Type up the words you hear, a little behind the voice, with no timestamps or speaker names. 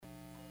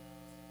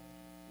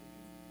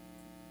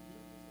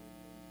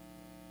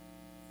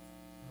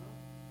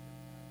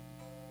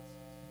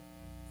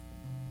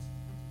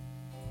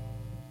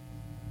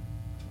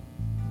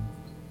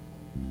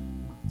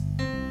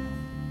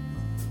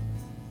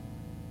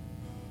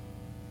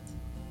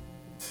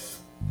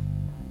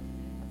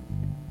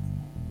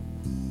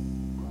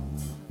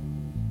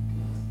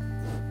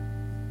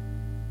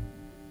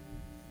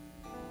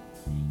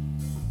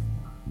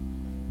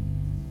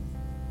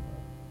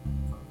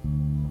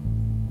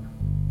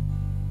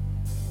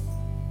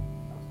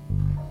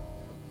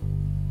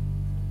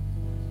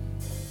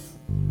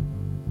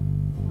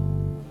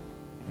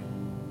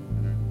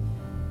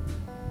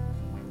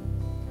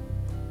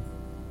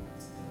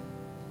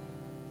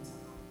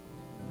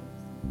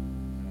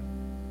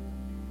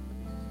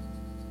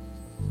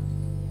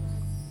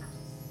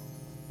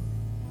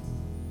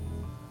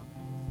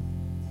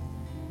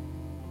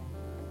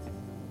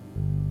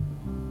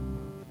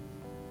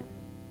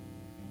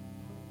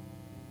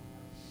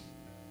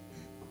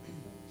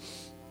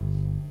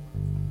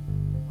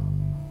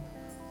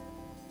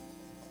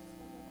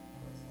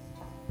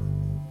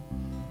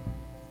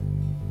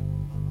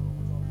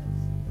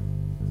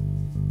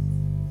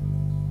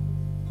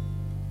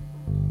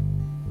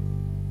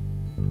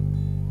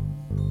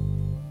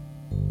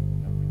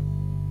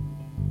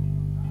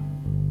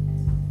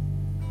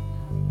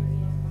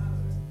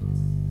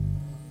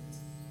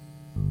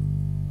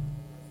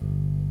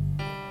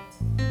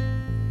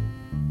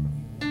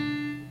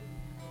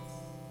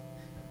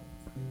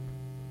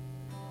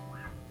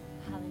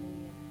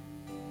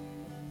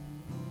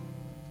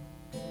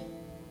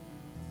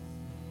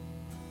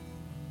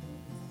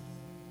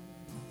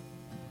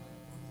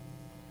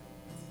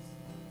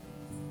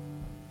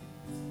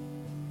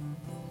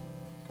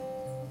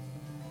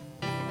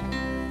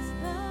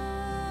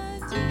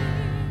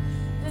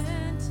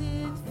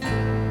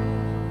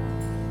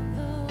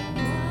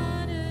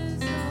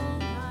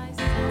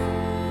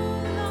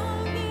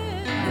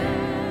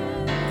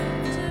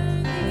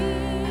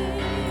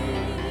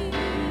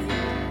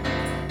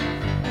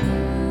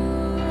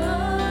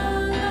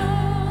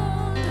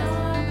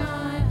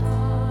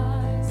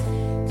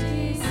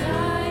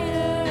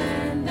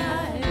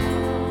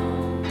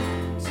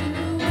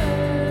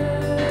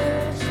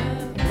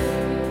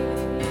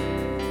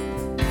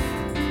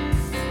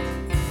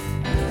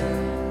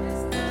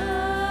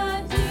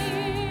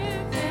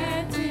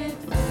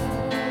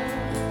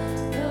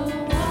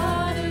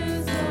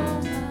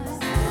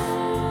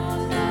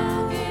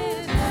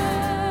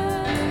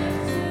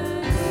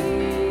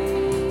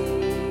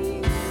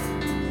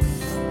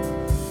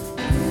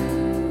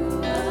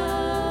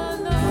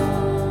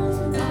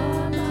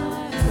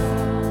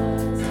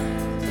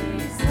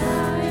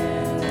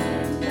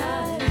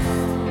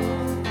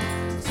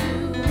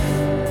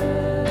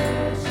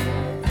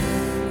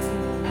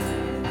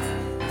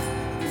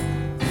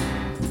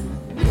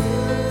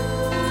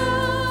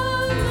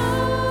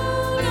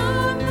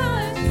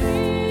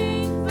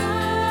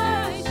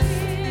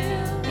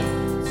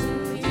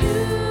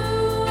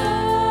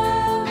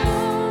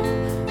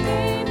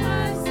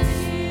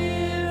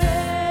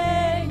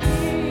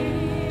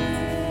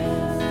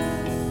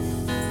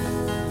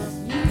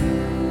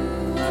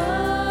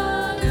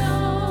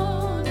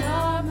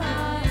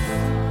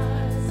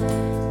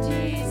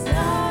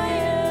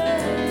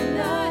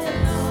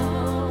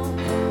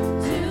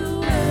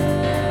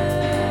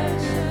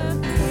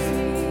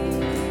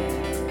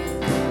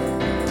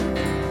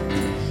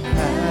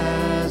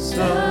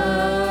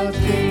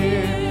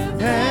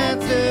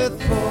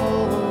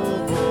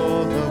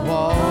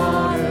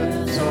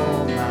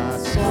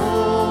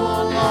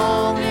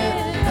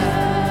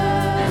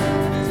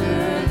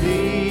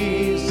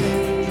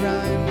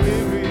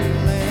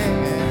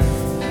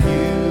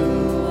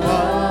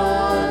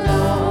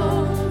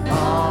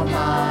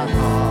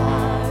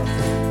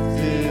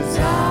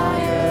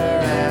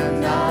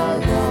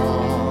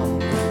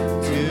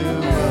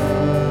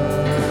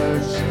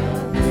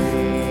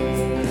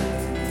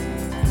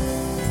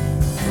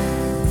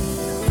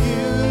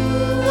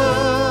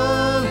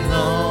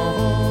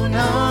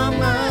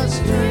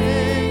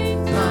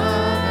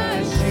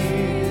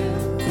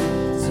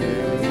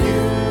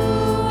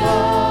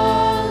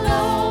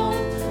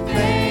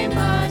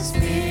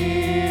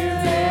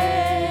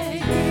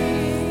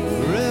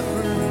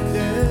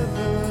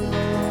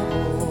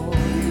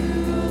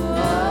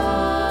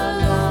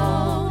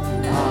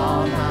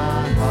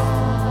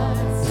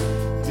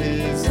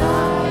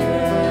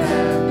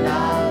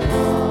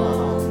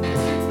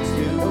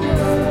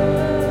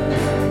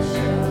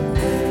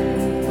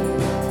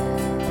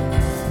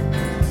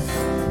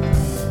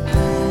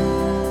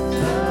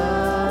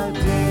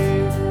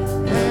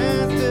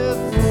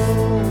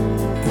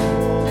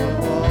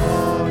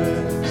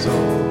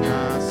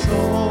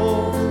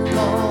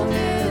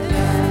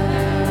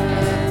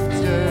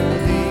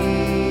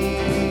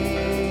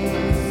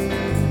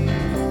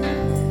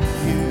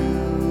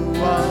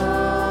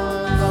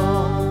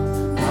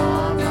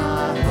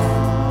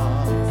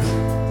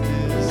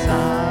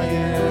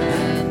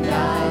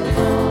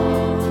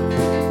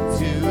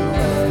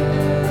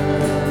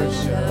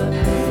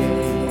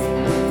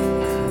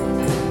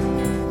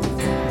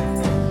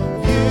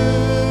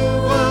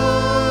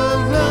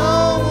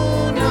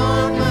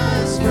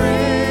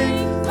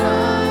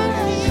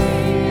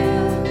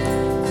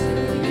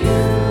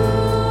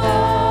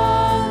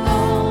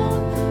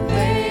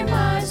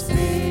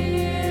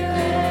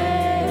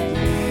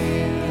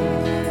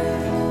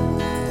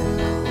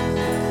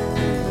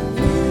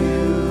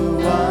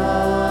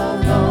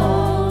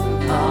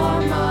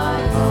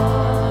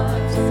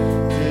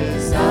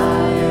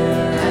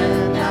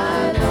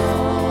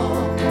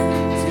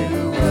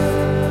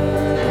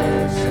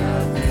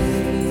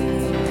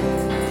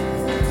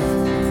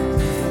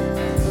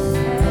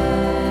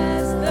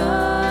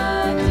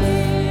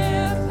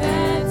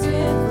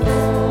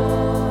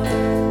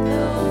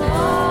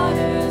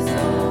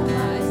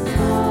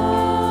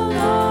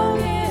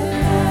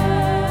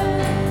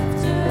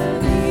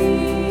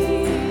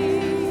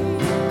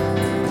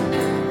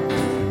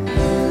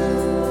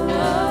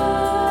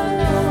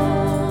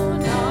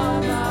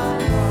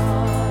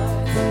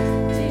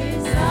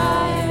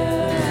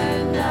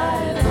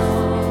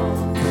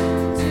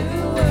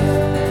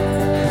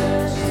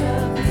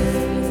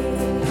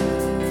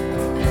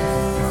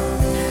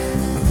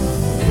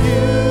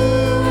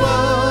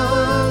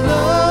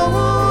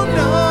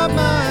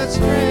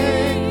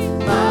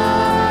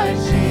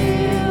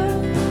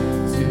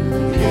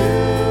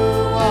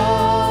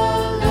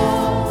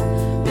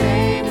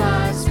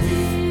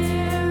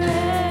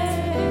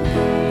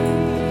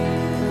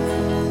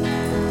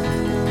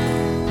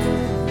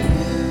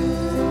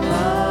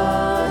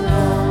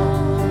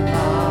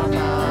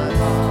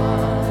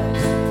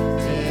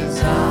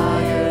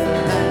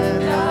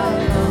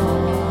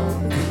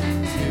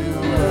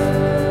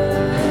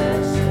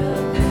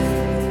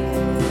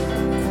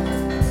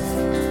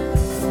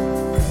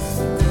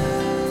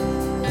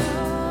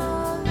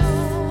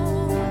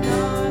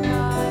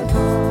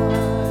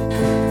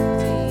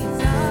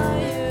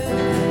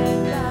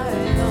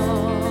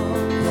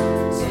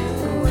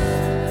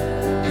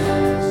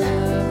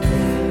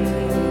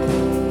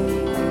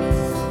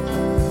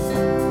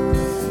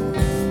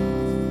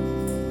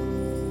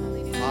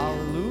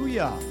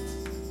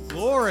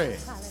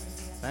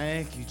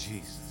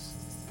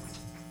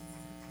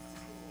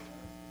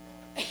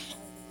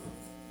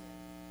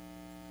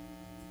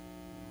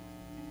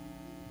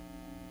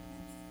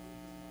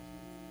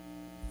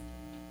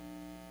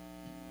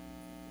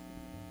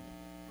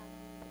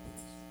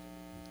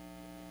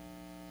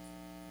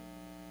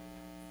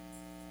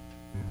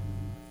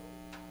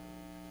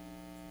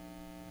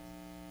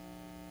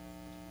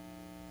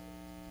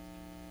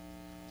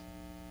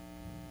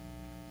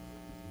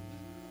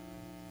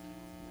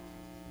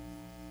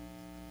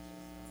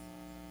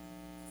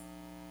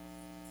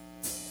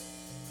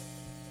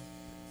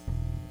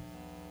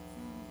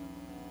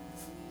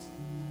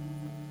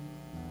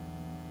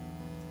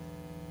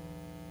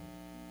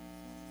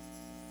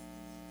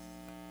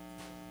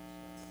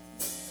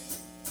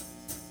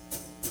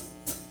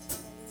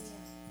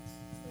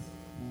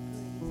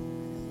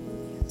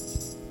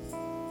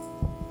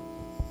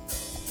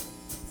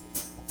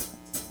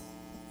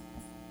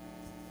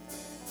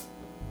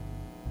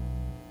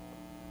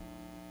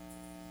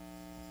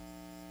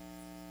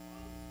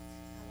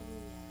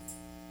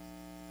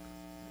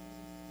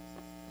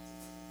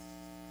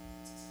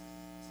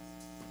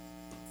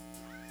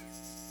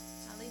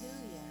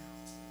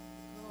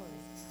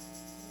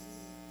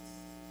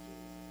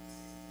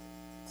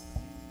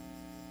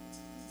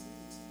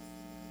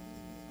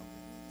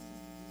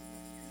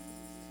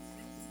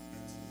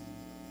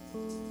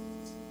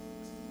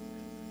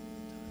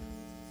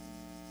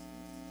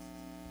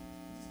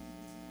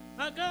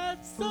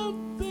got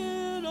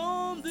something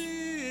on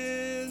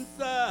the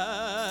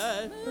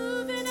inside.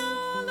 Moving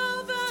all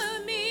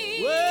over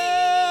me.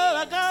 Well,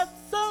 I got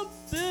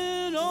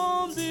something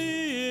on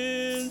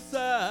the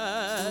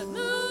inside.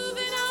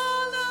 Moving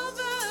all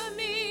over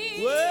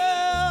me.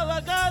 Well,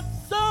 I got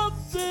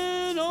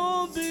something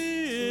on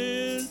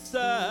the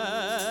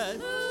inside.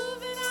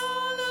 Moving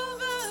all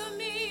over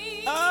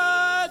me.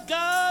 I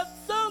got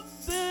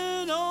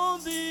something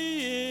on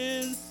the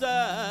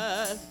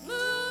inside.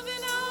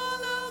 Moving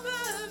all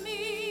over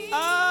me.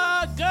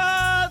 I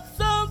got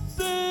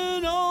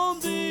something on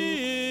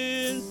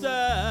the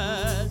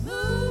inside.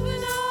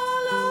 Moving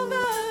all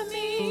over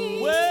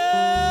me.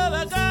 Well,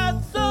 I got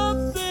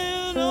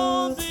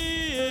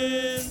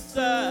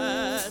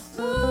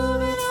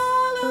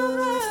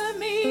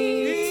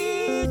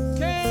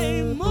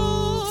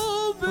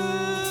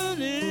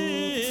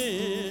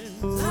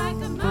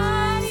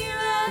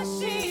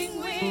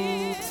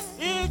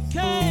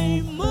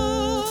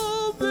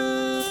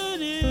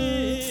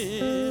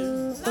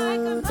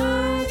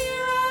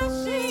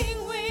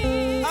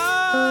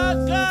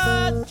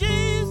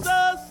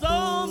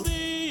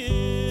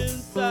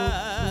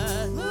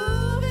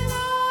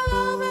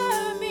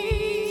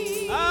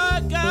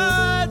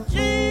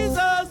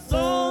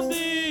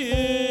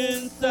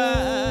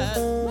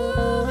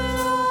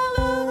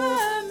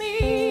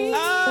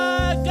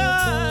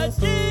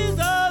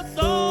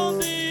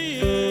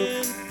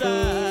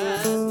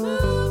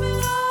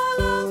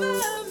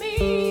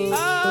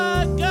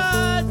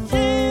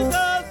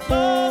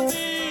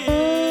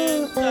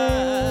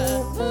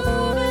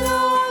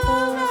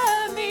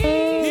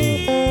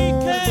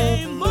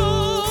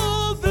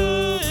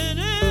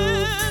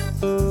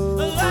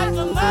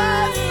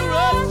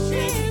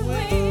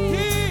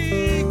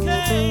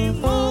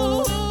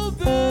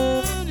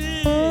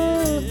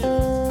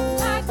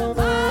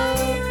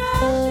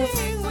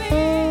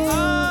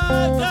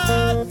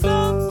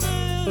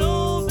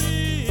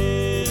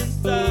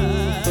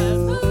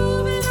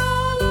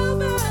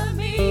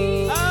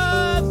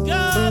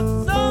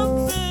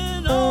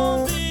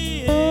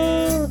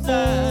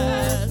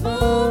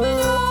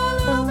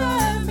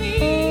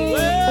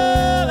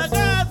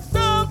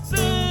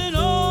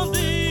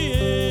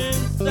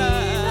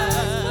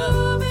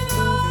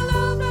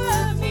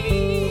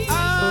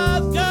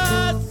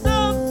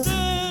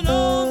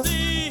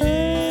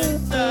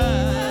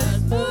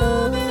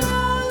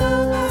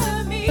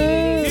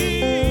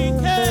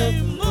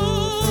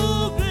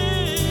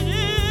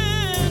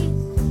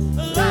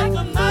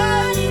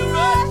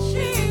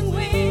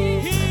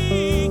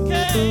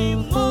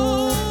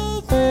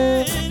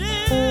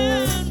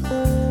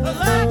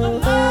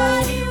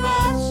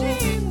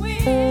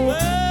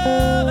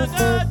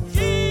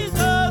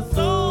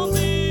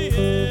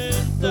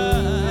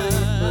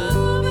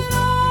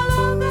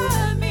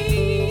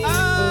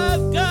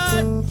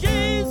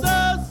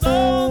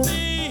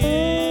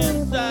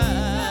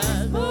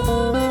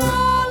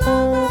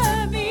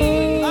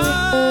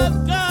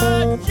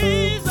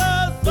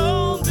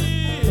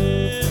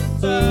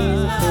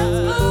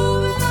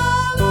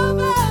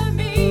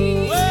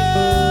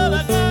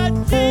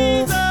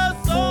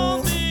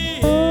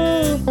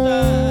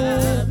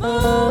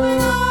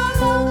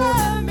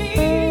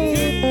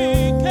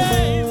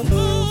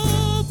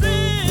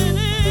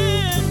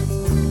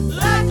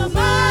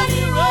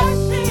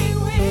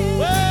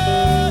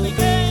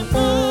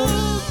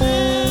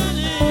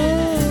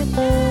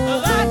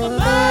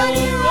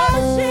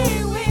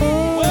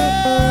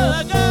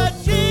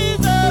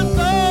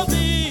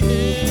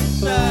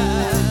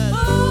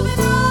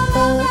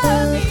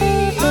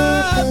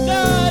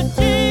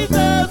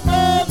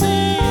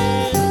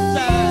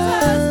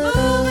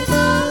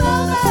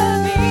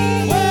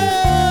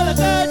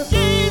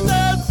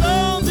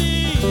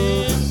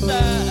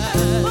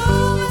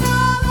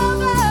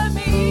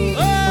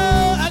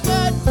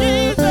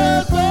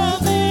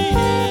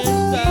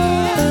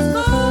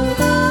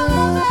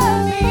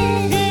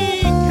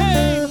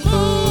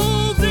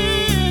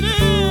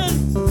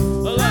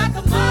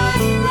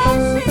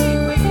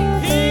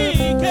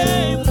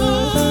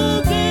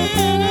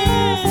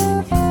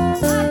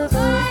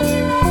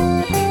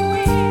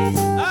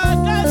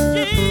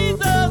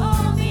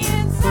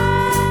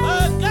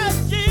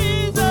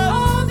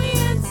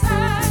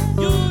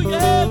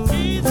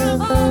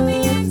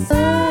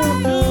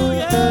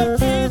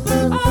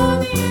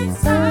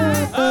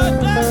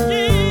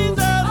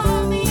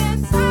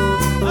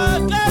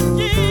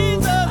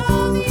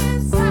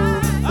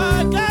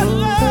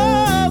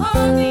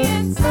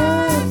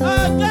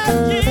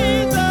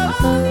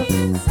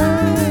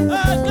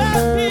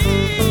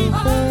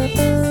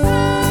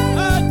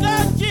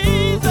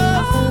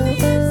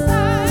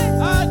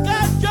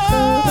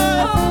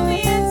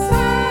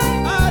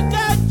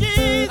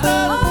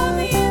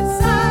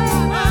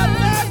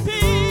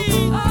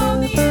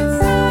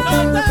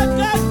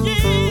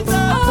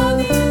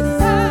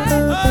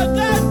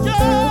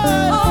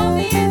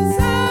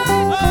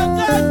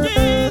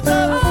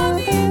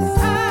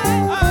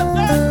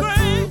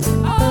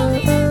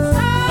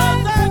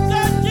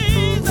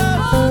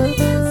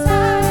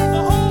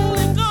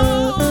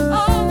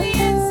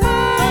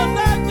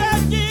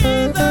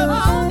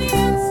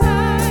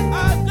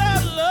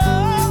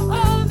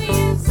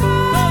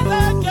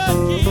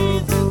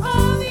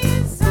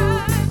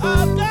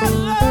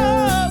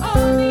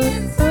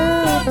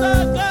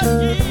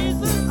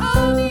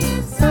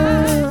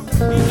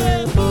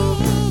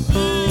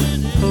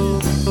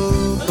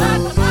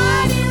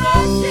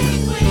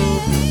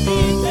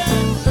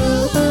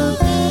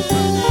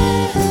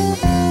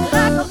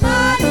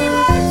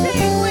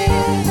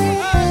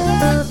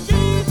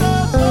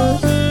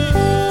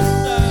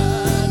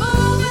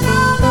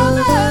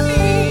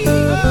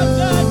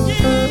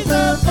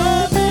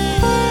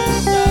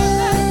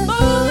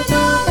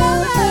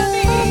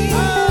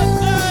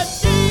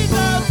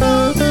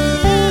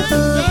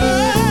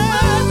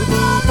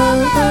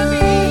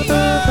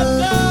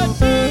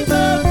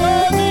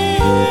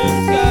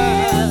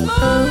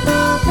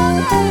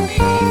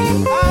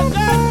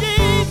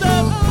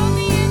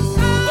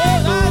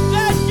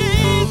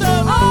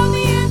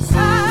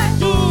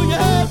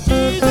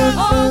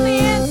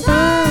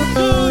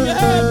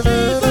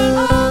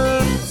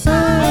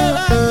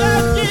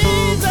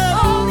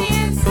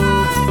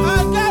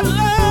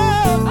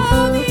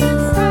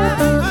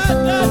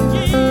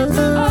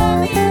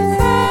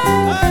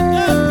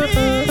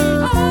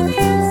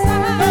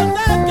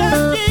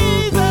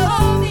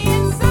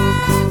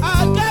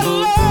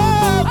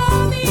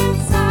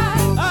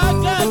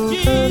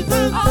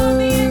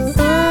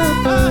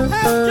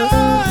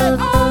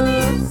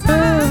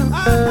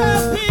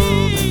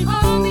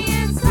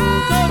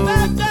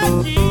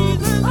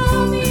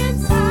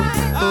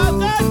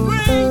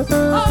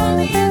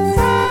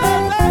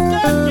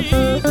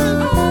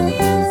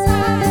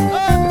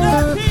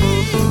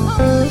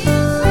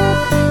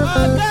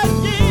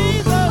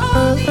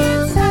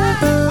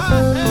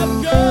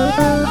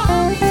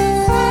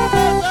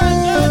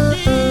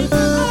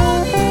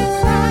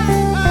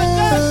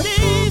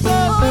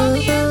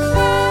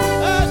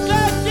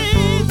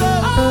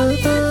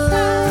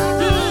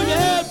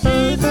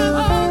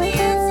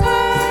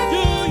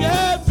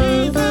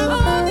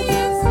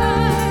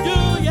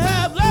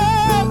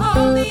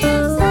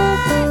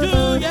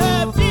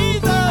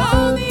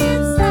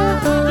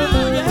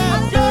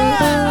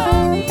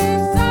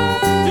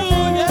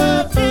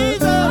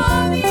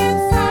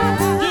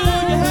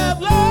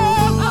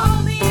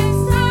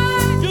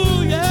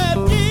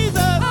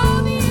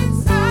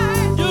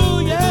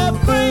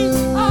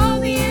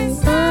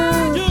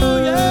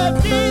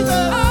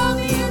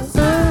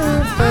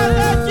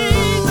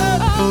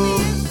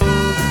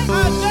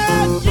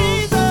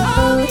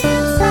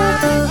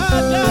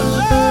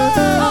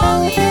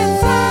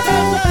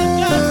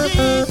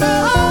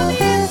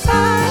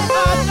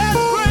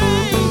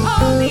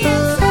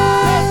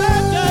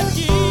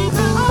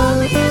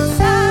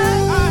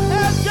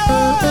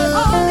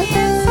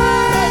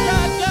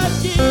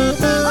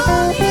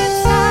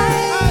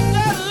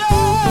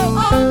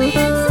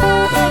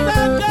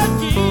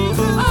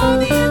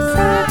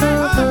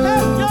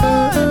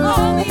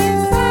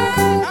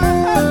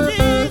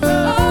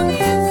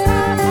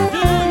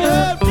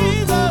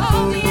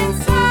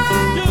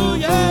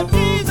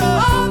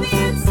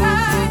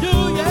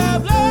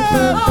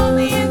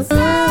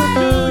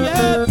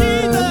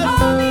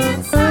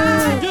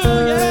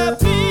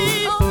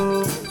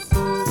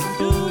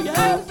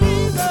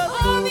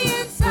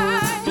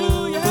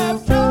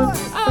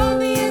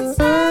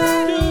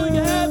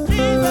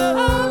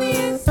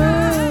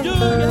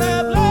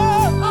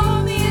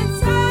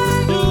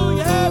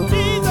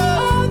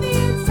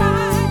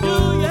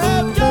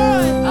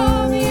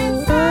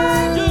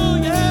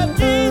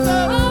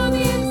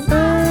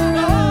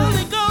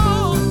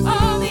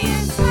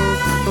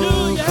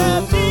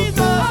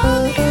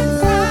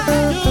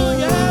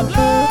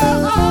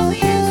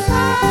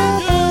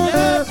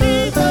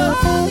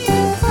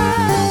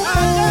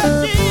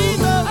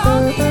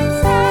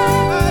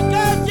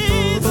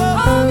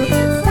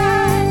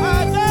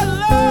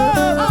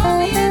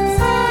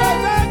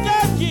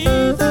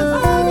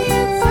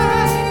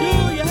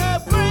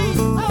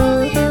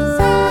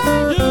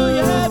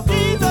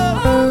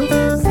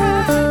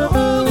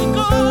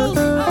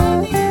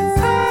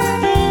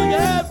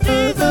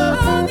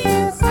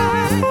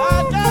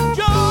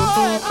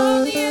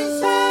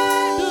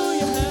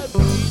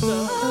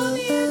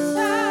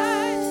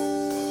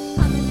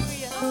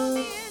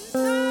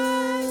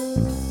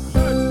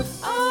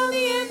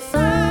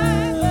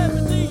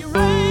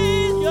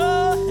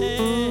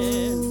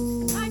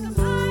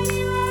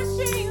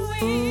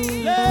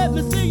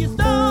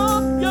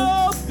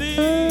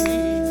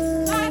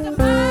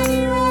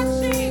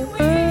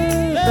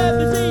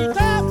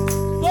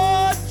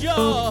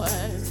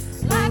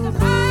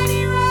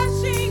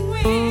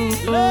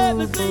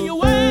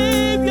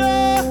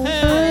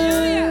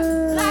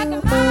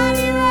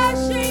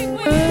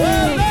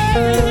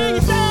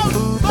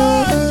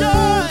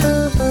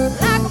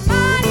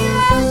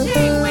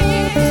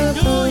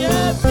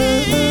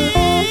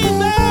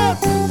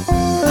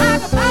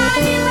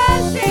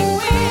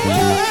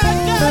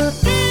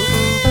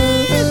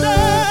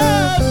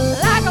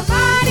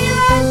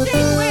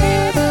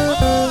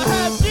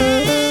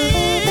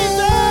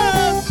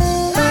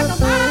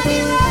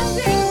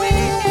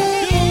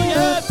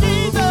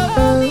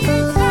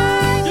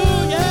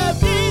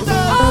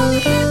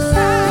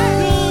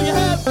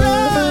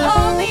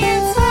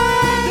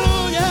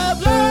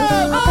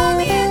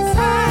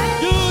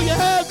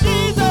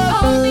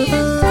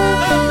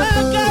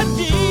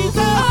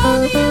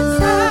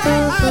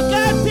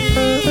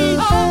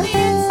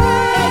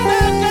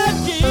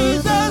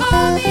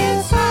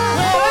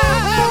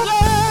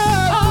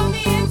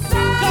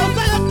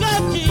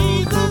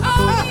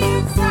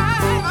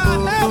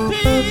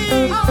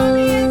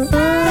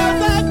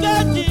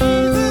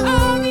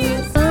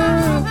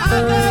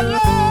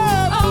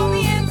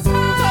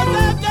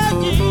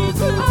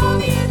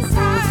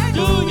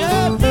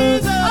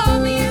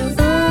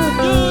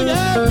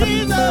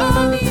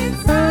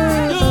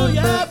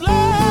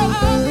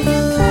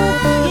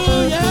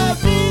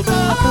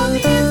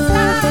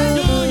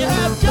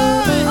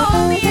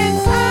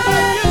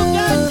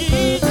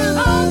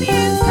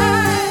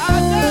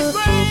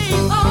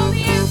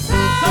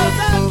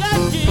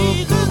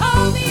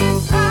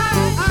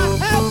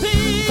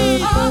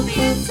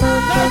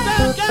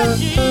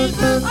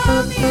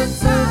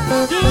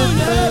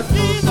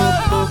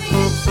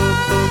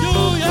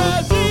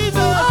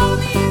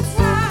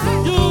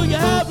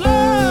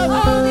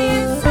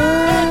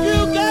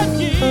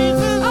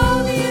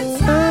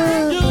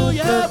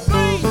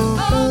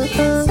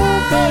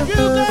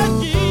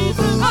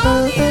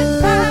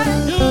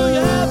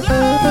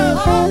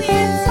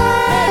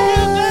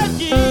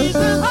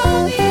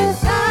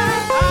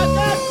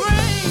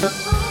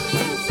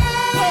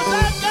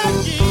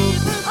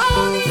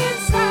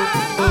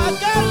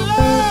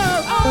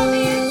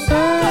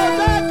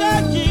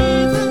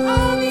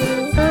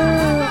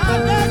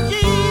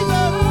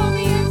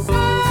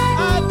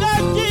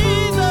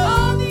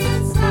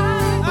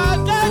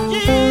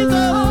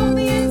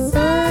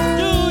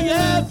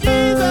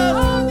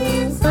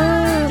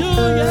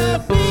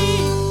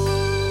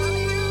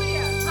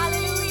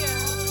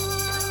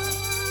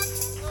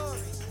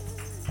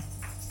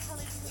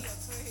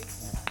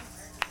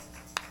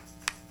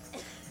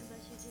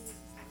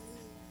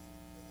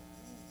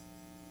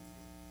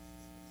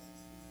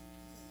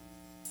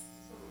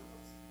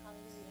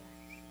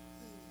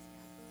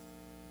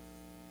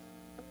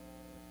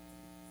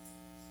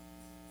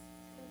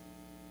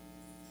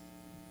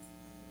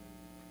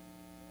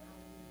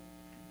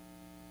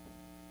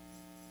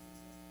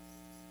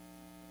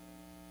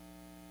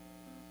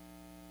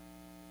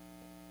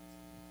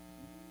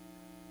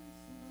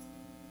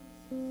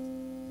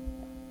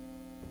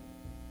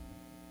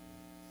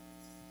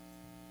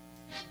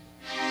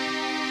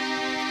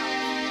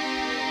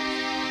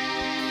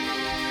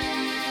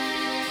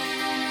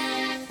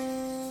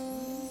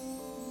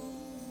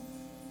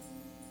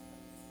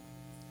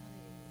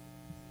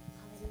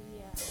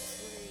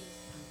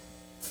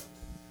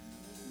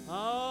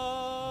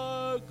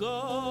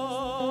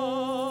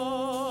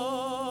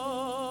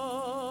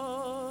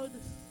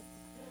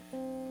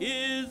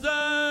is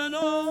an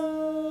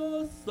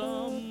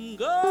awesome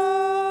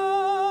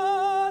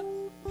God.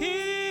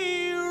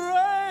 He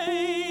reigns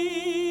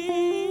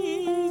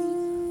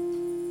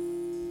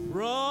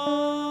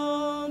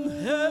from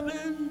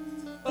heaven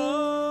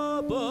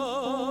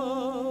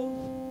above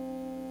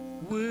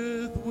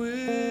with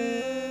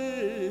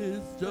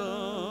wisdom,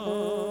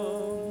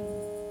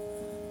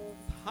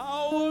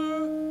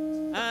 power,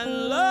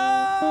 and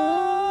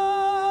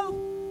love.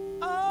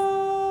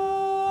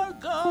 Our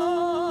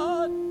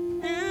God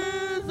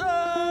is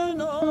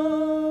an awesome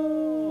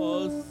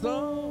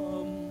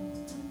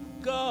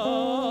God.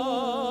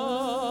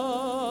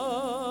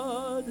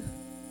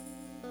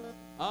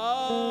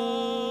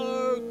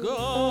 Our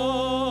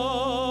God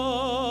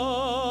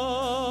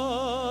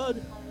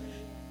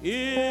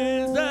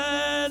is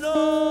an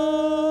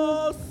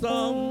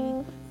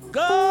awesome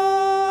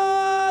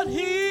God.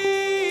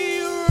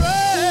 He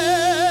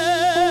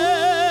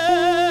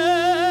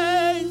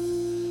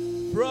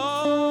reigns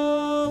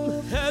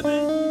from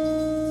heaven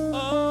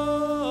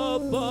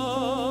above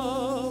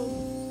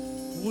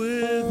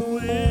with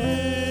wisdom,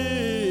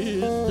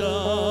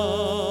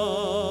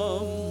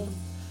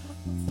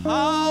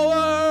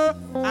 power,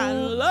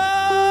 and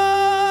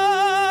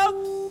love.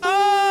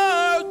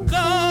 Our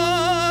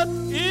God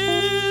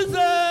is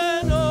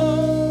an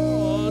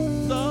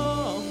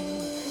awesome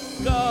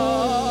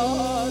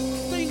God.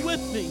 Sing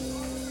with me.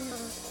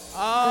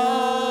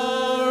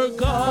 Our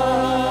God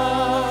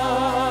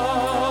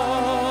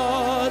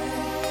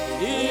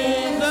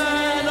is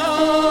an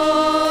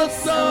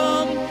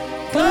awesome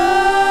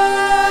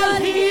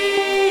God. He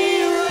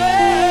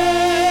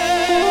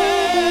reigns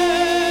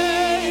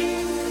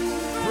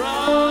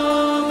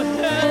from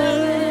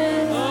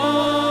heaven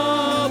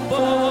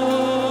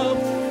above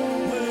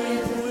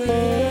with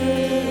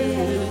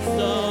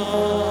wisdom,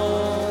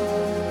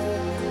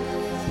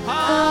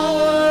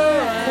 power,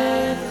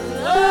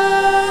 and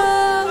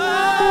love.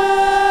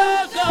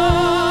 Our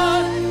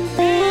God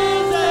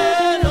is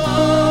an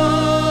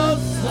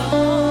awesome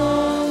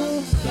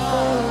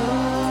God.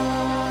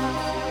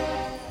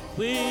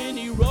 When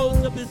he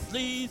rolls up his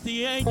sleeves,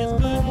 the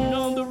angels putting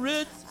on the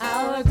ritz.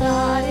 Our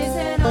God is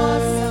an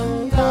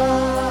awesome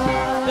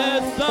God.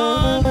 There's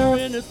thunder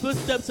in his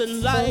footsteps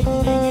and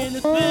lightning in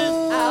his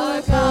fist.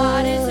 Our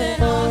God is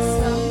an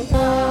awesome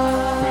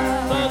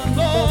God. The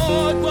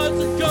Lord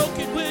wasn't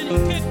joking when he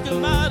kicked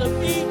him out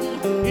of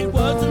Eden. It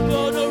wasn't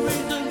for no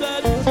reason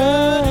that he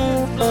shed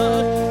his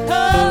blood.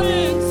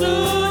 Coming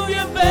soon,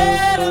 you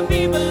better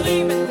be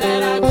believing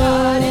that our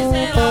God is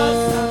an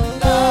awesome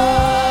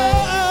God.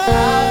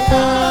 Our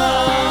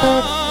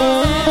God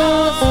is an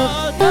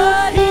awesome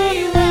God.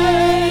 He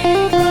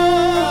reigns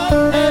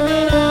from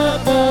heaven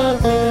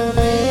above with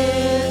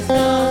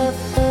wisdom,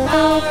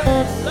 power,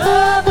 and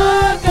love.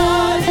 Our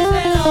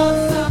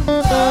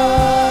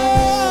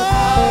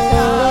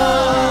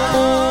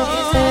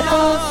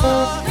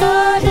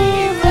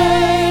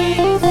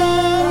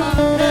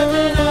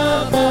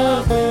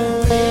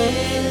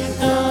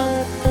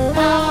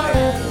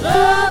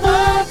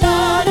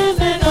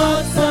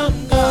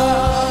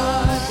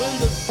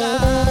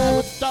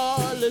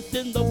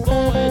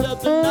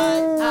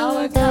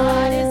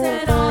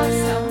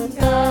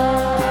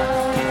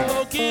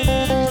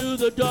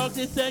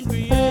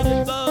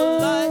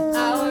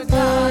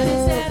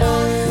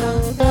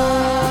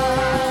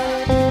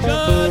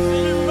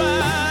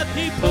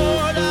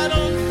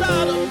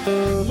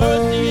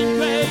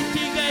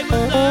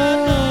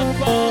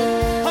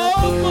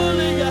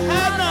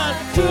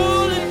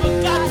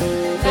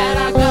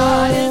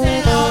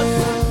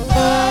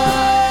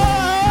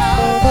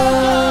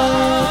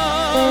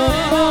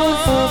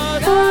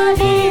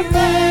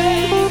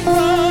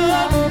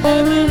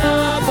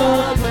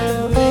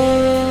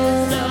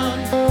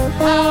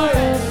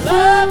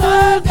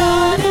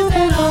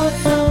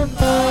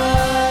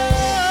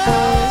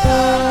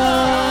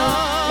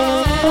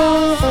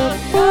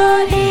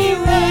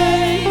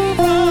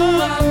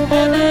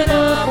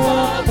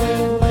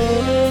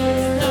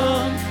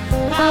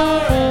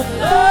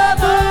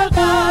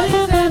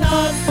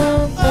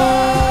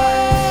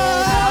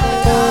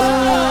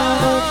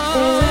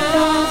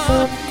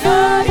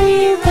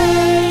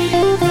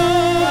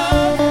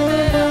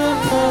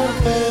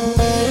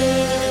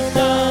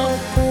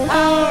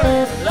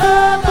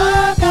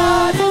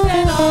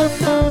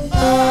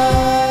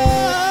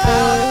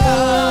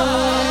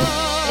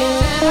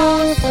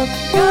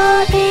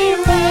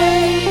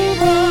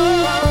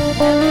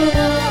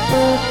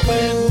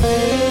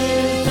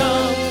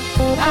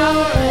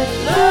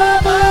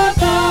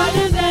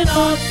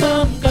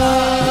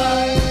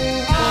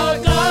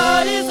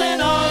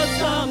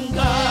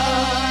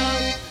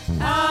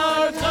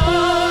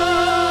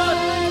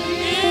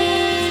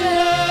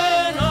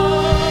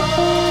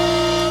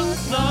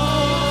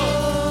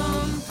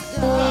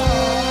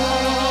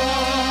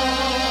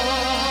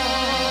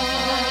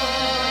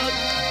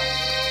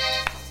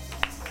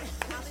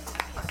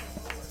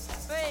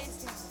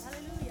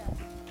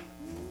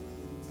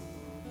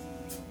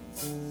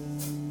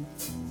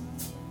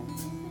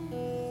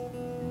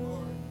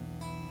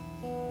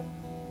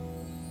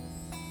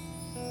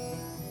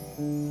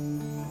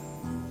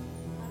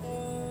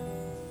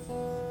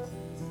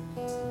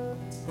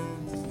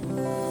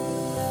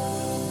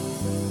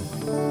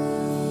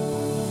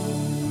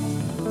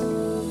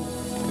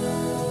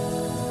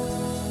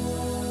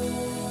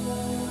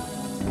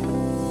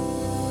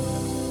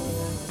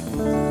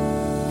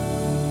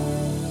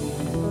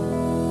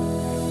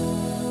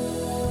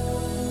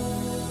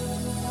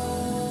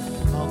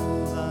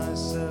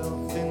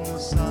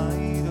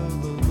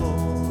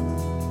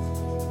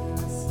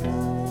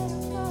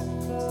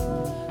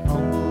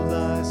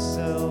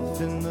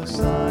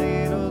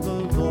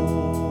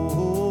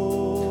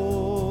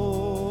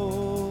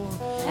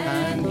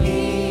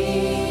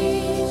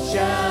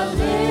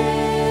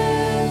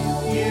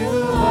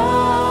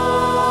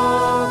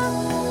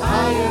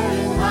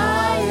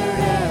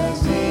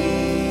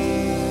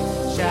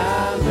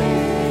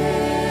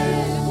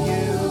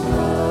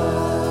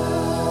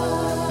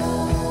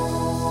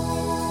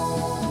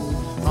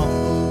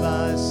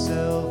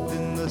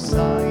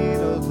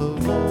sight of the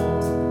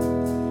Lord.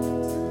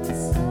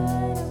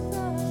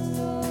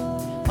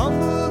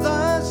 Humble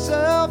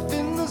thyself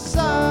in the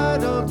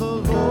sight of the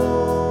Lord,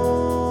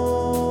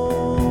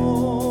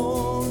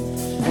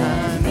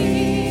 and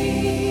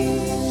he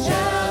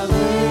shall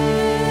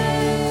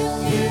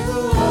lift you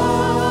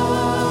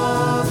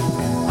up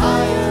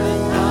higher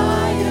and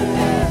higher,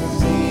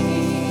 as he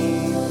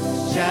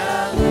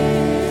shall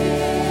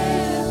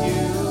lift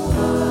you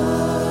up.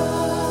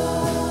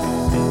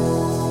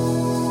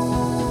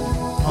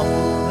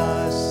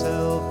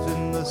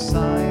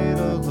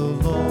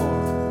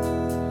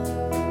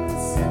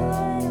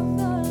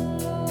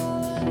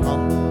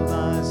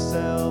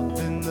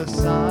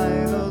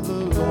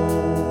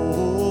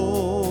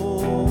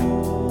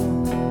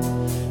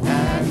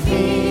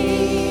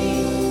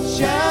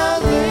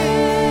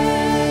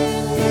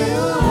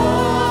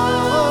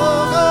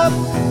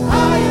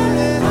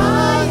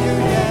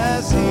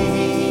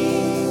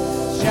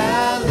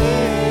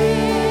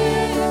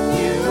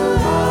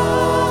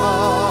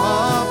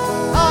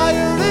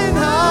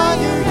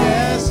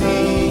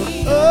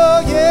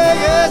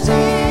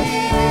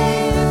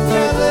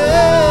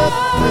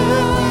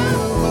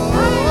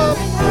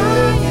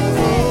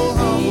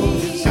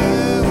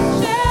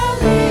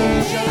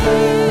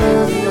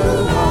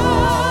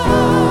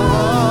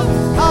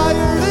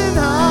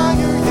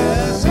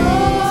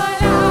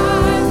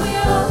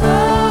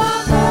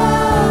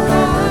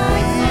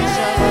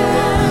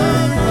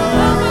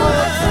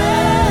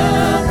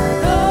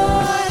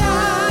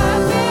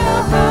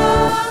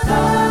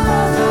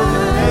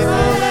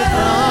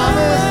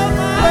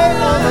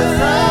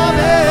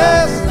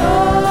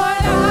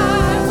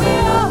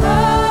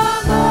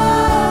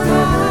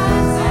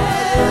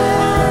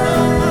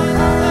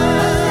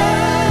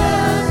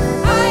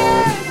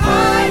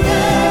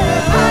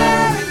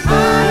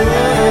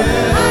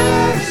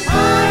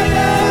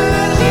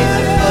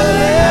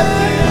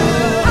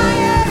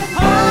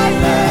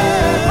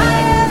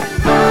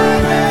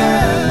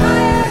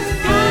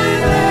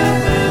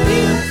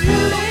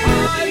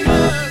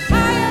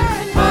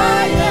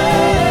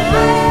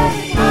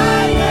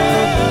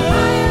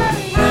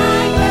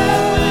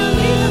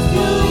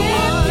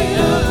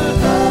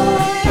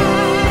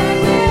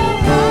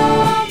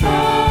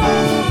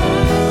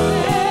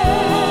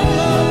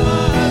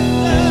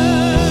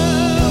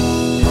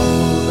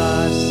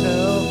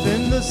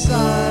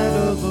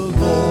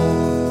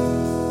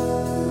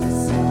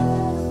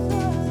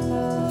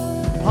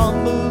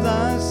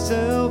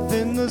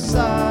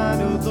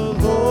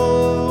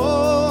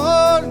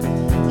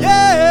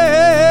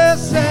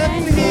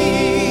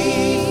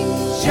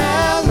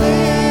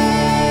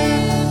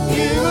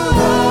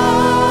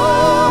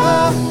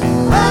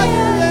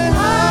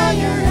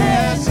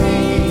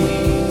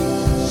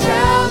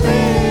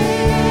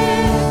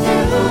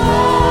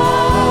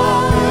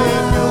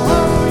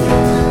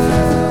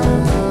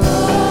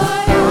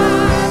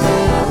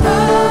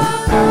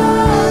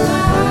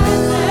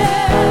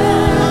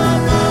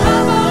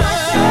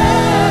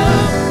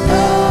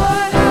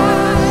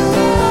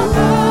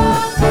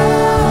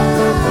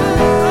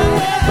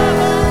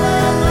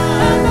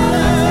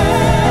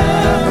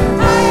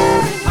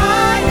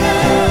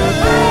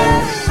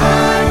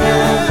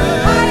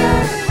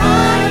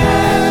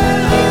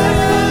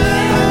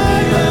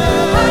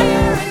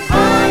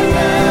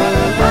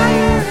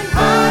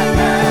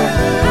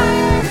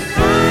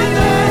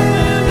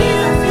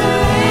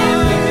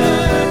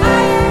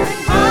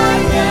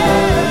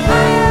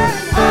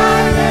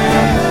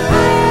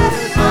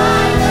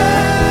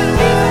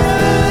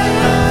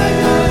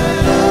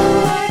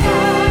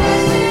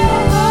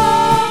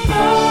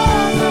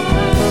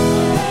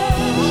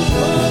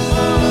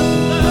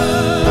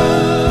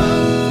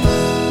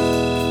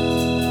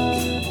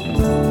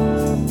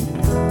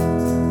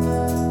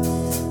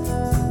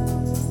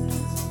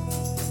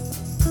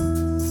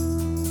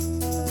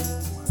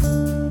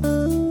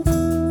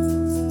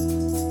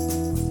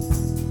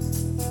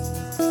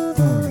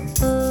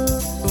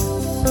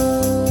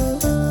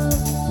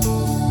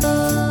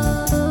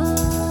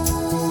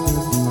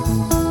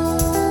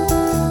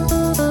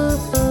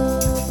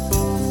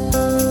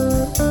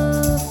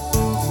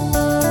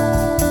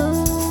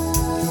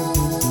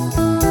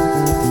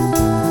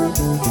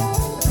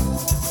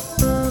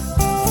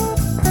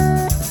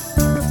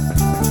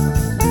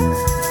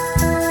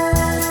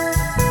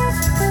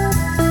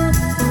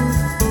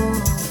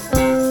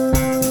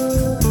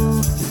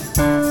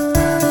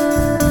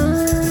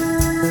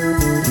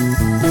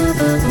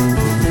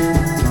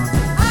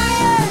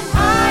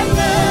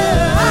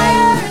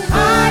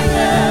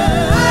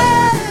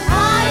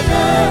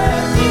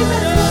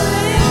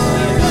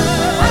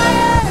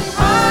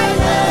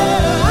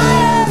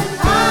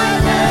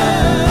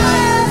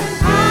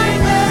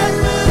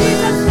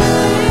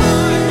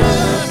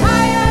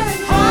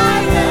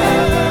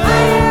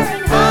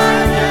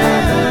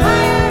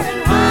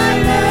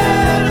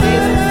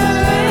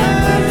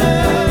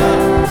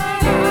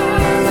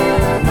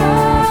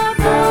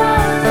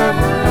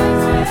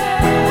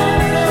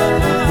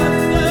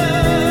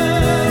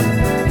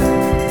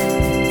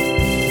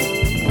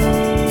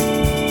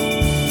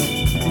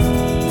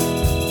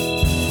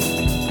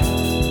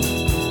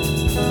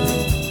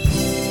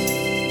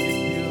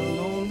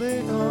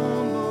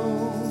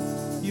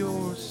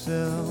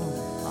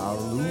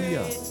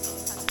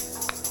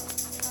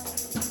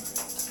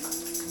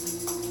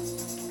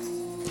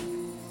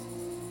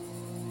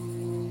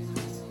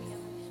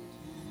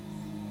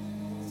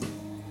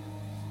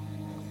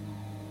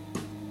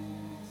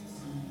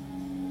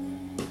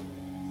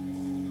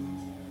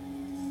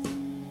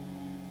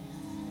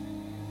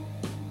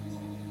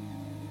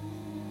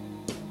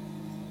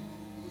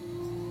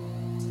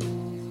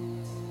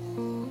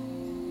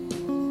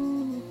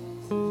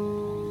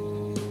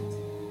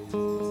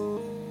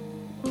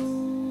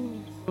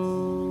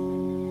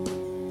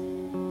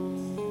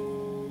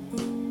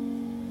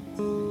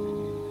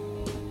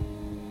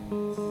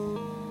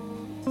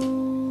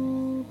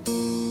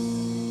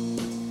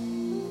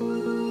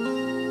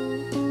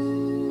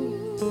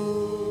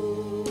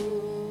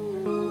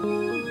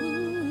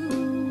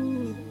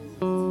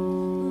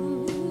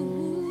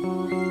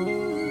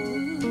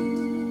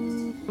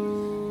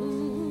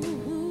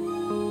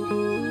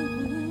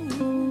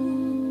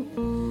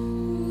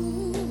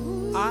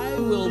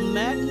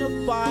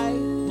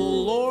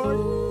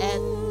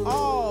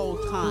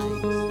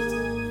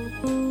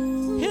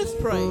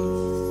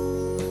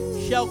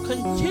 praise shall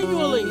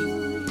continually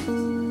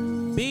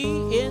be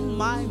in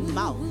my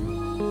mouth.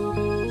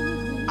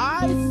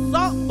 I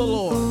sought the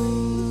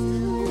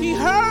Lord. He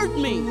heard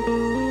me,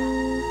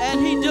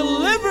 and he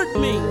delivered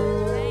me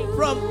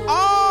from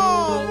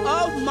all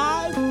of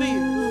my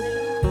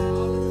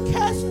fears.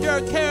 Cast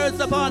your cares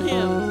upon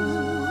him,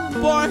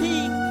 for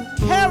he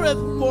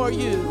careth for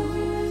you.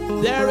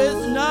 There is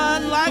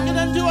none like it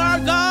unto our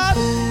God,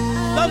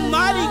 the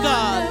mighty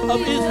God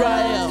of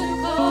Israel.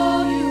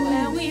 Call you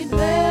and we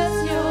bless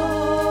your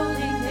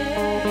holy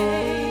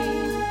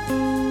name.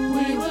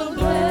 We will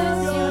bless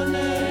your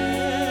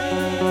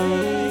name.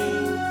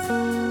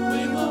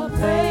 We will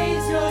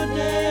praise your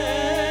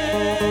name.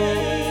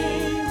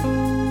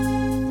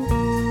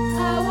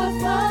 Our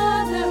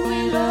Father, we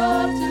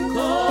love to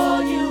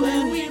call you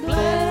and we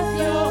bless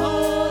your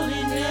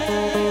holy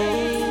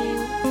name.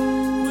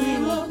 We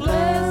will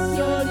bless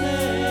your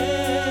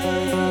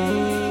name.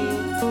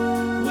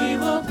 We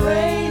will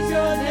praise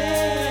your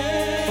name.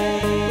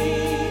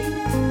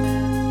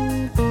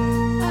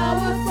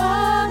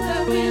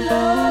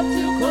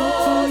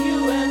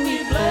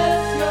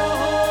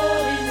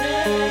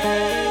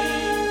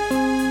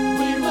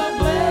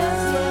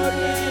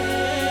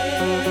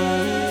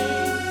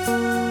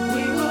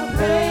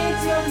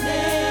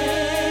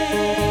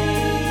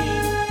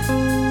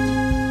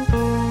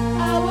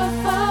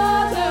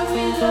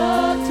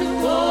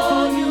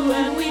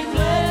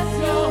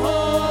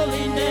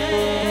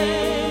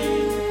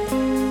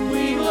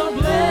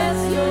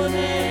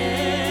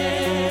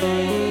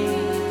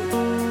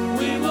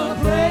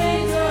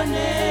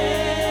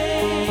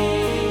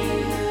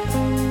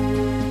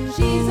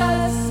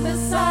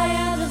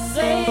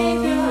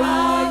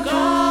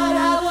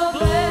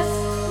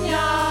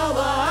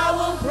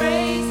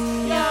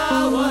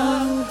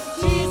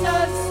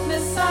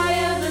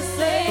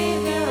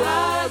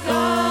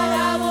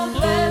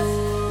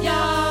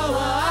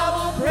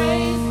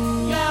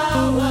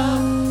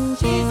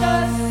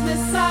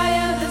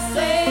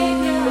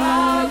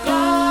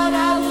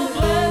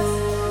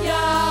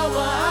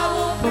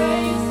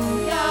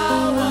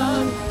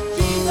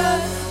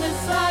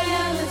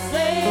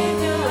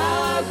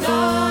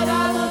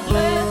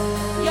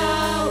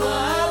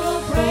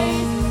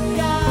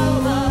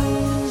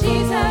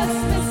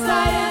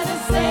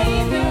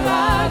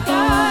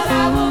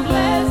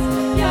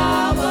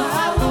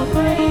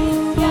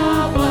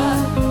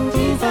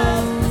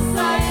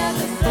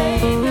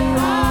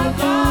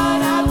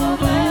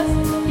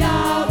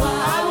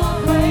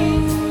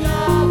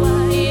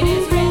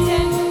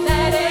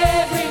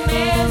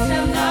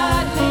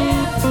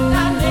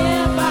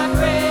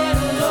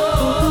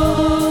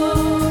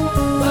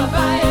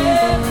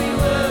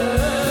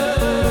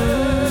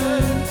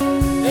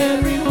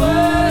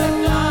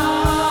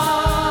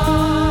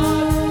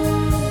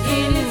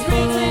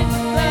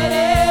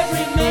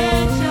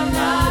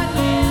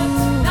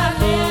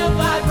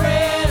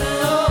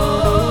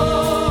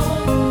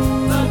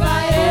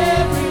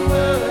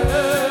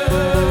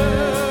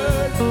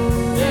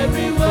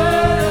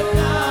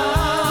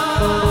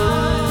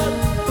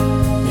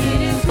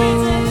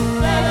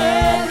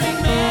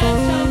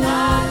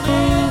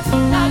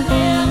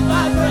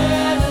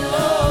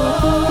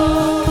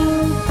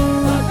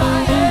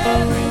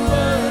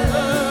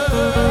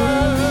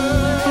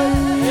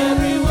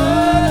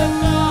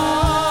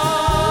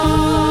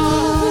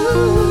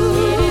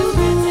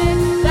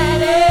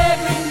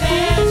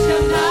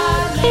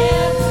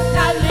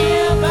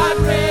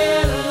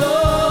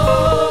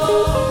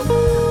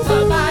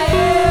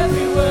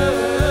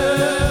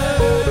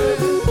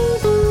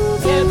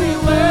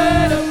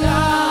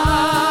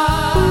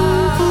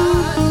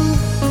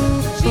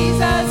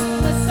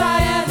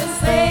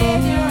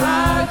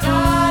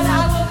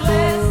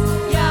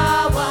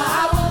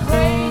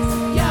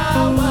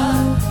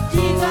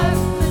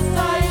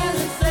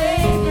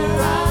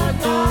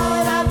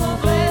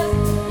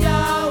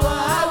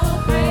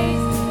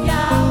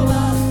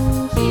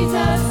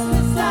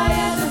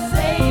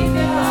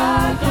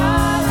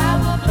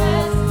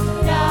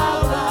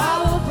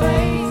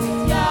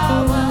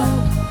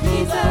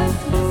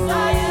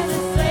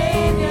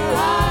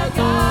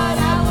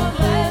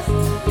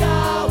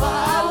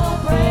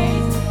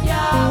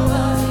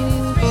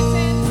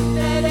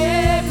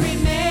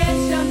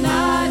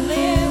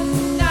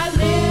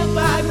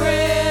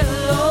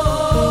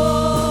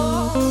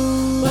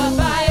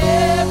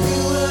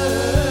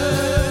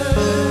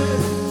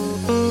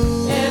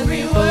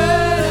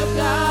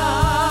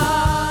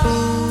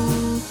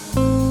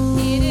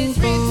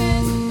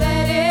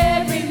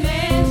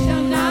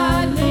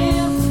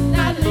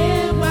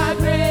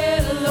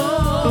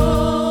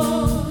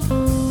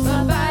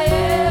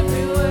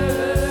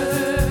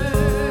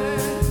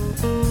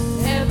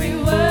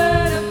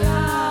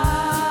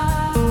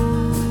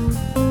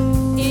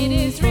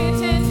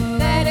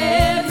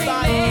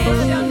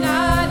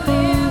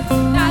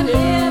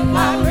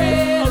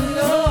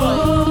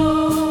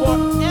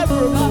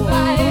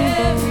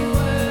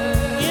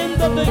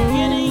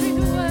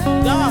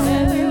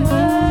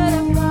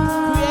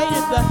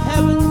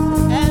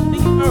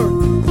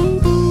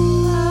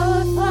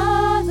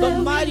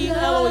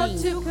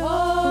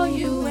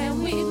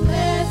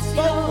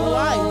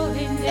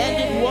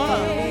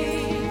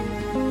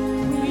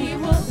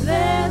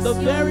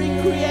 very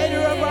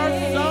creator of our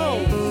soul,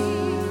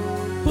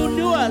 who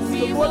knew us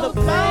before the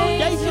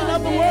foundation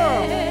of the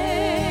world,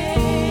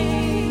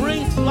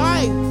 brings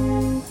life,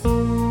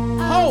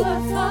 hope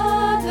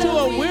to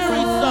a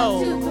weary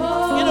soul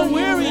in a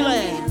weary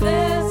land.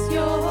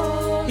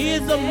 He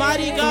is a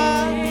mighty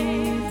God.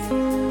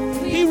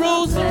 He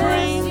rules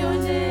supreme.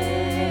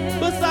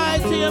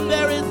 Besides him,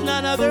 there is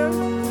none other.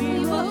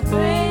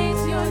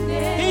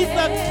 He's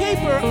the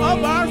keeper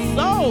of our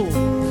soul.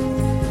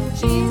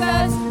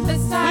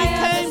 We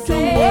came to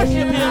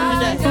worship him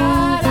today.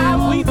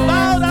 We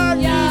bowed our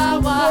knees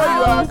before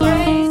you, our God.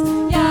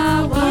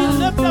 We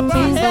lift up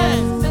our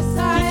hands to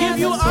give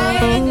you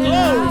honor and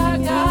glory.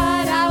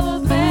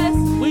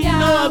 We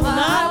know of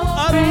none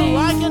other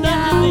like it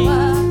unto thee.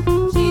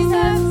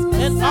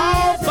 And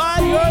all by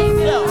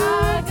yourself,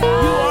 you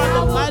are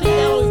the mighty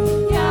Elohim.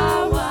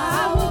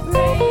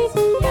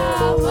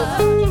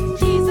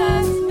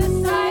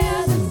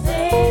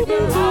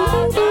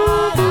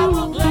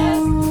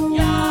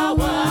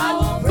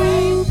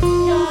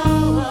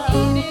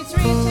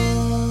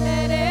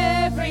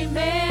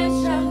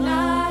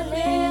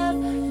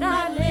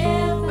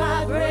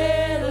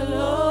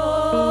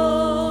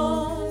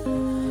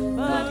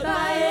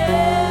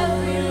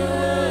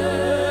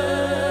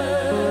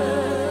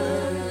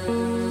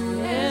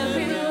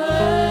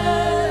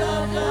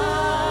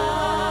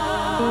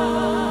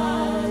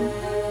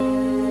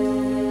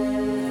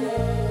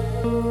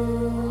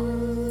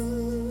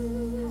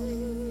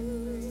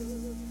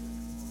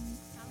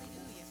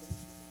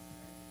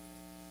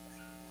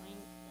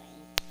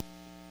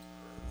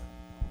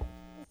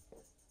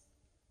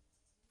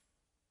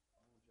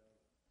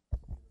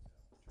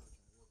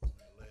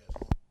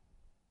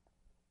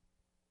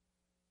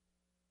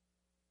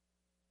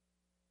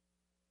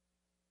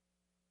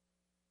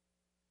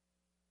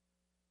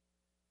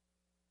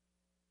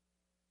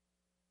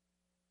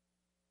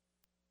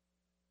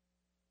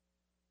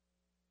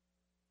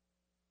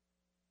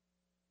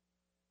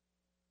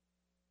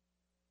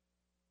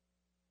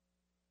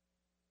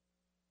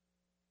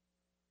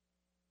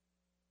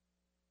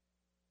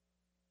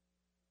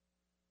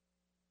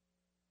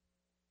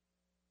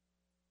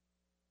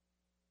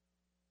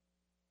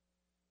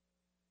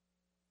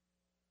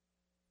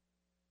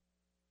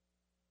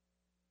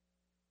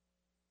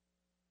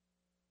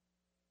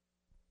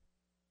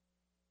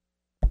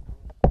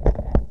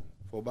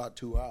 For about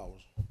 2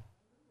 hours.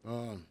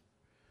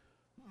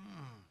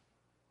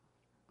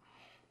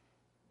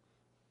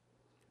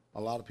 A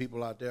lot of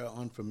people out there are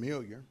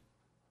unfamiliar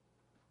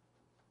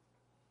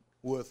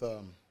with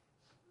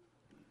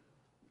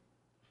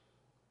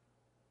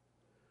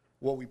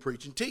what we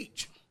preach and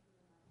teach.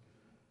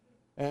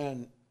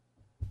 And,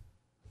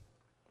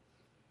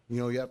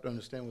 you have to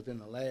understand within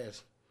the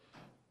last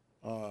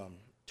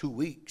 2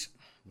 weeks,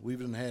 we've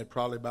even had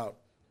probably about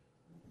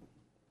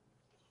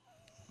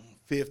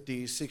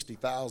 50,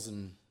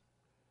 60,000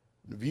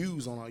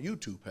 views on our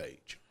YouTube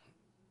page.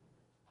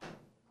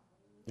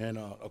 And,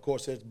 of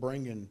course, that's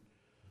bringing,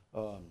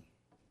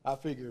 I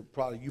figure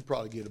you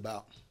probably get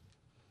about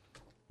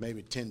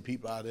maybe 10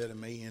 people out there that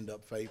may end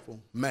up faithful.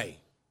 Maybe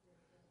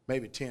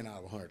 10 out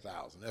of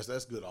 100,000.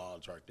 That's good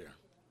odds right there.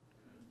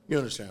 You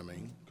understand what I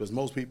mean? Because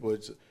most people,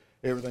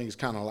 everything is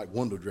kind of like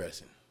window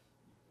dressing.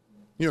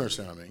 You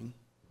understand what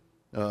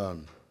I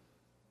mean?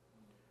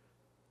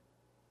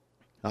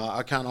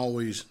 I kind of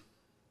always,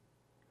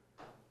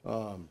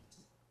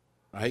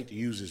 I hate to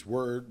use this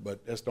word,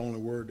 but that's the only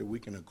word that we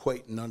can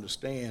equate and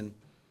understand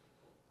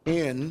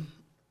in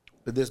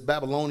this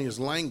Babylonian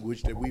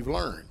language that we've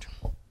learned.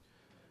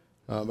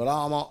 But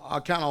I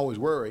kind of always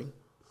worry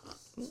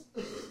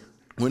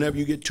whenever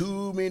you get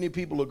too many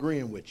people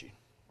agreeing with you.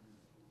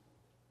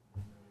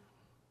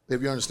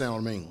 If you understand what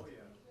I mean.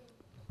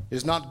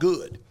 It's not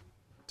good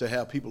to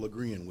have people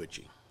agreeing with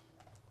you,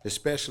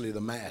 especially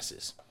the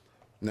masses.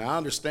 Now, I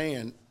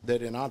understand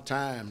that in our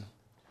time,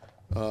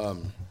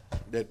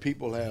 that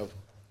people have,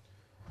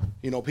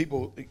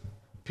 people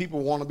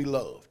want to be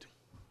loved.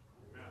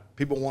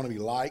 People want to be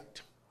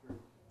liked.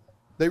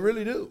 They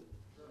really do.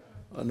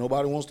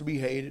 Nobody wants to be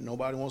hated.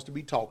 Nobody wants to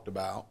be talked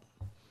about.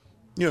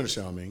 You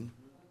understand what I mean?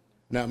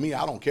 Now, me,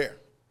 I don't care.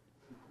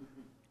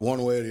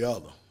 One way or the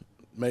other.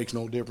 Makes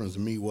no difference to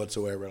me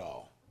whatsoever at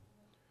all.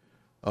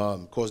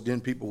 Of course,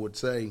 then people would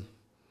say,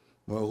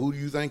 well, who do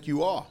you think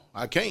you are?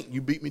 I can't.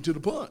 You beat me to the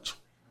punch.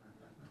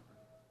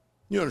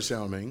 You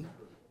understand what I mean?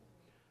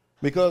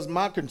 Because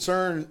my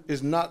concern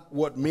is not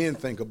what men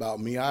think about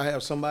me. I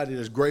have somebody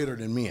that's greater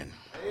than men.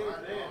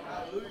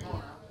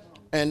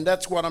 And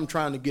that's what I'm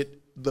trying to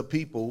get the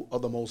people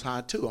of the Most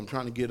High to. I'm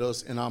trying to get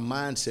us in our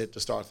mindset to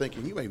start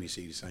thinking. You may be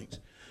seedy saints.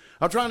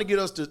 I'm trying to get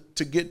us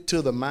to get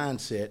to the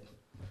mindset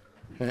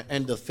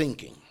and the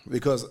thinking.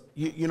 Because,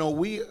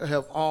 we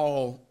have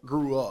all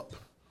grew up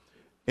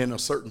in a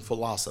certain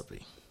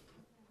philosophy.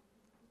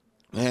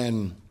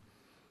 And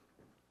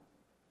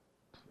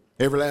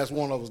every last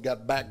one of us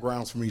got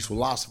backgrounds from these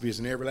philosophies,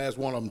 and every last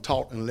one of them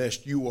taught,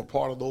 unless you were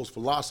part of those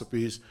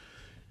philosophies,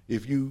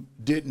 if you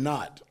did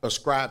not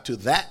ascribe to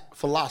that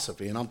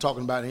philosophy, and I'm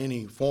talking about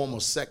any form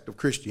or sect of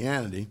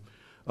Christianity,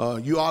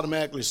 you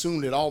automatically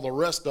assume that all the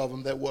rest of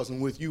them that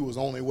wasn't with you was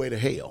on their way to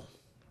hell.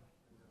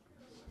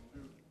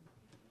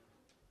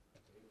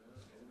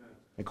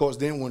 Of course,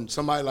 then when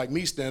somebody like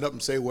me stand up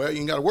and say, well, you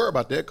ain't got to worry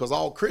about that because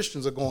all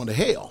Christians are going to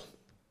hell.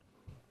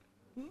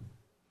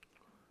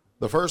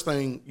 The first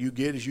thing you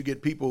get is you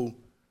get people,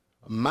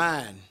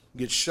 mind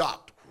gets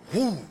shocked.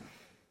 Whoo,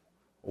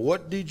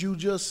 what did you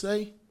just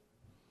say?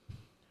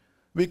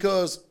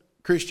 Because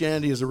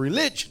Christianity is a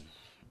religion.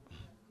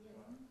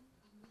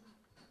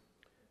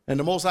 And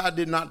the Most High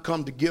did not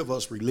come to give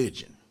us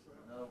religion.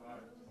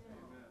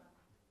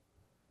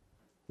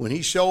 When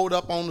he showed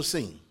up on the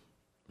scene,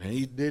 and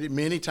he did it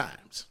many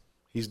times.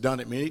 He's done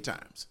it many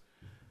times.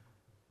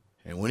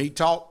 And when he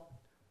talked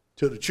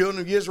to the children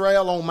of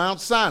Israel on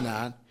Mount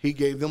Sinai, he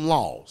gave them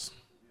laws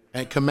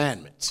and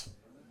commandments.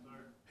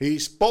 He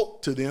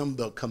spoke to them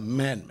the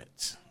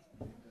commandments,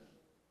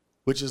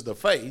 which is the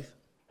faith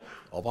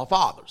of our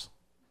fathers.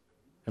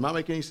 Am I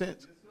making any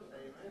sense?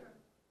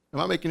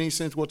 Am I making any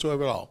sense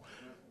whatsoever at all?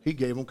 He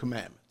gave them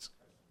commandments.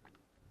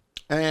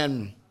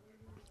 And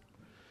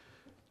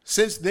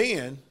since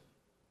then,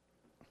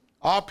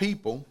 our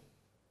people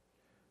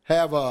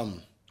have,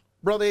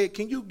 Brother Ed,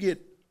 can you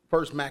get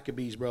First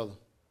Maccabees, brother?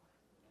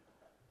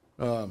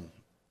 We're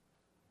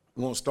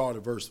going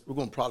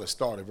to probably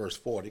start at verse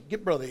 40.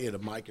 Get Brother Ed a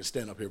mic and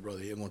stand up here,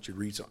 Brother Ed. I want you to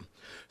read something.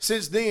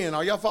 Since then,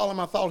 are y'all following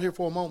my thought here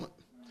for a moment?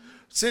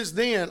 Since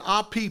then,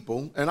 our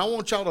people, and I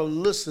want y'all to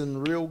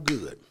listen real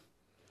good.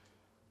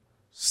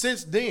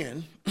 Since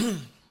then,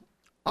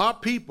 our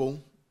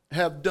people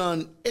have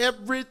done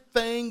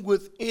everything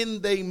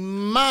within their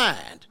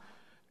mind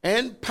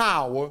and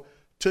power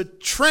to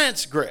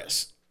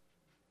transgress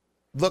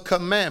the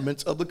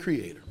commandments of the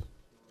Creator.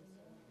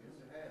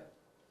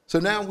 So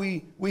now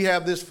we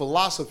have this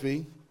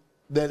philosophy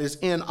that is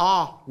in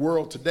our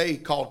world today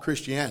called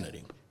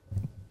Christianity.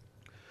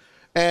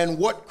 And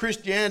what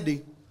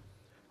Christianity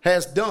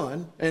has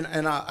done, and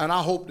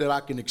I hope that I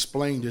can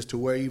explain this to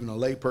where even a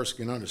layperson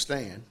can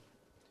understand,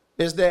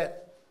 is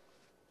that,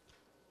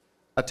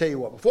 I tell you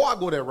what, before I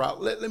go that route,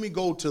 let me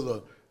go to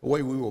the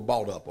way we were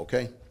brought up,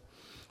 okay?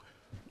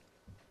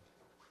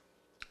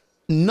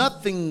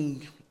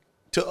 Nothing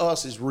to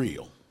us is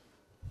real,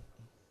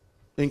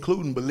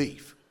 including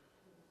belief.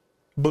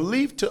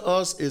 Belief to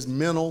us is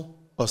mental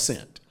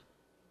assent.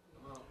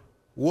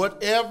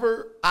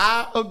 Whatever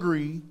I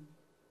agree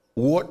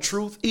what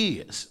truth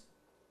is,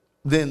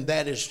 then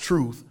that is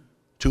truth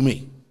to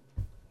me.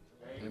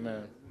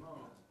 Amen.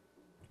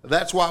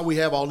 That's why we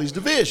have all these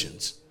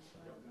divisions.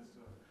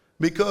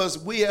 Because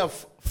we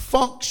have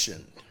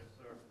functioned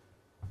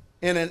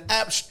in an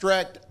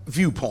abstract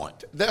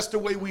viewpoint. That's the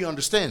way we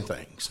understand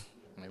things.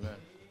 Amen.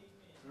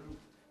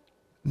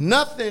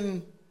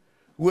 Nothing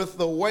with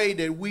the way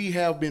that we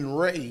have been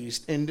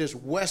raised in this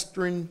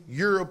Western,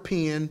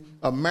 European,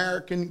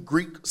 American,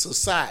 Greek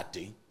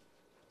society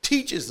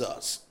teaches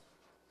us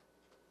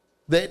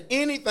that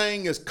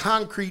anything is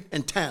concrete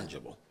and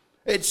tangible,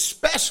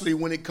 especially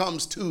when it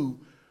comes to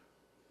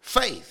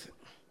faith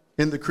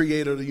in the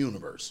Creator of the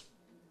universe.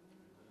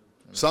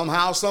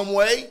 Somehow, some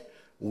way,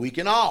 we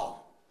can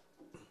all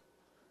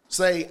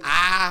say,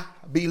 I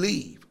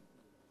believe.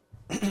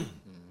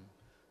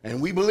 And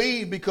we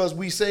believe because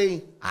we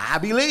say, I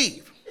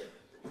believe.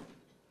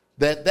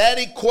 That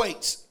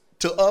equates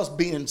to us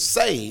being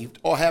saved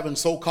or having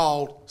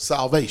so-called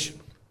salvation.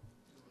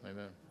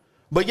 Amen.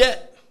 But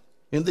yet,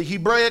 in the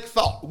Hebraic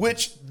thought,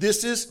 which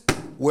this is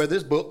where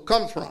this book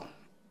comes from,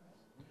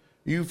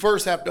 you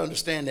first have to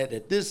understand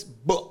that this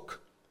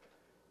book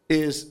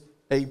is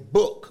a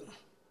book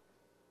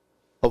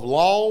of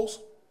laws,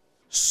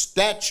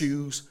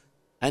 statutes,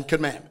 and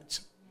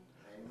commandments.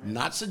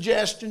 Not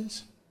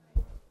suggestions,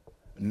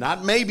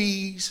 not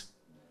maybes,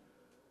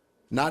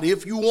 not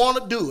if you want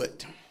to do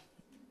it,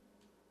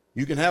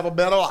 you can have a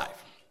better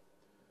life.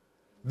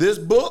 This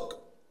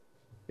book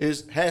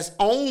has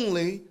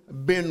only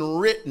been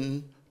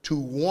written to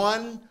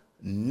one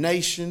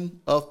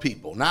nation of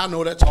people. Now, I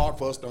know that's hard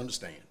for us to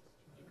understand.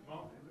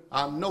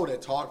 I know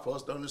that's hard for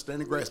us to understand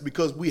and grasp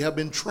because we have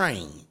been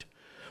trained.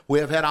 We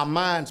have had our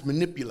minds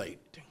manipulated.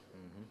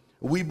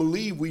 We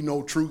believe we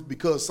know truth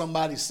because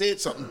somebody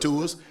said something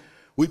to us.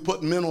 We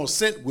put mental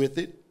assent with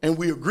it, and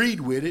we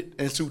agreed with it.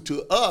 And so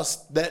to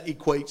us, that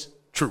equates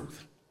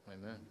truth.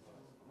 Amen.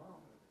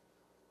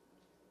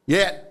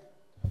 Yet,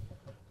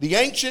 the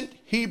ancient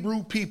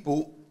Hebrew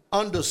people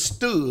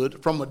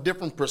understood from a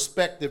different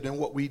perspective than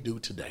what we do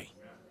today.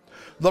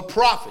 The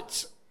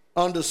prophets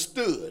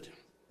understood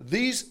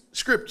these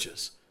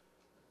scriptures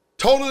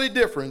totally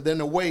different than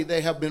the way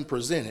they have been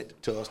presented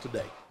to us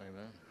today.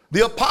 Amen.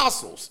 The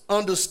apostles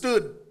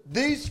understood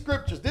these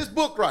scriptures, this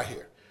book right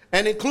here,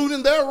 and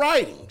including their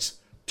writings,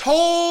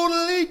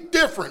 totally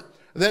different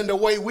than the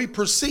way we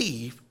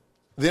perceive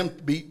them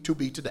to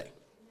be today.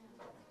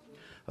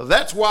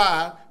 That's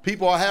why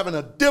people are having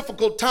a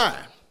difficult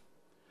time.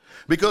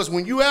 Because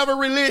when you have a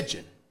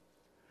religion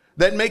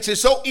that makes it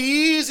so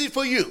easy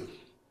for you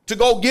to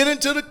go get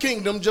into the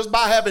kingdom just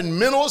by having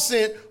mental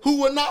assent,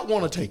 who would not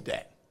want to take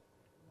that?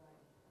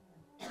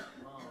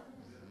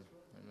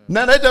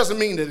 Now, that doesn't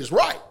mean that it's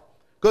right,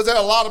 because there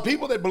are a lot of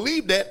people that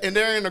believe that, and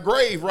they're in the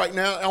grave right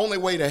now on their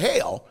way to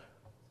hell.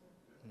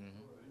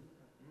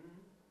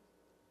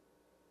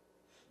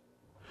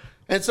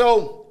 And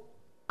so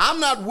I'm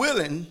not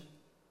willing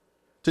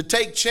to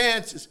take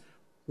chances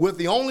with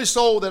the only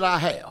soul that I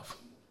have.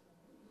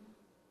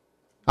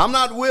 I'm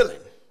not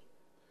willing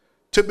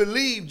to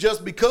believe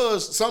just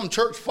because some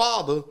church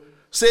father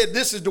said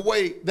this is the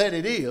way that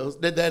it is,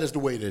 that is the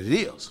way that it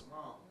is.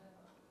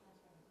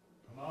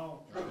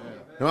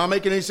 Am I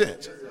making any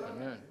sense?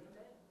 Amen.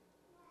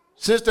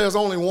 Since there's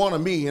only one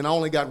of me and I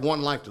only got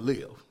one life to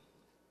live,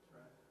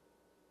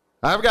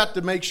 I've got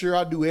to make sure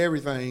I do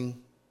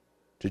everything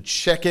to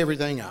check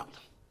everything out.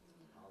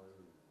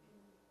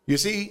 You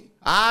see,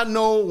 I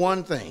know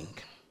one thing.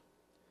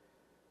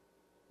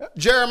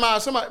 Jeremiah,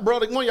 somebody,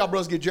 brother, one of y'all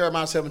brothers get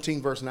Jeremiah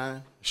 17, verse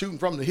 9, shooting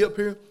from the hip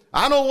here.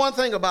 I know one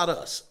thing about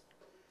us,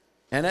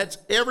 and that's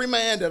every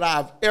man that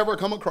I've ever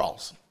come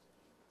across,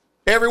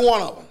 every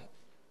one of them,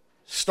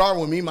 starting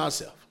with me,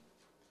 myself,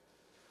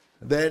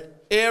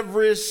 that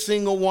every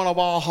single one of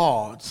our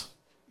hearts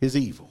is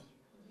evil.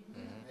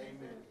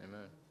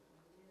 Amen.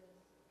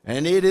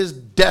 And it is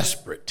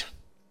desperate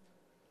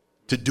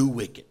to do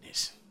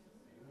wickedness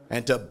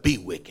and to be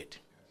wicked.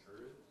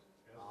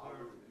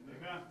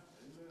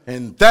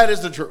 And that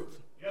is the truth.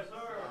 Yes, sir.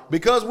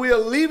 Because we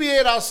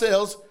alleviate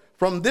ourselves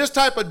from this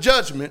type of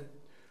judgment,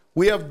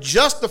 we have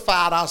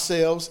justified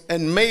ourselves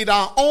and made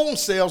our own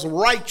selves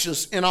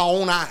righteous in our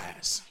own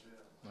eyes.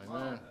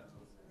 Amen.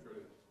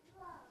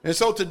 And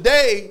so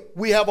today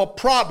we have a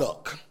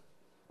product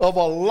of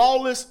a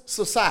lawless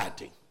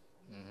society.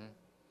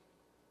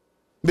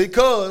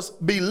 Because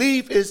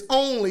belief is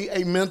only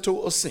a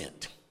mental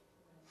assent.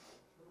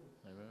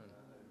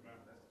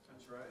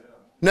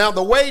 Now,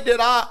 the way that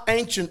our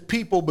ancient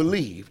people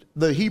believed,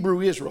 the Hebrew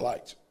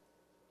Israelites,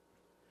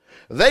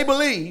 they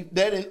believed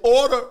that in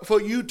order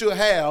for you to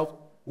have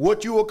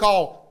what you will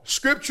call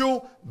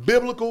scriptural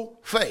biblical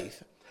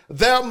faith,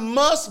 there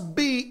must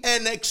be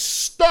an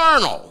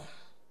external,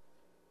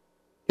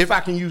 if I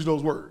can use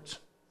those words,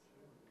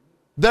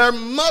 there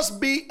must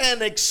be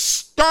an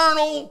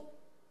external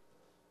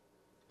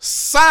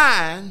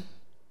sign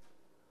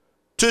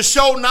to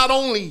show not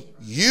only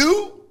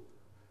you,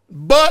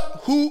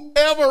 but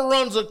whoever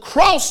runs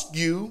across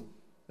you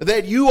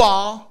that you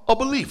are a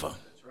believer.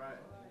 That's right.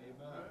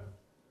 Amen.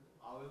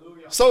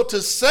 Hallelujah. So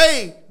to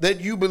say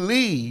that you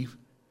believe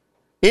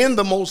in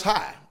the Most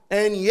High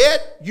and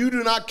yet you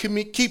do not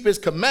keep his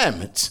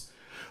commandments,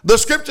 the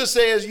scripture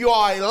says you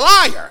are a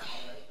liar.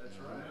 That's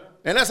right.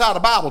 And that's how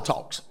the Bible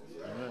talks.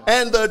 Amen.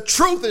 And the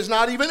truth is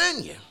not even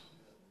in you.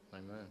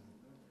 Amen.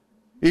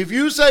 If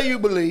you say you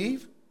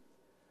believe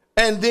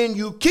and then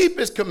you keep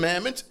his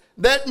commandments,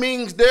 that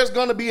means there's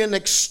going to be an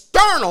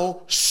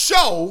external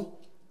show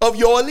of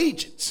your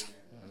allegiance.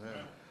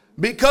 Amen.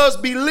 Because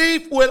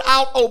belief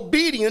without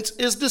obedience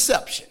is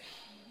deception.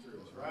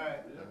 Right.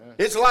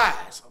 It's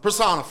lies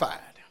personified.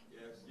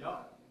 Yes.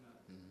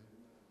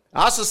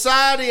 Our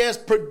society has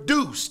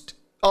produced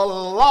a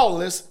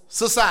lawless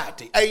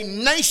society, a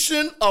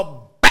nation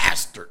of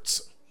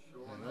bastards.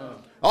 Amen.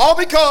 All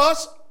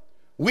because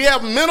we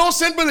have mental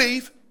sin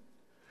belief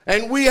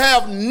and we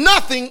have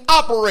nothing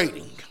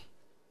operating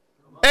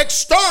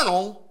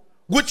external,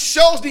 which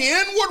shows the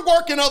inward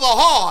working of the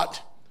heart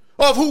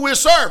of who we're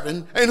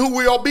serving and who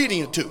we're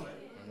obedient to.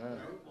 Amen.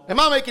 Am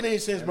I making any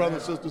sense,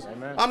 brothers and sisters?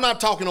 Amen. I'm not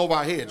talking over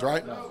our heads,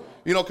 right? No.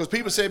 You know, because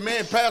people say,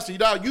 man, Pastor,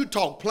 you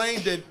talk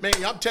plain that, man,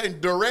 I'm telling you,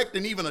 direct,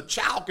 and even a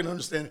child can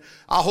understand it.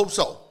 I hope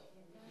so.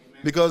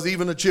 Amen. Because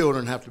even the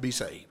children have to be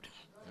saved.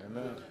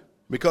 Amen.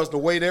 Because the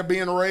way they're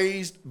being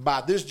raised by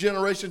this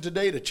generation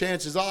today, the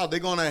chances are they're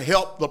going to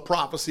help the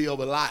prophecy of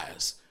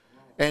Elias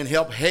and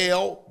help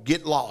hell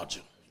get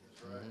larger.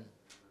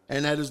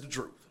 And that is the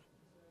truth.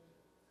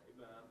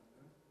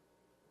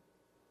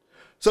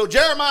 So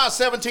Jeremiah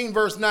 17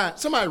 verse 9.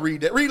 Somebody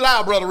read that. Read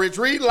loud, Brother Rich.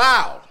 Read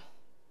loud.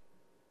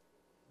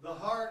 The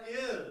heart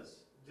is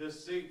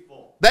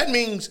deceitful. That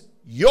means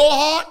your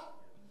heart,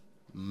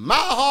 my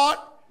heart,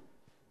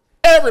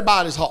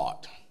 everybody's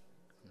heart.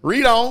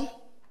 Read on.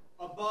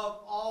 Above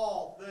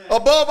all things.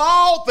 Above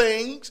all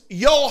things,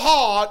 your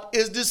heart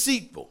is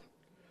deceitful.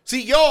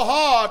 See, your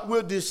heart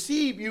will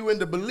deceive you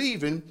into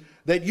believing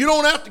that you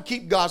don't have to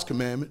keep God's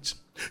commandments.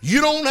 You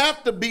don't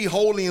have to be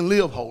holy and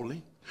live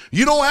holy.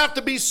 You don't have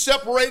to be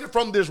separated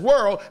from this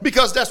world,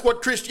 because that's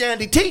what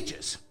Christianity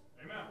teaches.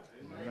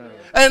 Amen.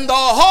 And the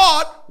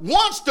heart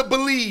wants to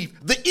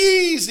believe the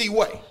easy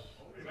way.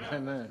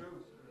 Amen.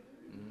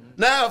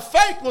 Now, if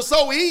faith was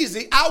so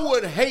easy, I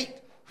would hate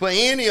for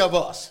any of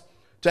us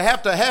to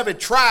have it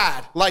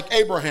tried like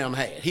Abraham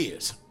had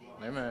his.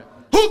 Amen.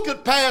 Who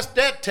could pass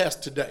that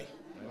test today?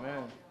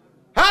 Amen.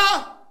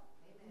 Huh?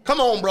 Come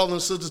on, brothers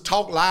and sisters,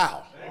 talk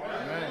loud.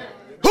 Amen.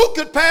 Who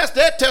could pass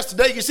that test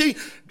today? You see,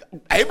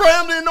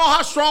 Abraham didn't know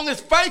how strong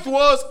his faith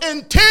was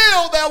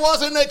until there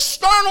was an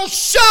external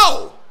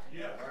show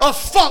of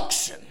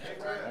function.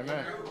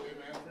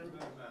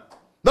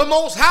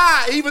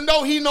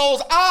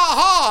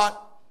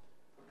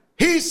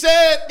 He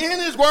said in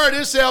his word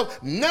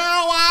itself,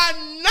 now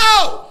I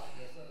know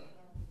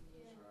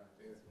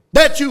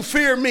that you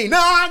fear me.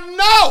 Now I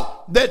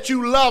know that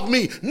you love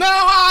me. Now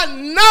I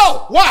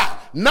know. Why?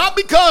 Not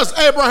because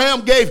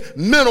Abraham gave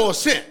mental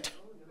assent,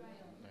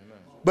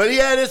 but he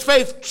had his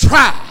faith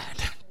tried.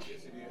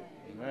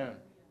 Amen.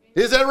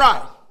 Is that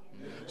right?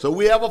 So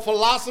we have a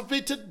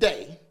philosophy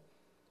today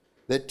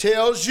that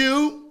tells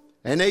you,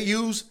 and they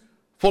use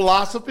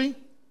philosophy.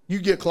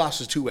 You get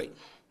Colossians 2:8.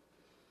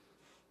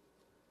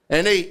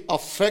 And they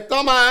affect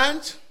our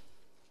minds,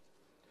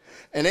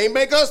 and they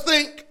make us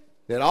think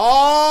that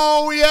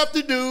all we have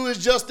to do is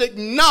just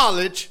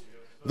acknowledge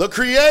the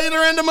Creator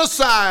and the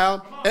Messiah,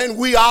 and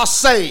we are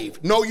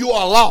saved. No, you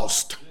are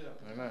lost.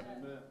 Amen.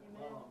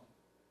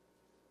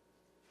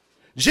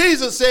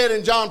 Jesus said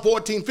in John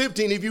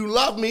 14:15, if you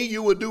love me,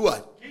 you will do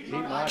what?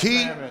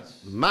 Keep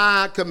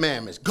my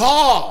commandments.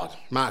 Guard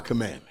my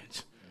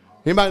commandments.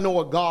 Anybody know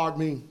what guard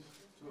means?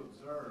 To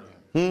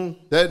observe.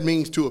 That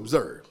means to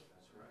observe.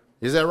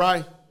 Is that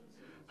right?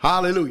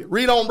 Hallelujah.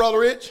 Read on, Brother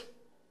Rich.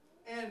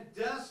 And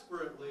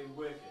desperately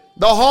wicked.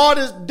 The heart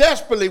is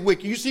desperately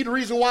wicked. You see the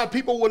reason why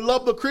people would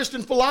love the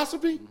Christian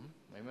philosophy?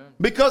 Amen.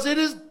 Because it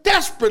is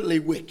desperately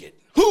wicked.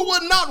 Who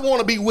would not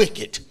want to be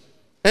wicked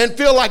and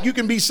feel like you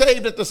can be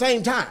saved at the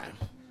same time?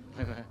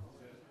 Amen.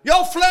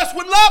 Your flesh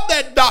would love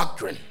that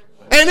doctrine.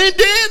 And it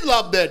did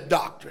love that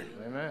doctrine.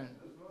 Amen.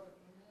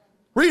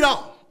 Read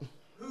on.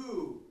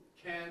 Who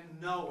can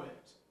know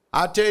it?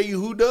 I tell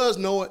you who does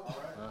know it.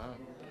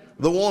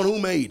 The one who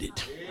made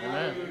it.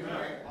 Amen.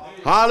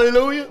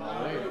 Hallelujah.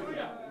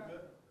 Hallelujah.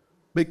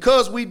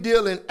 Because we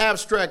deal in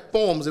abstract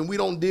forms and we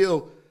don't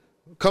deal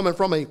coming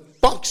from a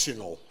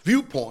functional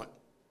viewpoint,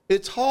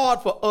 it's hard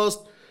for us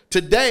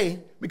today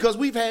because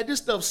we've had this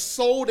stuff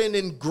sold and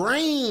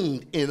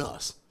ingrained in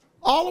us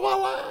all of our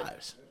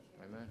lives.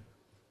 Amen.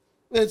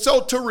 And so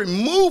to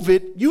remove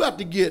it, you have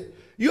to get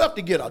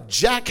a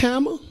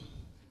jackhammer.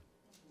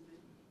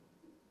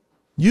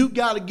 You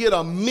got to get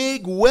a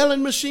MIG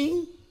welding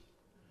machine.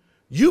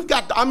 You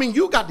got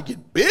to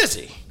get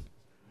busy.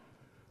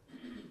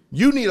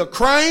 You need a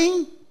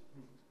crane.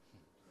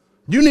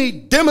 You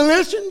need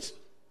demolitions.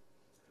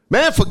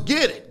 Man,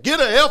 forget it.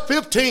 Get an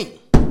F-15.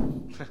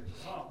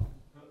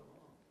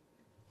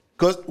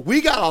 Because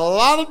we got a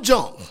lot of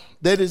junk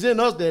that is in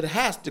us that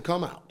has to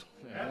come out.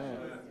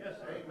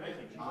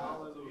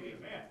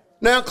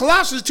 Now,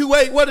 Colossians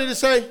 2:8, what did it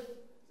say?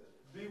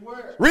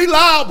 Beware. Read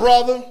loud,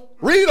 brother.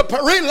 Read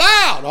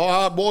loud.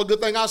 Oh, boy, good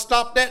thing I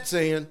stopped that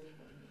saying.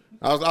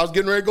 I was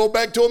getting ready to go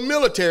back to a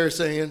military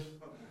saying.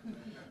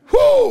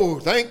 Whoo,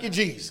 thank you,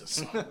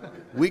 Jesus.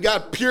 We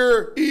got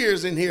pure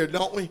ears in here,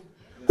 don't we?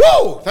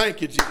 Whoo, thank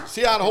you, Jesus.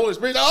 See how the Holy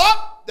Spirit,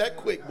 that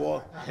quick,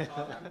 boy.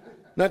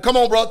 Now, come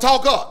on, brother,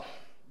 talk up.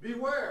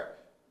 Beware,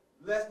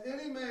 lest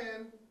any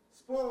man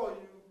spoil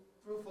you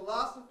through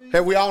philosophy.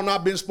 Have we all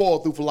not been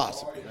spoiled through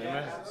philosophy?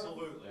 Amen.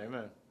 Absolutely.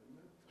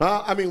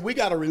 Amen. We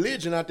got a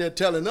religion out there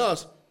telling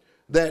us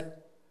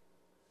that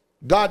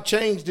God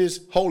changed this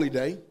holy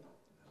day.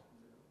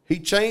 He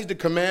changed the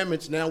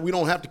commandments. Now we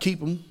don't have to keep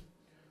them.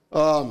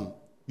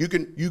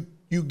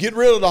 You get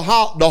rid of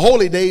the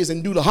holy days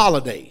and do the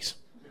holidays,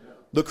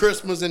 the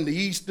Christmas and the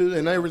Easter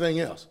and everything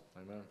else.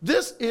 Amen.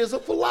 This is a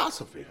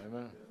philosophy,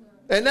 amen.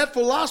 And that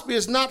philosophy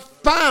is not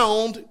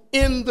found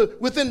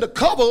within the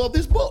cover of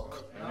this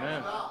book.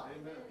 Amen.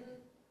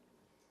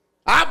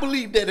 I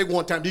believed that at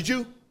one time. Did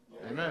you?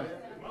 Amen.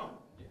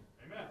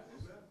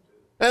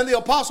 And the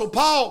Apostle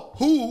Paul,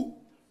 who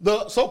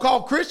the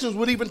so-called Christians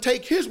would even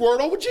take his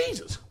word over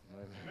Jesus.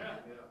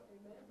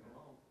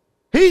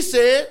 He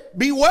said,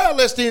 beware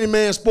lest any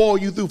man spoil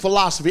you through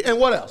philosophy. And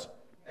what else?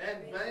 And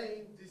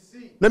vain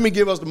deceit. Let me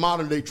give us the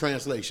modern day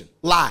translation.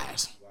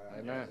 Lies.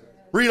 Amen.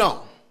 Read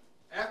on.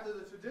 After the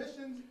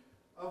traditions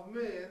of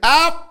men.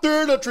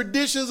 After the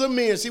traditions of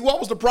men. See, what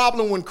was the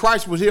problem when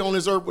Christ was here on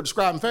this earth with the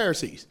scribes and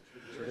Pharisees?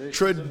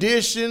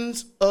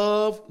 Traditions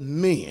of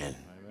men.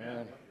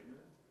 Amen.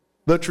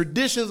 The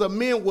traditions of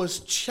men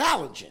was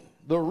challenging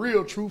the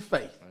real true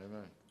faith,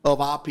 amen,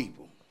 of our people.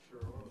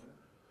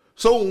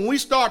 So when we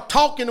start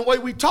talking the way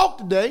we talk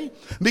today,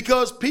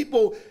 because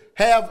people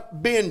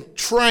have been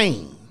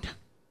trained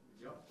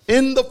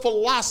in the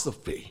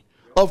philosophy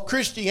of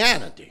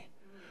Christianity,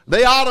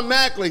 they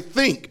automatically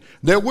think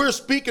that we're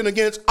speaking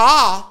against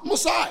our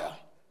Messiah.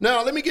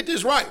 Now, let me get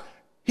this right.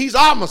 He's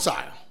our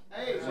Messiah.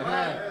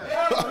 Amen.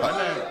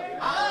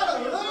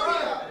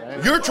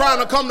 You're trying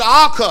to come to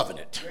our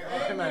covenant.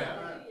 Amen.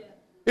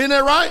 Isn't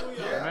that right?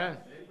 Amen.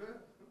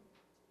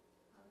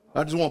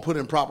 I just want to put it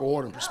in proper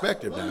order and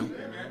perspective now.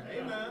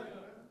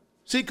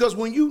 See, because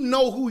when you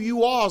know who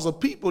you are as a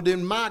people,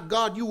 then my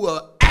God, you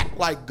will act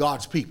like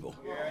God's people.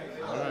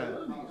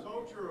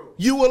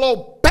 You will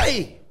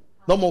obey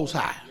the Most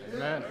High.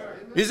 Amen.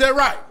 Is that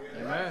right?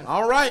 Amen.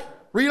 All right.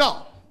 Read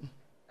on.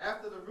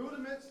 After the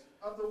rudiments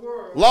of the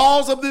world.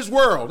 Laws of this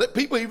world. That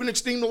people even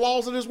esteem the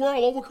laws of this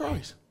world over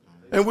Christ.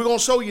 And we're going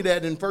to show you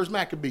that in 1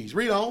 Maccabees.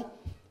 Read on.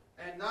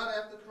 And not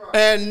after Christ.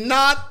 And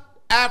not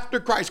after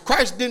Christ.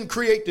 Christ didn't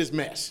create this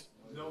mess.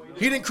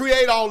 He didn't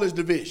create all this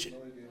division.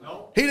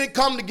 He didn't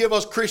come to give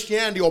us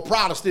Christianity or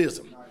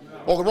Protestantism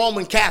or the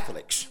Roman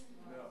Catholics.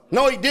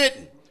 No, he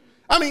didn't.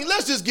 I mean,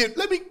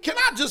 can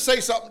I just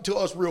say something to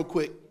us real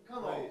quick?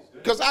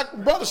 Because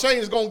Brother Shane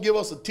is going to give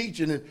us a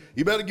teaching, and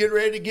you better get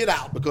ready to get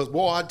out, because,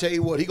 boy, I tell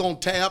you what, he going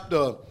to tap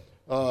the,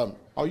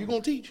 are you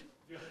going to teach?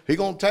 He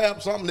going to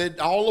tap something that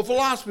all the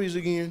philosophies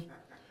again.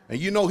 And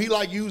you know he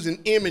like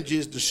using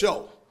images to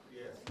show.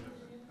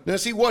 Now,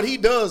 see, what he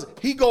does,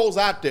 he goes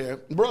out there,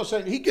 Brother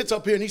Shane, he gets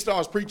up here and he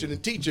starts preaching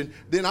and teaching,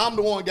 then I'm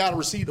the one got to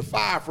receive the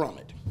fire from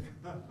it.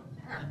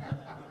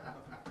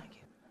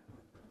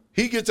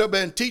 He gets up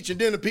there and teaching,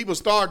 then the people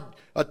start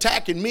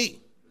attacking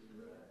me.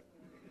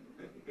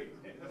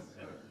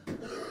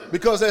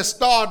 Because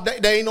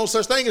there ain't no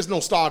such thing as no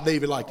Star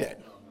David like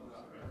that.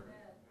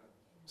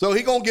 So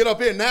he going to get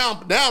up here.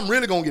 Now I'm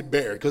really going to get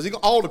buried, because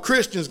all the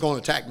Christians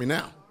going to attack me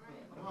now.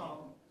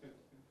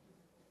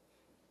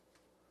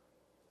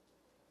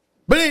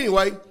 But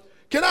anyway,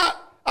 I'm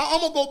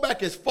going to go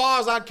back as far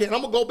as I can.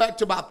 I'm going to go back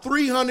to about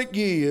 300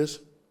 years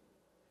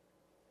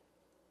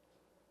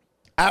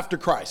after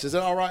Christ. Is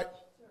that all right?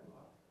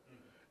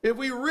 If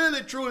we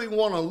really truly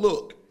want to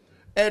look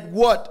at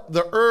what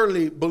the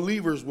early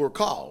believers were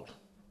called.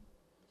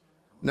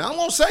 Now, I'm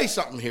going to say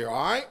something here,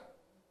 all right?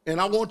 And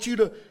I want you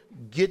to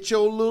get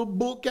your little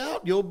book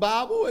out, your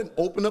Bible, and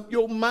open up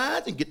your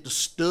mind and get to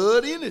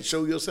studying and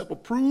show yourself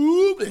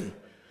approved. And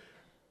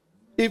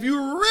if you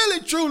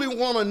really, truly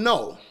want to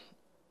know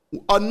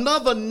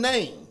another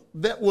name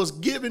that was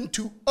given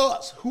to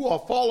us who are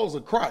followers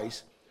of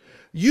Christ,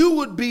 you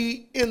would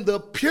be in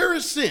the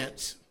purest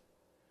sense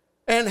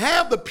and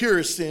have the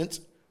purest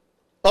sense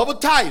of a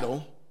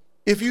title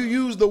if you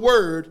use the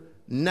word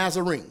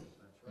Nazarene.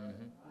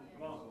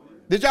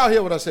 Did y'all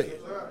hear what I said?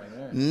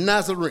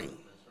 Nazarene.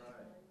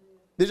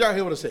 Did y'all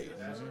hear what I said?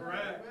 That's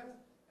correct.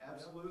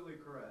 Absolutely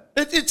correct.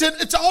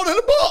 It's all in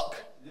the book.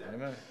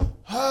 Amen.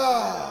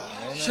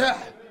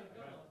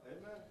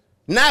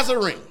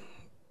 Nazarene.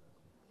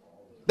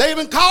 They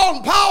even called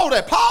him Paul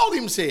that. Paul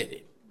even said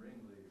it.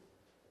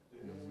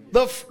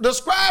 The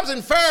scribes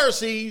and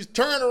Pharisees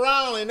turned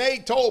around and they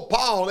told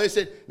Paul, they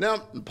said, now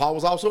Paul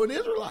was also an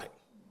Israelite,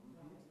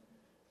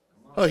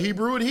 a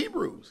Hebrew of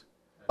Hebrews,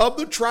 of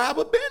the tribe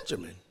of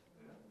Benjamin.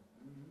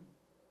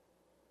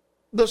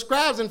 The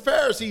scribes and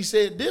Pharisees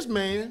said, this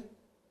man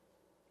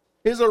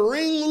is a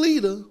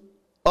ringleader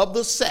of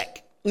the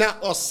sect. Now,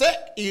 a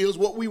sect is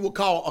what we would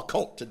call a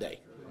cult today.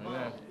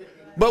 Amen.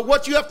 But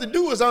what you have to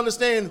do is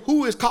understand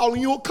who is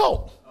calling you a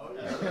cult.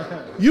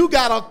 You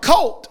got a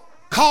cult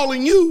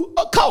calling you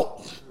a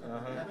cult.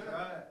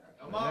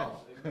 Come on.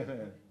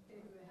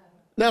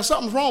 Now,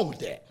 something's wrong with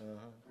that.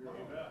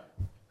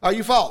 Are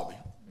you following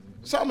me?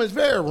 Something is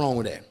very wrong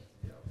with that.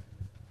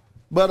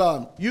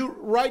 But you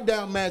write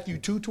down Matthew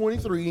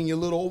 2:23 in your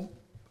little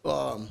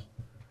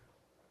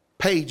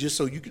pages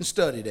so you can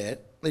study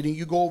that. And then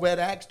you go over at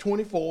Acts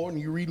 24 and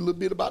you read a little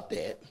bit about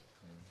that.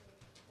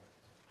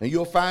 And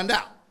you'll find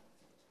out.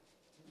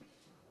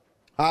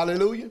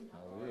 Hallelujah.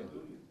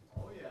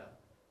 Oh, yeah.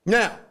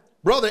 Now,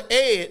 Brother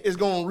Ed is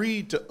going to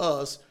read to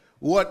us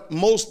what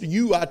most of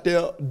you out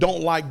there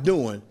don't like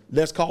doing.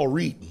 That's called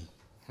reading.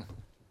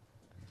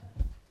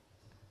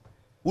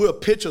 We're a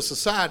picture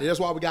society. That's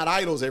why we got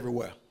idols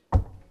everywhere.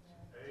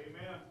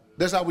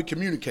 That's how we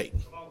communicate.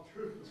 Yes,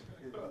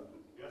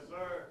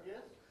 sir. Yes.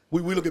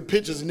 We look at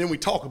pictures and then we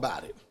talk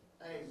about it.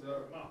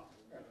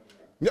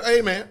 Amen.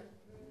 Amen.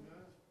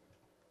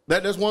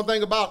 That's one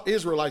thing about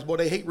Israelites, boy,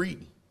 they hate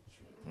reading.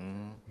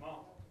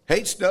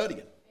 Hate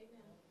studying.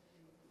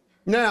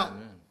 Now,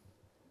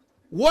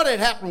 what had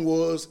happened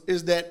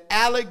is that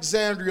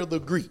Alexander the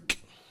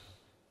Greek,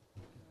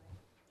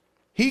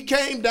 he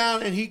came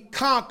down and he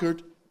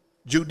conquered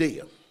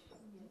Judea.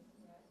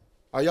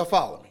 Are y'all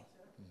following me?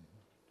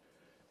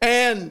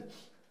 And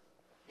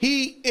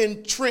he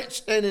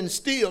entrenched and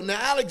instilled. Now,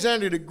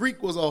 Alexander the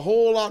Greek was a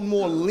whole lot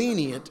more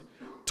lenient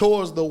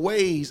towards the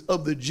ways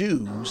of the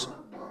Jews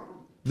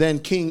than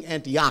King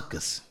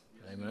Antiochus.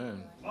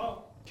 Amen.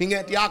 King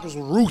Antiochus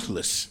was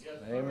ruthless.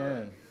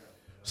 Amen.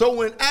 So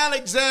when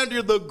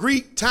Alexander the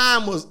Greek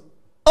time was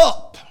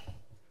up,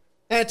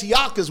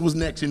 Antiochus was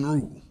next in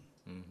rule.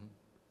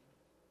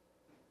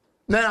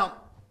 Now,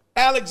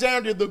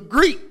 Alexander the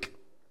Greek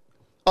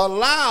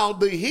allowed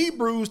the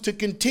Hebrews to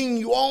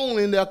continue on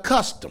in their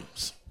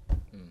customs.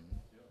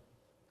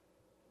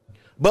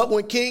 But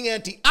when King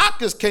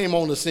Antiochus came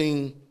on the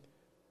scene,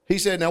 he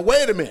said, now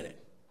wait a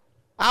minute.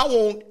 I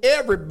want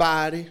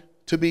everybody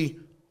to be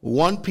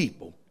one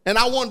people. And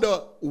I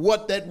wonder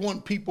what that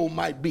one people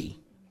might be.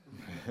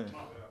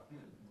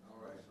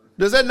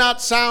 Does that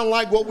not sound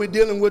like what we're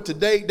dealing with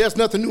today? There's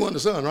nothing new under the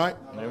sun, right?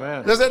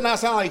 Amen. Does that not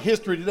sound like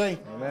history today?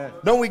 Amen.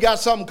 Don't we got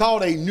something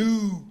called a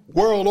new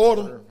world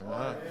order?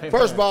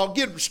 First of all,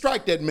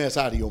 strike that mess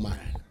out of your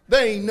mind.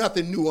 There ain't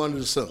nothing new under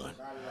the sun.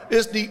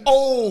 It's the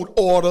old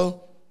order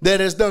that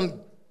has done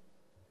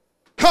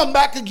come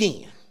back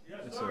again.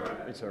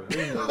 It's a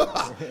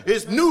renewed.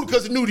 It's new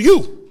because it's new to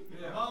you.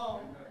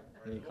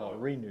 You call it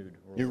renewed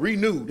You're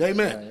renewed.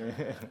 Amen.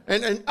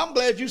 And I'm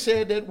glad you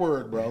said that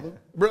word, brother.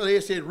 Brother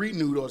Ed said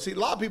renewed. See, a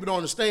lot of people don't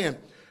understand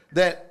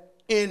that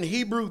in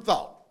Hebrew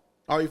thought,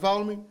 are you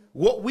following me?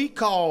 What we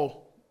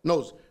call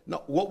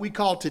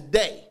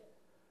today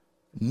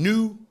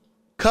new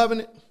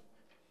covenant,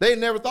 they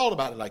never thought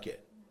about it like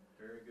that.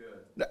 Very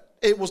good.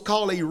 It was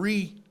called a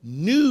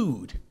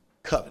renewed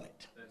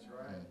covenant. That's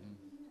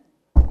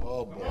right.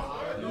 Oh, boy.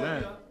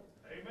 Amen.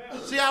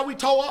 See how we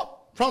toe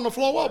up? From the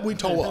flow up, we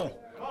toe up.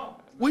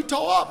 We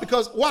toe up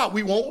because, why?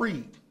 We won't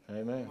read.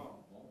 Amen.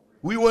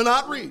 We will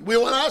not read. We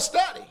will not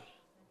study.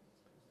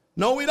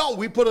 No, we don't.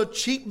 We put a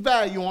cheap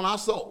value on our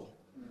soul.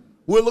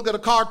 We'll look at a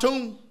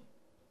cartoon.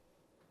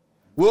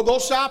 We'll go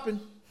shopping.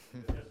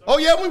 Oh,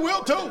 yeah, we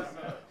will too.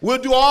 We'll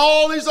do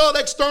all these other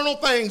external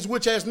things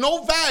which has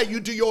no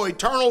value to your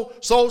eternal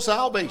soul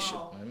salvation.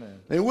 Amen.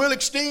 And we'll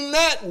extend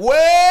that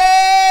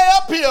way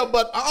up here,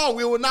 but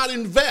we will not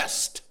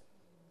invest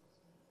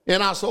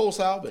in our soul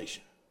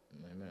salvation.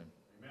 Amen.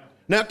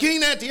 Now,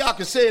 King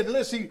Antiochus said,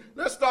 let's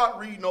start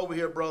reading over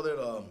here,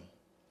 brother.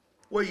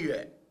 Where you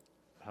at?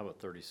 How about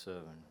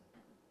 37?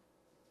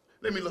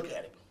 Let me look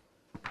at it.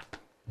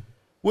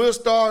 We'll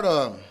start.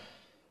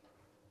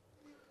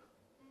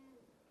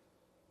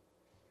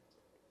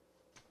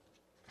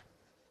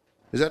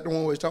 Is that the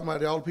one where he's talking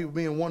about all the people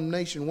being one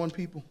nation, one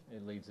people?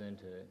 It leads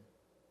into it.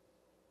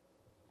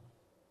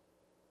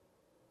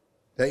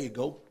 There you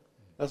go.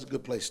 That's a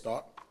good place to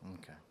start.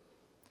 Okay.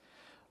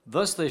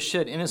 Thus they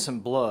shed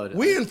innocent blood.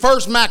 We in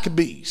First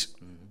Maccabees.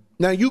 Mm-hmm.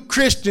 Now, you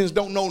Christians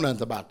don't know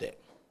nothing about that.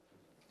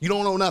 You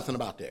don't know nothing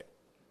about that.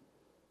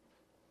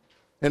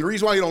 And the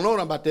reason why you don't know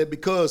nothing about that,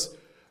 because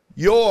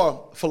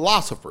your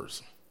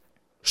philosophers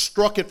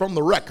struck it from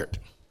the record.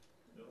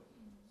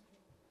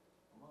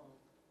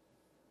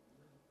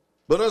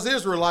 But us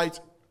Israelites,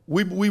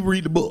 we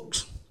read the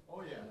books.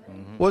 Oh, yeah.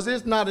 Mm-hmm. Was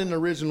this not in the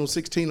original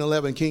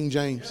 1611 King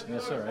James?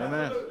 Yes, sir.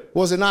 Amen.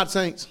 Was it not,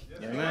 saints?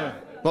 Amen.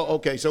 Well,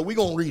 okay, so we're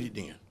going to read it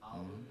then.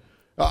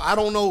 I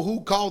don't know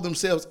who called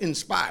themselves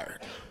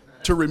inspired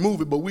to remove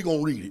it, but we're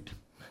going to read it.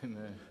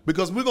 Amen.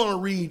 Because we're going to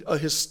read a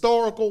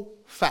historical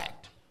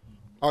fact.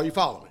 Are you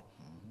following me?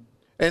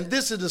 And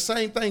this is the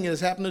same thing that has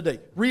happened today.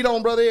 Read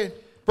on, Brother Ed.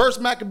 First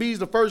Maccabees,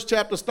 the first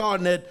chapter,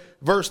 starting at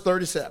verse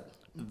 37.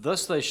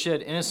 Thus they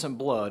shed innocent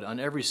blood on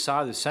every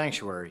side of the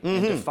sanctuary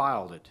and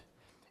defiled it,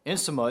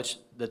 insomuch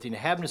that the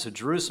inhabitants of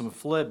Jerusalem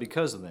fled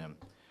because of them.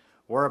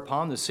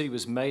 Whereupon the city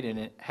was made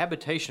an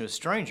habitation of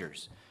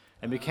strangers,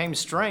 and became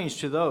strange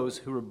to those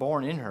who were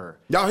born in her.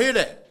 Y'all hear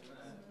that?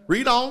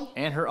 Read on.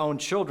 And her own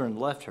children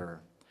left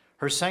her.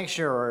 Her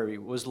sanctuary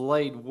was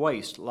laid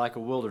waste like a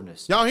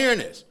wilderness. Y'all hearing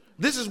this?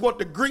 This is what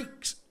the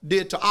Greeks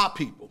did to our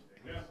people.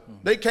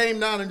 They came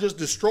down and just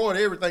destroyed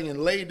everything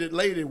and laid it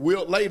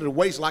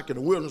waste like in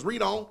the wilderness.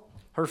 Read on.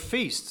 Her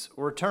feasts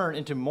were turned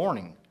into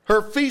mourning.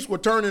 Her feasts were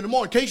turned into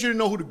mourning. In case you didn't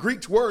know who the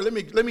Greeks were, let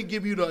me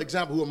give you the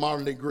example who are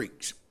modern day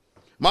Greeks.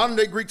 Modern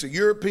day Greeks are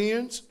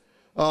Europeans,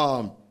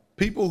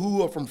 people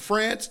who are from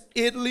France,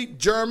 Italy,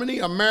 Germany,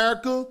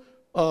 America,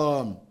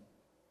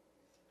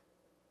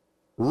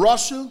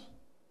 Russia,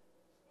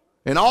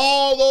 and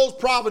all those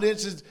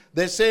providences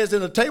that says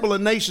in the table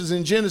of nations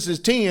in Genesis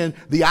 10,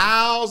 the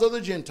isles of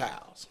the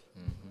Gentiles.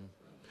 Mm-hmm.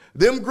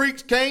 Them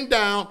Greeks came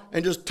down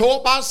and just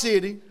tore up our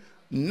city,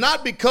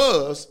 not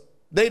because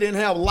they didn't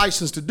have a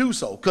license to do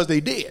so, because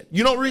they did.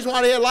 You know the reason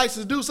why they had a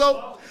license to do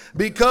so?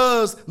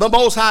 Because the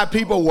Most High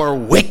people were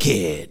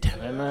wicked.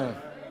 Amen.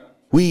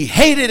 We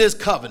hated his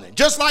covenant,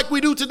 just like we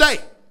do today.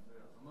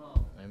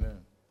 Amen.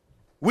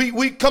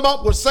 We come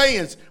up with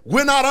sayings,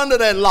 we're not under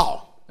that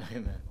law.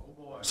 Amen.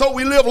 So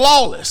we live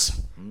lawless.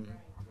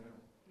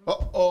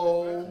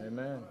 Uh-oh.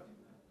 Amen.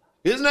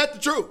 Isn't that the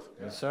truth?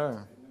 Yes,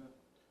 sir.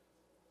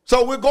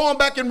 So we're going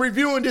back and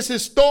reviewing this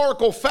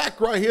historical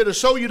fact right here to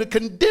show you the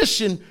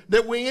condition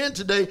that we're in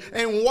today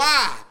and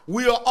why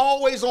we are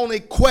always on a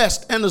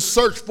quest and a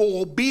search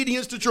for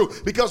obedience to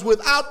truth. Because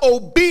without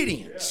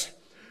obedience,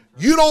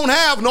 you don't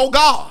have no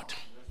God.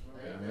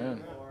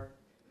 Amen.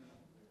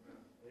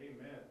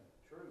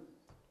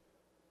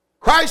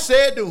 Christ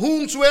said, to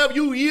whomsoever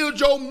you yield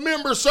your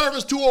member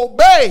servants to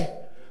obey,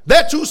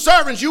 that two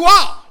servants you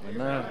are.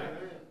 Amen.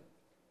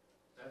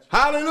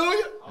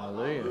 Hallelujah.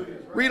 Hallelujah.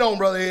 Read on,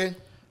 Brother Ed.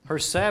 Her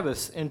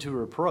Sabbaths into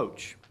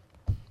reproach,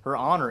 her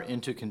honor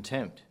into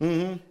contempt.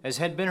 Mm-hmm. As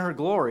had been her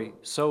glory,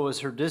 so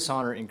was her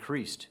dishonor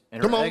increased,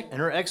 and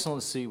her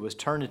excellency was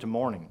turned into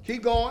mourning.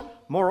 Keep going.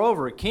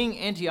 Moreover, King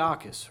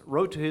Antiochus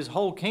wrote to his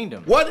whole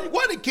kingdom.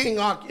 What did King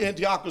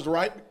Antiochus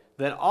write?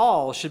 That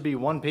all should be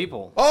one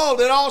people. Oh,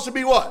 that all should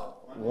be what?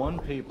 One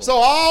people. So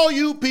all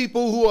you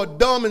people who are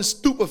dumb and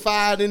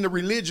stupefied in the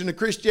religion of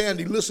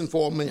Christianity, listen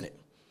for a minute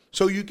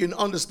so you can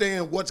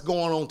understand what's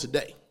going on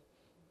today.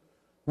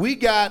 We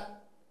got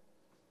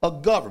a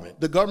government,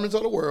 the governments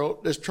of the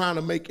world, that's trying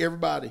to make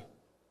everybody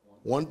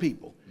one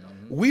people.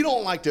 Mm-hmm. We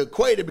don't like to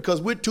equate it because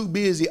we're too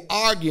busy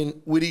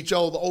arguing with each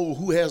other over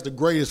who has the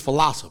greatest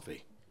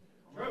philosophy.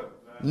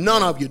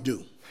 None of you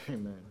do.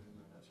 Amen.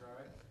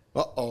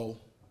 Uh-oh.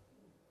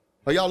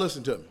 Are y'all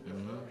listening to me?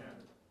 Mm-hmm.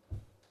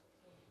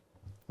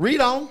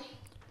 Read on.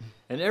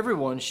 And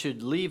everyone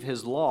should leave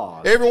his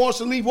laws. Everyone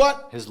should leave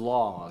what? His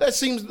laws. That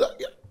seems,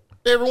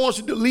 everyone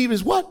should leave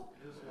his what?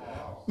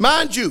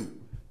 Mind you,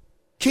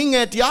 King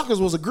Antiochus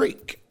was a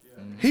Greek.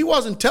 He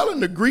wasn't telling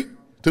the Greek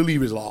to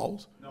leave his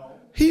laws.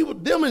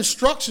 Them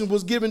instructions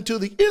was given to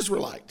the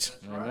Israelites.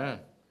 Amen.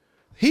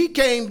 He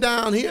came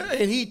down here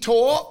and he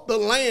tore up the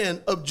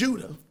land of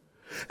Judah.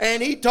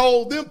 And he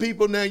told them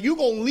people, now you're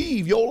going to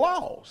leave your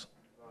laws.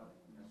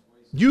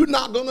 You're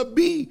not going to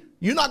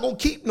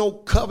keep no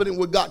covenant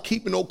with God,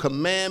 keeping no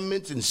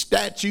commandments and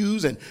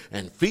statutes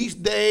and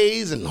feast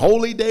days and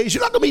holy days.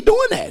 You're not going to be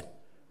doing that.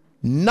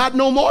 Not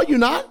no more, you're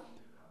not.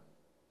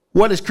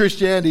 What has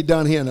Christianity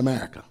done here in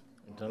America?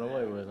 Done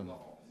away with them.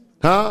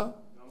 Huh?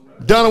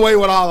 Done away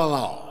with all the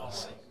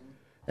laws.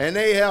 And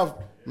they have,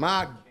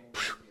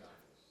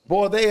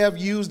 they have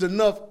used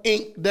enough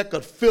ink that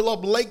could fill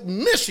up Lake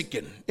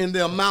Michigan in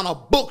the amount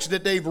of books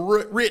that they've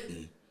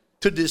written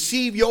to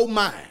deceive your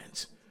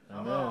minds.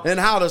 Amen. And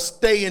how to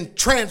stay in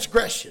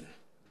transgression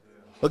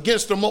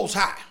against the Most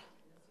High.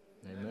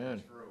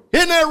 Amen.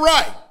 Isn't that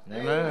right?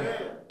 Amen.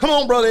 Come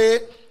on, Brother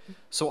Ed.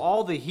 So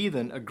all the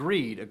heathen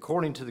agreed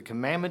according to the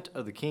commandment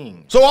of the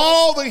king. So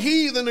all the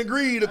heathen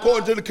agreed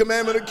according to the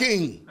commandment of the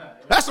king.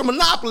 That's a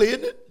monopoly,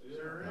 isn't it?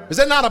 Is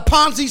that not a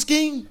Ponzi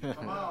scheme?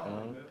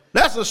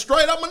 That's a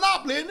straight up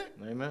monopoly, isn't it?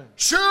 Amen.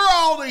 Sure,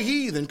 all the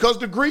heathen, because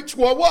the Greeks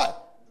were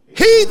what?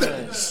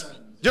 Heathens.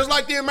 Just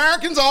like the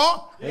Americans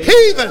are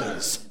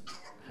heathens.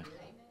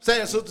 Say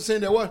it, Sister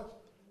Cindy,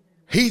 what?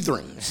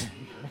 Heathens.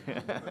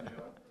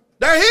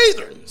 They're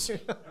heathens.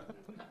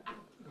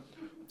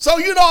 So,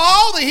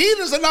 all the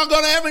heathens are not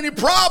going to have any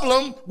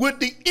problem with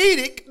the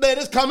edict that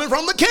is coming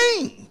from the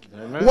king.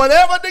 Amen.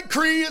 Whatever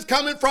decree is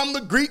coming from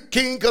the Greek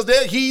king, because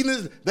they're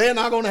heathens, they're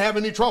not going to have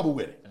any trouble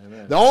with it.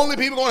 Amen. The only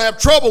people going to have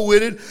trouble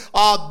with it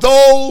are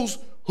those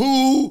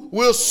who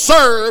will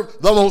serve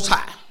the Most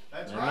High.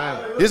 That's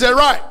right. Is that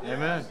right?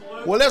 Amen.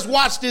 Well, let's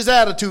watch this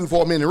attitude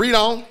for a minute. Read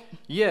on.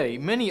 Yea,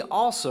 many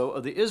also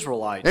of the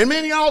Israelites. And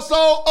many also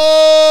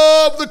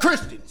of the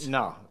Christians.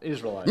 No,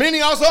 Israelites.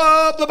 Many also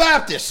of the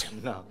Baptists.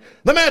 No.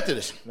 The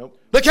Methodists. Nope.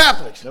 The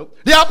Catholics. Nope.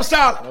 The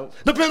Apostolic. Nope.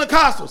 The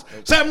Pentecostals.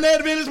 Nope. Seventh-day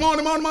Adventists,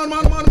 morning, Episcopal,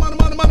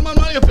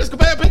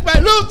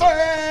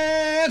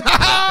 Lutheran.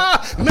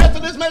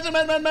 Methodist,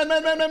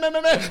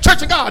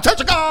 Church of God,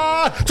 Church of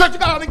God, Church of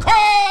God in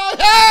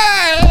Christ.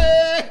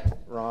 Hey!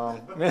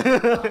 Wrong.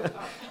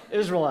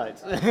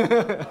 Israelites.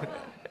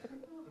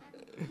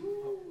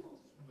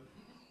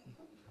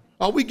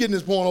 Are we getting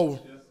this point over?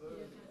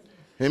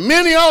 And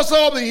many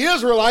also of the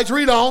Israelites,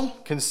 read on,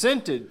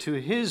 consented to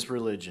his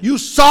religion. You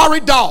sorry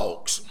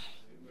dogs.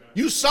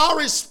 You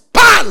sorry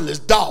spineless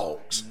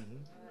dogs.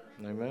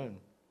 Mm-hmm. Amen.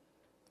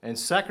 And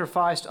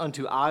sacrificed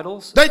unto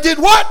idols. They did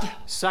what?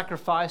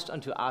 Sacrificed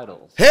unto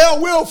idols.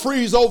 Hell will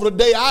freeze over the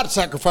day I'd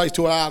sacrifice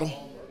to an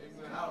idol.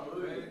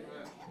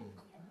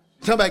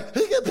 Somebody,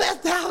 they're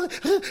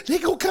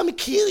going to come and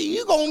kill you.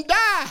 You're going to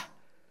die.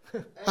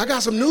 I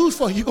got some news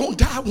for you. You're going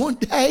to die one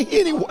day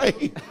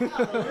anyway.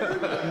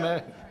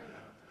 Amen.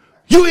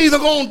 You either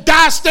going to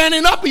die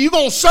standing up or you're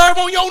going to serve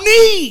on your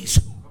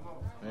knees.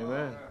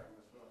 Amen.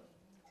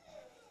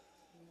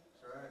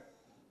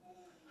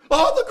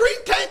 Oh, the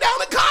Greeks came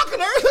down and conquered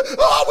earth.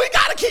 Oh, we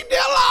got to keep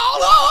their law.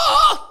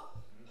 Oh.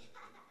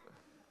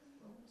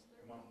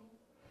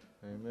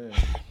 Amen.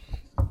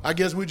 I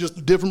guess we're just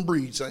a different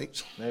breed,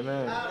 saints.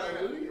 Amen.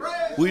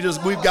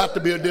 We've got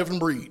to be a different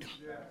breed.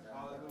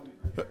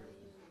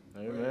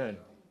 Amen.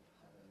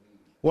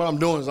 What I'm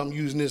doing is I'm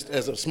using this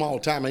as a small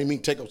time. I didn't mean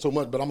to take up so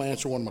much, but I'm going to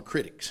answer one of my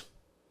critics.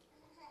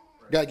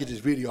 Got to get this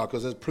video out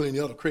because there's plenty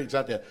of other critics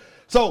out there.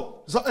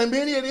 So and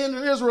many of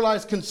the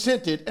Israelites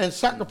consented and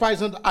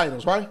sacrificed unto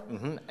idols, right?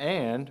 Mm-hmm.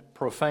 And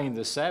profaned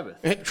the Sabbath.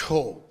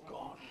 Oh,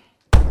 God.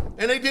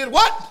 And they did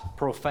what?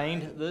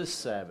 Profaned the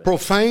Sabbath.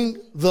 Profaned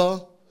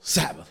the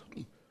Sabbath.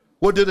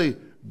 What do the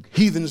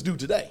heathens do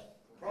today?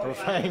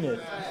 Profane it.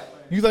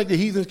 You think the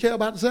heathens care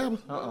about the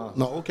Sabbath?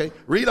 No, okay.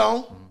 Read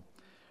on.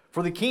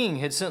 For the king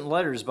had sent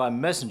letters by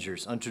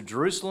messengers unto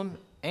Jerusalem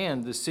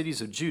and the cities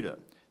of Judah,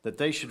 that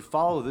they should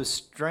follow the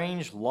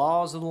strange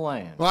laws of the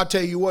land. Well, I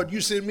tell you what,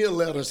 you send me a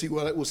letter and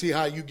we'll see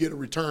how you get a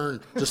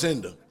return to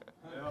sender.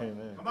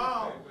 Amen. Come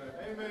on.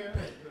 Amen.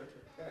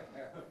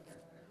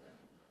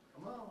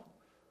 Come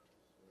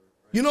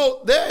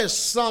on. There is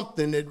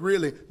something that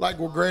really, like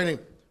what Granny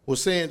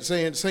was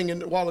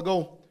singing a while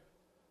ago.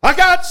 I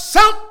got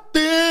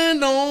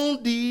something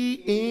on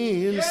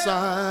the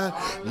inside,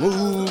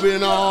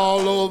 moving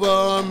all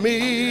over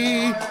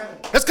me.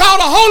 It's called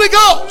the Holy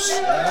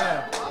Ghost.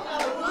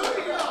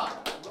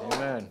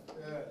 Amen.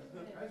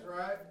 That's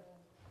right.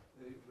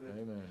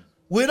 Amen.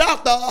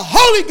 Without the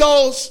Holy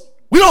Ghost,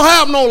 we don't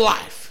have no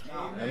life.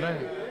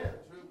 Amen.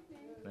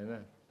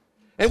 Amen.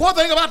 And one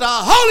thing about the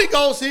Holy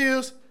Ghost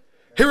is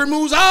he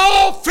removes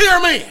all fear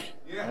of man.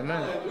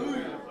 Amen.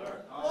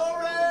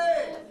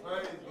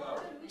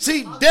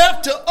 See,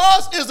 death to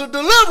us is a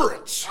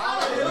deliverance.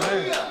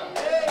 Amen.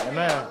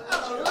 Amen.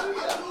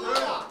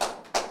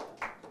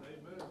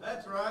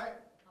 That's right.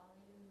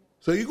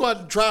 So you're going to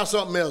have to try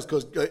something else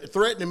because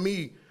threatening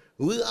me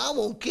Well, I'm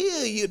going to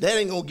kill you. That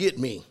ain't going to get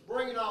me.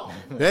 Bring it on.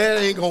 That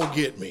ain't going to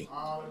get me.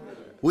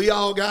 We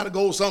all got to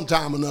go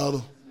sometime or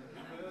another.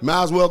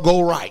 Might as well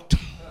go right.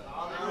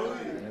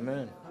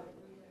 Amen.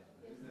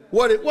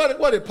 What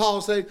did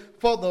Paul say?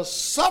 For the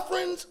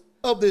sufferings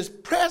of this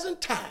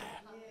present time,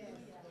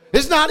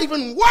 it's not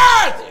even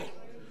worthy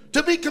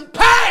to be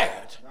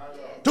compared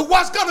to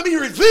what's going to be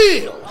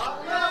revealed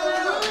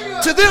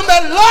to them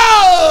that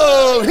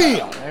love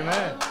him.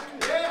 Amen.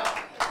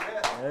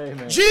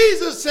 Amen.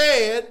 Jesus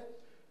said,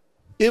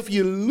 if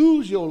you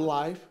lose your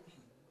life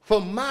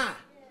for my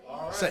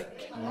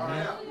sake,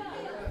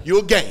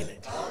 you'll gain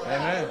it.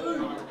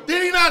 Amen.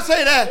 Did he not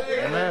say that?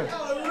 Amen.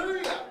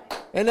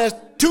 And that's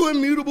two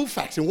immutable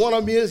facts. And one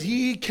of them is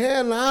he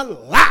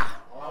cannot lie.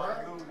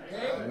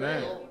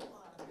 Amen.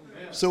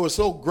 So it's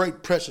so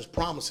great, precious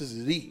promises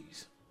as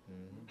these.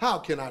 How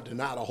can I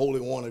deny the Holy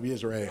One of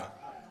Israel?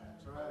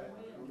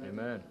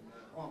 Amen.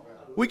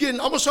 I'm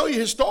going to show you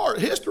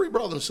history,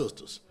 brothers and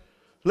sisters.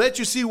 Let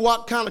you see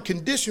what kind of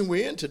condition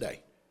we're in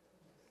today.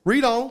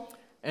 Read on.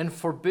 And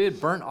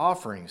forbid burnt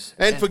offerings.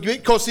 And forget,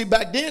 because see,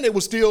 back then they were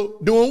still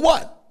doing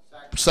what?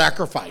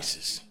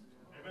 Sacrifices.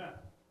 Amen.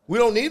 We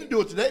don't need to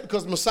do it today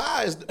because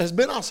Messiah has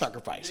been our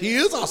sacrifice. He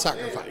is our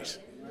sacrifice.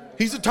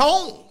 He's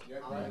atoned.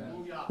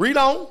 Read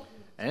on.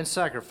 And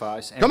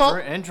sacrifice. And, Come on.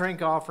 and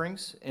drink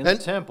offerings in the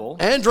temple.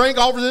 And drink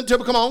offerings in the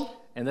temple. Come on.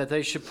 And that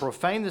they should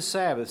profane the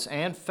Sabbaths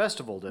and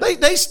festival days.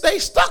 They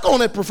stuck on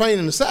that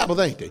profaning the Sabbath,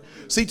 ain't they?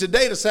 See,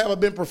 today the Sabbath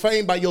been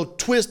profaned by your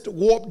twist,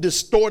 warped,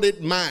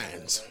 distorted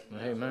minds.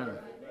 Amen.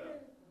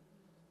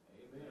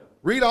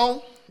 Read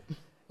on.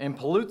 And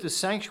pollute the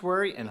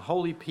sanctuary and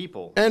holy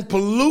people. And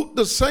pollute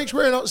the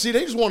sanctuary. See,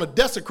 they just want to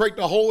desecrate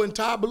the whole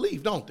entire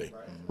belief, don't they?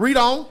 Read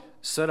on.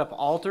 Set up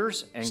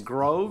altars and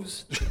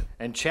groves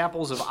and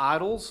chapels of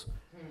idols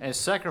and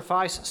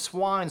sacrifice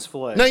swine's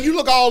flesh. Now you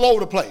look all over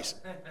the place.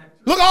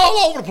 Look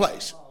all over the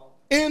place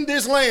in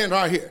this land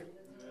right here.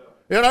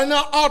 There are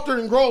not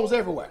altars and groves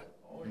everywhere.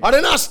 Are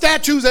there not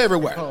statues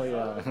everywhere? Oh,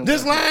 yeah.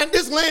 This land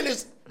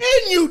is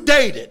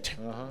inundated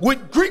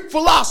with Greek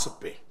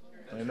philosophy.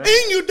 Amen.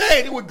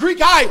 Inundated with Greek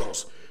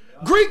idols.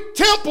 Greek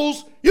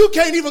temples. You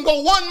can't even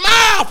go 1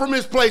 mile from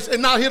this place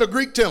and not hit a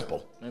Greek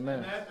temple.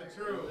 Amen. That's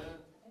the truth.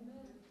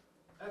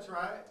 That's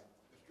right.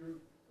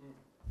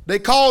 They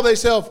call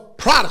themselves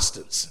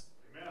Protestants.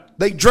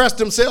 They dress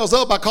themselves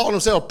up by calling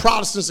themselves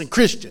Protestants and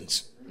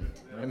Christians.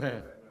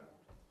 Amen.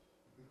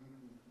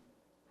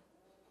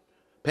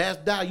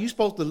 Pastor Dow, you're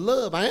supposed to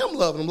love. I am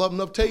loving them. Love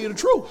enough to tell you the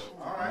truth.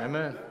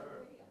 Amen.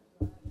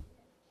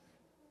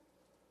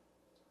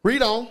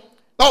 Read on.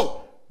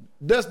 Oh,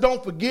 just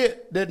don't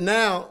forget that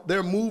now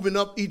they're moving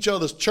up each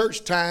other's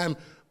church time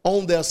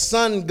on their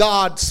Sun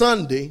God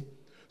Sunday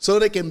so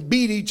they can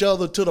beat each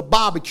other to the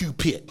barbecue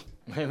pit.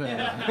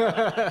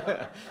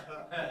 Amen.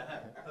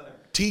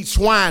 To eat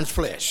swine's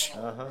flesh.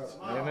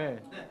 Amen.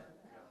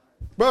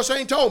 Brother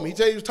Shane told me. He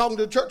said he was talking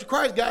to the Church of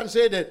Christ guy and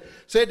said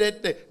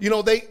that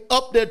they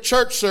upped their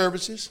church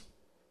services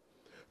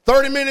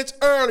 30 minutes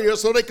earlier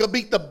so they could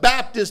beat the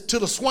Baptists to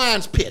the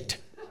swine's pit.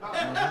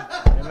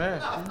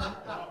 Amen.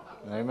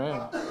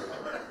 Amen.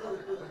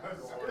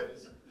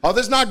 Are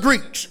this not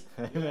Greeks?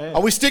 Amen.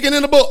 Are we sticking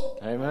in the book?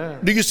 Amen.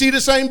 Do you see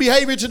the same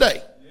behavior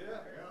today?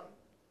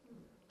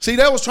 See,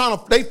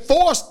 they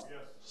forced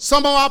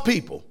some of our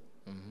people.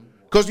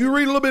 Because you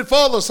read a little bit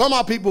further, some of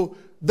our people,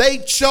 they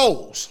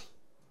chose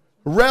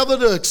rather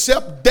to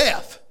accept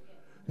death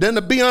than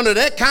to be under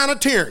that kind of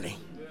tyranny.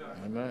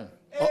 Amen.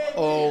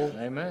 Uh-oh.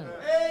 Amen.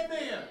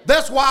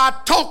 That's why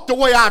I talk the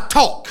way I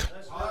talk.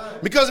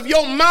 Because if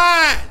your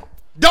mind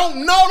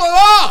don't know the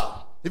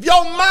law, if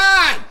your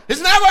mind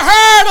has never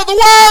heard of the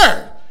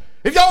word,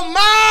 if your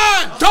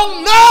mind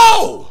don't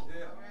know,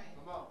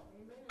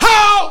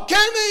 how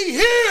can they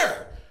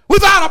hear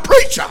without a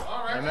preacher?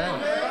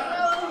 Amen.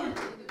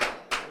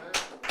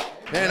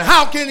 And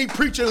how can he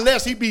preach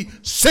unless he be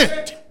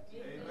sent?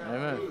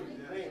 Amen.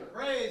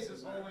 Praise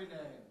his holy name.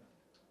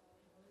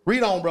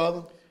 Read on,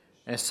 brother.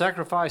 And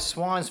sacrifice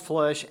swine's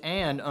flesh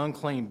and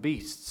unclean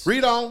beasts.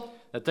 Read on.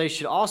 That they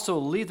should also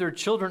leave their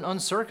children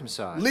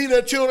uncircumcised. Leave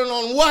their children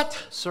on what?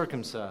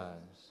 Circumcised.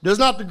 Does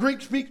not the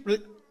Greek speak?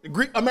 The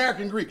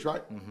American Greeks,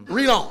 right?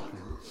 Read on.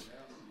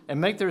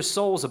 And make their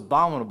souls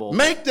abominable.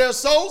 Make their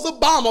souls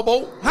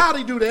abominable. How do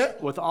you do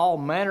that? With all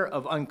manner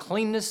of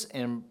uncleanness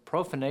and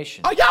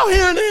profanation. Are y'all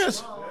hearing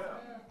this?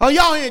 Are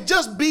y'all hearing?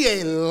 Just be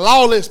a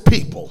lawless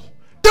people.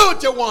 Do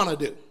what you want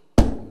to do.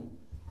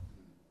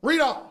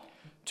 Read on.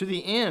 To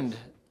the end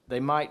they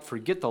might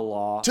forget the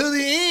law. To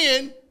the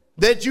end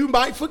that you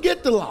might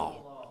forget the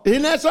law.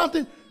 Isn't that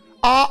something?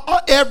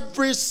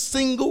 Every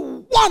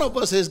single one of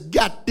us has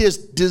got this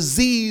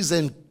disease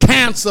and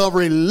cancer of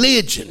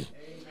religion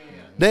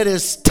that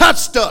has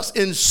touched us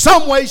in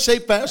some way,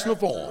 shape, fashion, or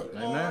form.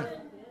 Amen.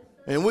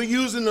 And we're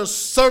using the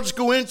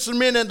surgical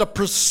instrument and the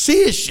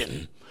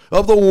precision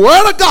of the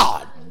Word of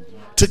God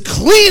to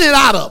clean it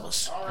out of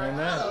us.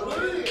 Amen.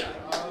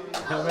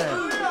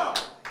 Amen.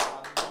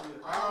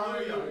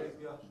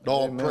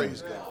 Lord,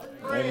 praise God.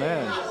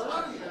 Amen.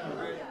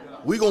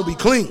 We're going to be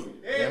clean.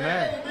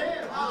 Amen.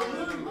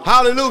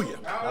 Hallelujah.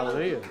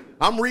 Hallelujah.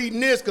 I'm reading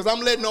this because I'm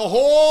letting the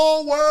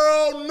whole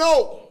world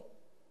know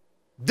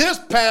this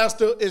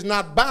pastor is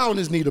not bound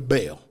as neither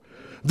Baal.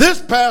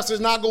 This pastor is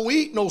not going to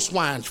eat no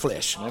swine's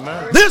flesh.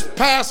 Amen. This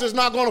pastor is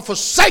not going to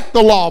forsake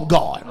the law of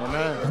God.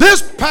 Amen.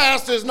 This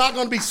pastor is not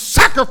going to be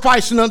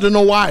sacrificing unto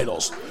no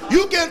idols.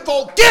 You can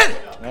forget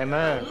it.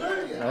 Amen.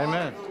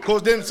 Amen. Of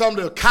course, then some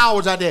of the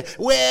cowards out there,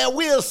 well,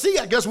 we'll see.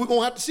 I guess we're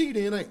going to have to see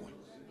then, ain't we?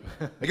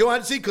 You're going to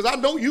have to see because I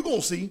know you're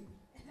going to see.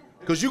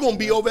 Because you're going to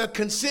be over there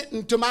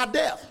consenting to my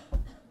death.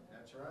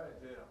 That's right.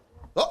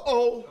 Yeah.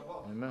 Uh-oh.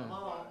 Amen.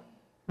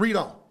 Read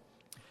on.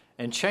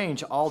 And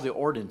change all the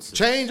ordinances.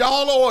 Change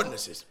all the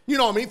ordinances. You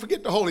know what I mean?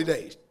 Forget the holy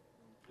days.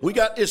 We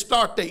got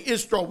Istarte,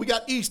 Istro. We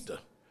got Easter.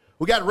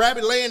 We got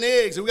rabbit laying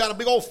eggs. And we got a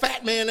big old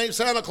fat man named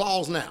Santa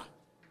Claus now.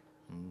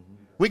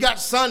 We got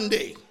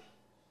Sunday.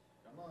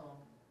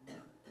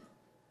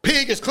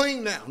 Pig is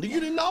clean now. You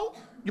didn't know?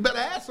 You better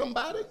ask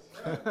somebody.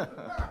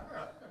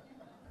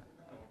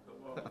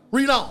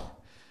 Read on.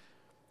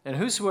 And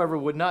whosoever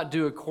would not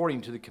do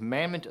according to the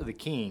commandment of the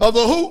king. Of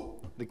the who?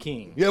 The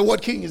king. Yeah,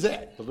 what king is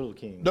that? The little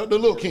king. The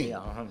little king.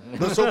 Yeah.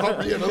 The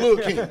so-called, yeah, the little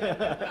king.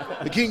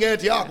 The king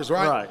Antiochus,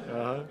 right? Right.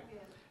 Uh-huh.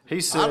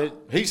 He said.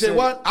 He said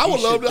what? I would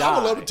he love should to. I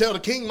would love die. to tell the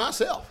king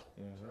myself.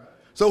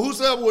 So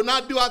whosoever would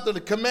not do after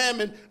the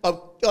commandment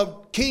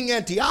of King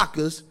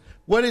Antiochus,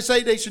 what did it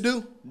say they should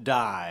do?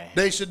 Die.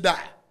 They should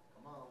die.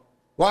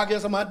 Well, I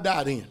guess I might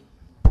die then.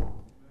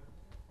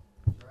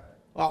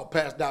 Oh,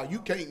 Pastor Dow, you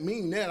can't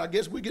mean that. I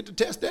guess we get to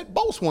test that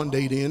boast one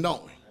day then,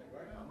 don't we?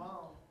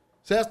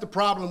 So that's the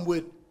problem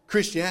with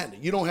Christianity.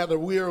 You don't have the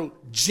real,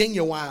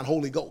 genuine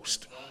Holy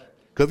Ghost.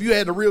 Because if you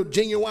had the real,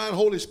 genuine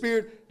Holy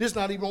Spirit, this is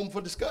not even open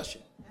for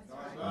discussion.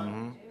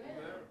 Mm-hmm.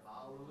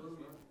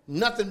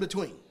 Nothing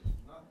between.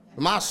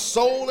 My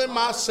soul and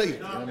my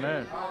Savior.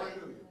 Amen.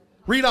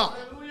 Read on.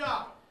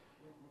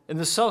 In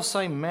the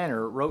selfsame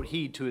manner wrote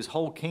he to his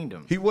whole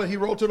kingdom, He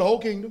wrote to the whole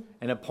kingdom.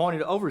 and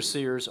appointed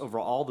overseers over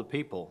all the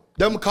people,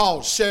 Them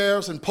called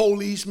sheriffs and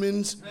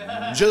policemen,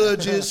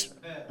 judges,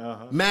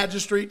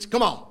 magistrates.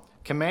 Come on.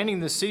 commanding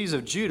the cities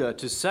of Judah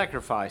to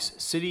sacrifice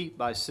city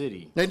by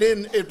city. And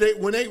then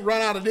when they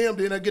run out of them,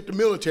 then they get the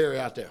military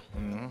out there.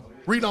 Mm-hmm.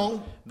 Read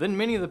on. Then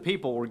many of the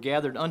people were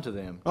gathered unto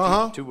them,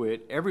 to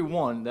wit, every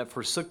one that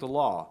forsook the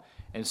law,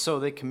 and so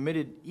they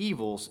committed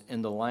evils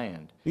in the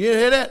land. You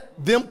hear that?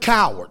 Them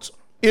cowards,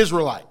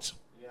 Israelites,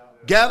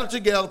 gathered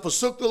together,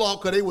 forsook the law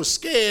because they were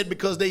scared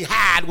because they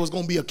hide was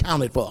going to be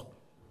accounted for.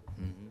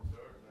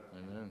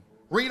 Amen.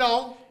 Read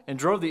on. And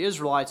drove the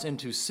Israelites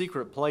into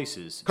secret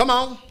places, Come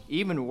on.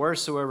 even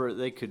wheresoever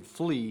they could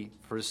flee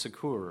for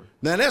succor.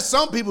 Now, there's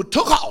some people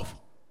took off.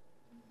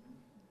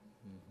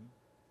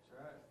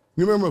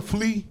 You remember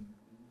flee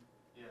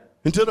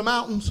into the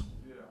mountains?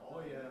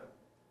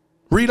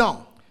 Read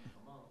on.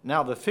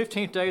 Now the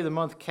 15th day of the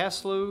month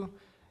Caslu,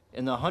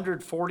 in the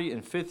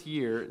 145th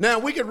year. Now,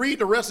 we could read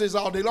the rest of this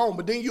all day long,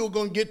 but then you're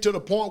going to get to the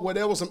point where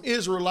there were some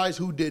Israelites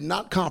who did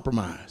not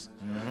compromise.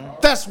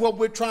 That's what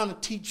we're trying to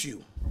teach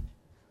you,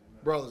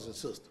 brothers and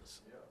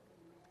sisters.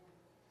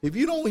 If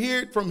you don't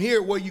hear it from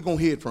here, where you going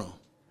to hear it from?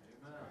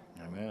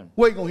 Amen.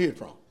 Where you going to hear it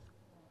from?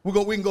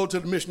 We can go to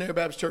the Missionary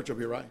Baptist Church up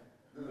here, right?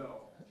 No.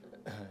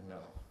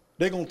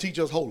 They're going to teach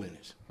us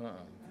holiness.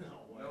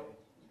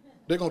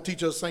 They're going to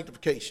teach us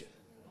sanctification.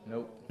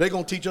 Nope. They're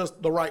going to teach us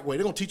the right way.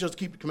 They're going to teach us to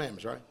keep the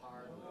commandments, right?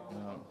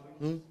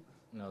 No.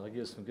 No, they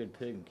give us some good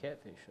pig and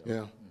catfish. Though.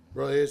 Yeah.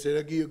 Brother Ed said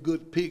they'll give you a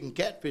good pig and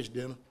catfish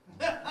dinner.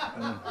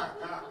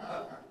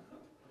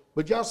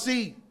 But y'all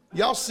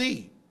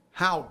see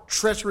how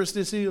treacherous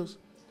this is?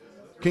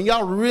 Can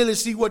y'all really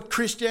see what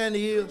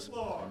Christianity is?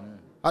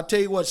 I tell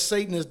you what,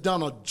 Satan has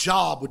done a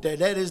job with that.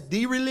 That is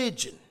the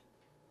religion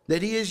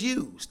that he has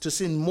used to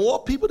send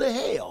more people to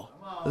hell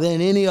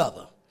than any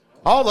other.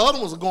 All the other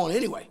ones are going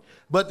anyway.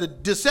 But the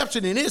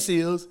deception in this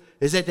is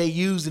that they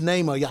use the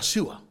name of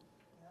Yeshua.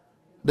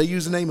 They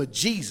use the name of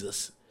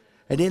Jesus.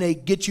 And then they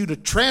get you to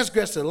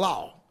transgress the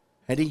law.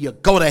 And then you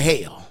go to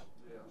hell.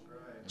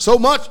 So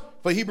much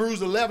for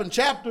Hebrews 11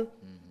 chapter.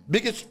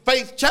 Biggest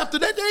faith chapter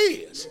that there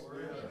is.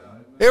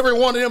 Every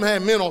one of them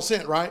had men on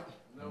scent, right?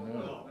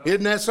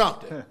 Isn't that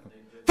something?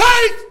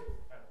 Faith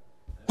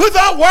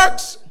without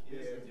works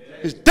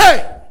is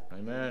dead.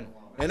 Amen.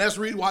 And that's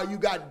the reason why you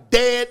got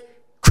dead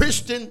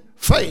Christian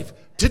faith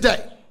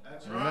today.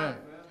 Amen.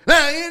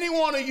 Now, any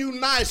one of you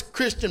nice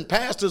Christian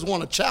pastors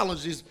want to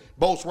challenge these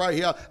boats right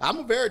here. I'm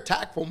a very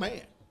tactful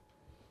man.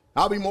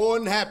 I'll be more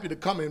than happy to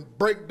come and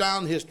break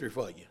down history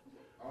for you.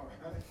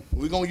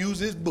 We're going to use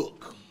this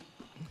book.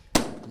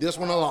 This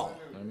one alone.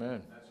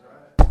 Amen.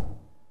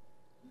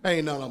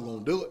 Ain't nothing I'm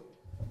going to do it.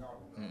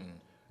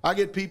 I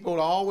get people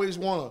that always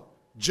want to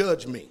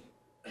judge me.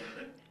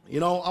 You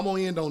know, I'm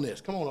going to end on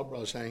this. Come on up,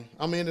 Brother Shane.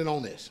 I'm ending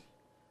on this.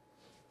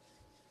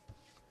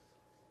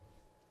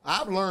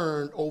 I've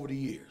learned over the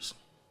years,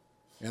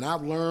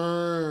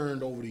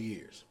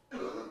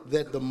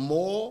 that the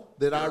more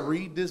that I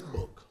read this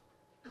book,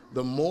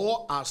 the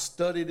more I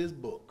study this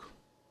book,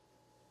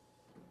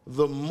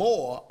 the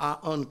more I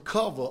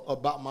uncover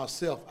about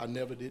myself I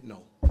never did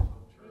know.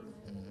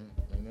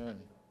 Amen.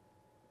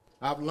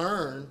 I've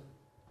learned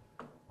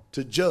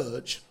to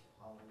judge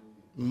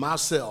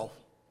myself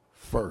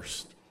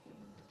first.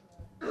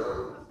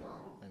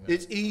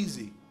 It's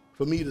easy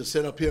for me to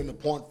sit up here and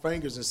point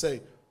fingers and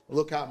say,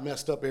 look how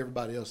messed up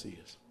everybody else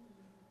is.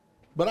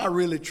 But I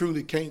really,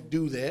 truly can't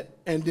do that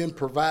and then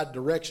provide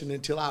direction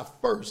until I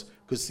first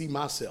could see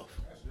myself.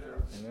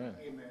 Amen.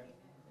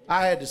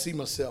 I had to see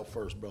myself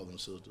first, brothers and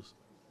sisters.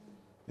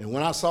 And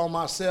when I saw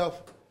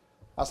myself,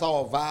 I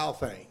saw a vile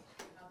thing.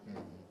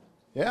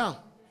 Yeah.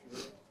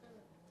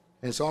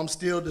 And so I'm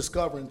still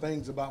discovering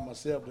things about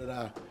myself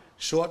that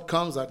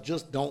shortcomings I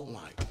just don't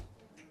like.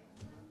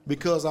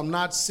 Because I'm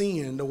not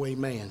seeing the way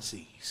man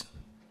sees.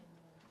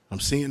 I'm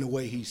seeing the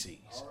way he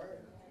sees.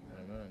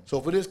 Amen.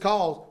 So for this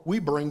cause, we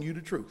bring you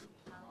the truth.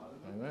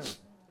 Amen.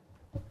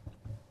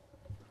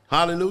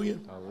 Hallelujah.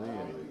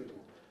 Hallelujah.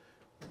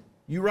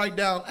 You write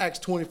down Acts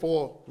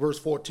 24, verse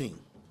 14.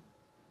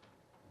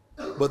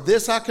 But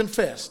this I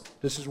confess,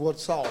 this is what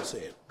Saul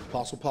said,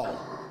 Apostle Paul,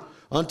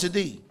 unto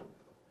thee,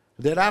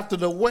 that after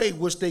the way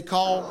which they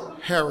call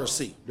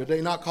heresy, did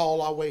they not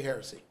call our way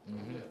heresy?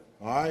 Mm-hmm.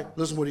 All right,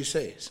 listen what he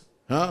says.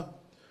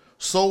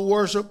 So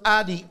worship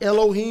I the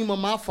Elohim of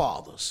my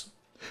fathers,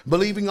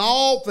 believing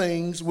all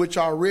things which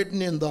are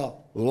written in the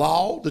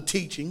law, the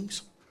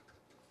teachings,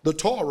 the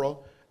Torah,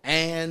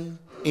 and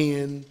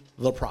in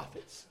the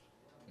prophets.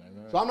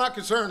 Amen. So I'm not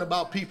concerned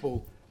about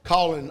people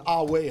calling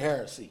our way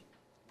heresy.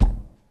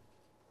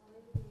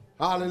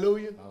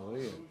 Hallelujah.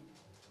 Hallelujah. At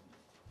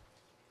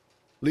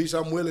least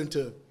I'm willing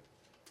to,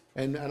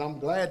 and I'm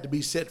glad to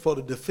be set for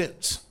the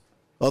defense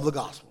of the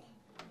gospel.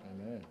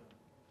 Amen.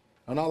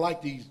 And I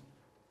like these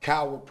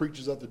coward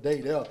preachers of the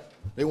day.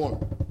 They want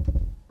to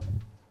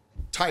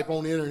type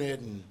on the internet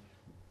and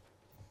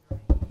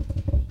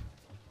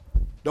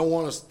don't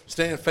want to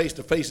stand face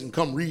to face and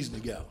come reason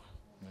together.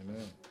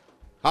 Amen.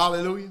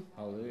 Hallelujah.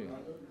 Hallelujah.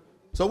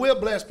 So we're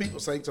blessed people,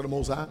 saints of the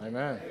Most High.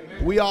 Amen.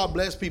 We are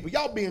blessed people.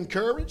 Y'all be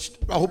encouraged.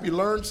 I hope you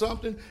learned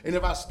something. And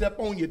if I step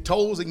on your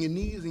toes and your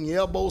knees and your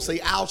elbows,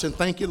 say ouch and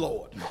thank you,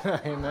 Lord.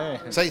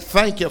 Amen. Say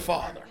thank you,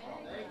 Father.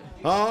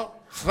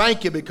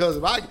 Thank you, because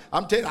if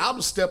I'm telling you, I'm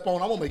going to step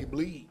on, I'm going to make it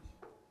bleed.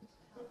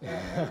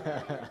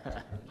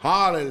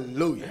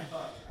 Hallelujah.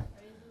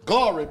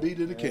 Glory be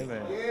to the King.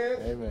 Amen.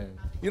 Amen.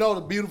 You know,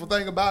 the beautiful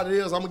thing about it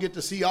is I'm going to get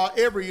to see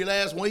every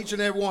last one, each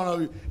and every one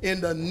of you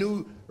in the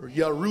new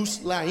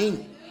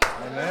Jerusalem.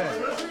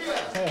 Amen.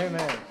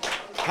 Amen.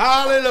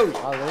 Hallelujah.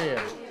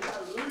 Hallelujah.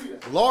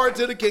 Glory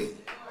to the King.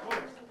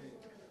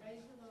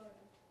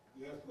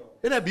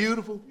 Isn't that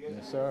beautiful?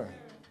 Yes, sir.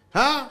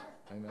 Huh?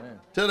 Amen.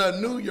 To the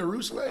new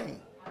Jerusalem.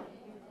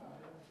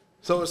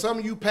 So if some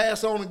of you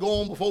pass on and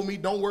go on before me,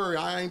 don't worry.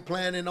 I ain't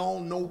planning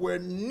on nowhere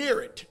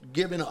near it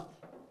giving up.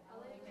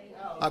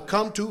 I've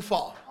come too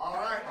far. All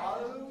right.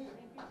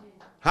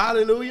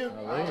 Hallelujah.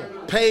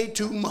 Hallelujah. Paid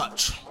too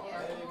much.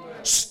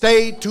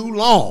 Stayed too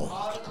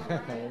long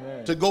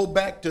Amen. to go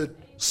back to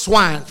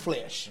swine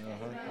flesh.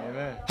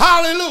 Amen.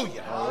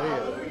 Hallelujah.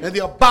 Hallelujah. And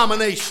the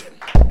abomination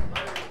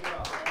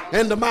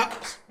and the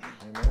mouse.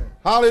 Amen.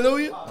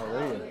 Hallelujah.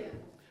 Hallelujah.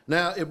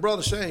 Now, if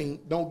Brother Shane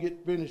don't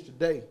get finished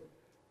today,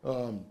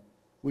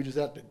 we just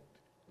have to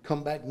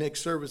come back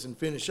next service and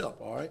finish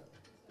up, all right?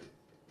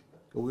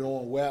 Because we don't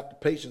want to wear out the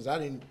patience. I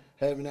didn't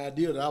have an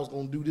idea that I was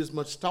going to do this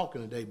much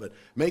talking today, but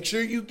make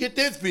sure you get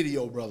this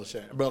video, Brother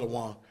Shane, Brother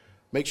Juan.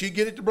 Make sure you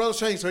get it to Brother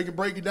Shane so he can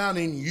break it down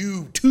in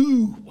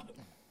YouTube.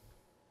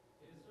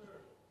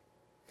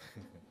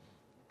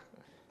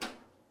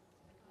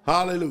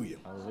 Hallelujah.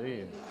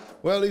 Hallelujah.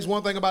 Well, at least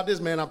one thing about this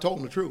man, I've told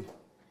him the truth.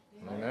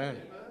 Amen.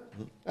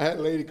 I had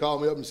a lady call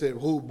me up and said,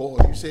 "Who, boy,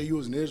 you said you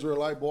was an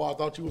Israelite, boy. I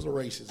thought you was a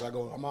racist." I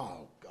go,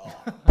 "Oh, God."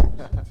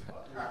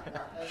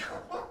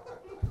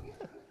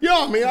 You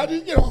know what I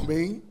mean? You know what I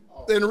mean?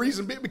 And the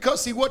reason,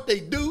 because see, what they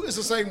do is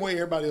the same way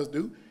everybody else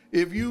do.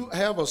 If you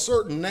have a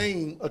certain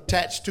name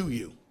attached to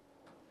you,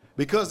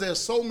 because there's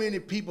so many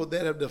people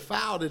that have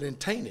defiled it and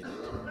tainted it,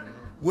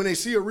 when they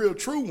see a real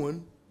true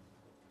one,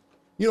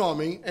 you know what I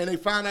mean, and they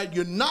find out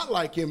you're not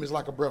like him, it's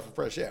like a breath of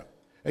fresh air.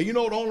 And you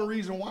know the only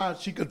reason why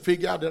she could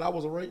figure out that I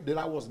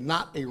was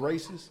not a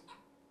racist?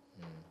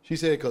 She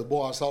said, because,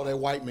 boy, I saw that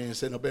white man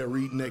sitting up there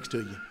reading next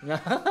to you.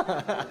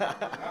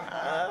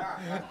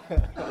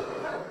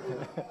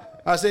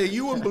 I said,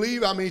 you wouldn't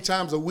believe how many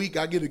times a week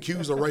I get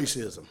accused of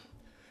racism.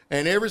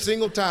 And every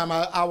single time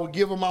I would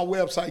give them my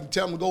website and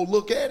tell them to go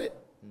look at it.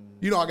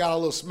 You know, I got a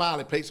little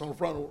smiley face on the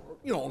front of,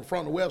 on the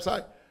front of the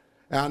website,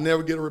 and I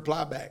never get a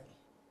reply back.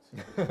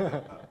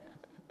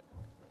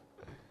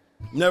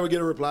 Never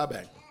get a reply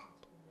back.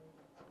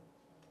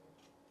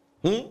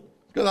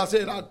 Because I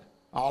said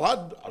all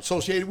I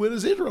associated with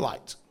is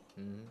Israelites.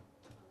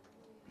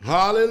 Mm-hmm.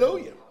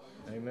 Hallelujah.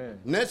 Amen.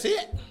 And that's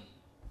it.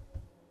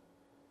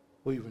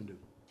 What are you going to do?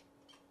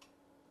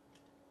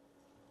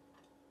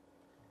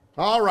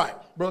 All right.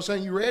 Brother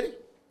Shane, you ready?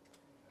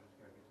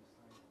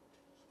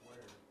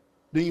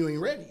 Then you ain't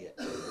ready yet.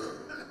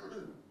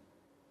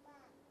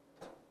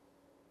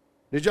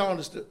 Did y'all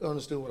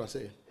understood what I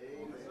said?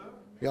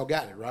 Y'all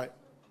got it, right?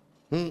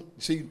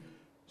 See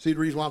the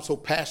reason why I'm so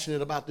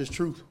passionate about this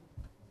truth?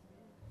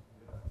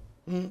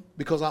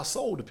 Because our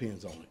soul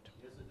depends on it.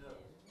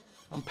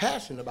 I'm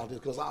passionate about this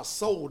because our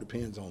soul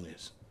depends on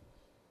this.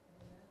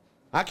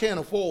 I can't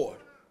afford,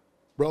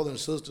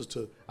 brothers and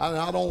sisters,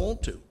 I don't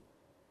want to.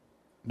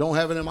 Don't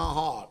have it in my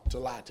heart to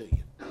lie to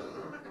you.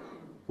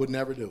 Would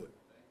never do it.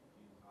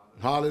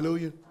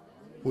 Hallelujah.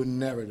 Would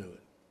never do it.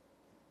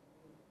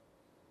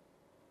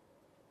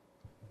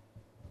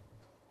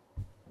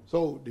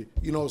 So,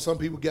 you know, some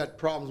people got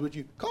problems with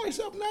you. Call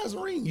yourself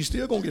Nazarene. You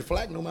still going to get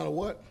flack no matter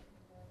what.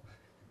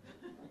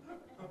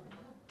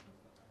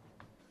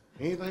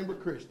 Anything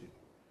but Christian.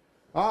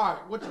 All right,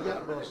 what you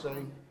got, Brother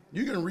Shane?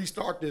 You can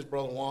restart this,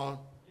 Brother Juan.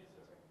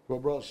 For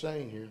Brother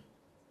Shane here.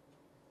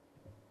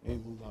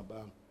 Ain't moving my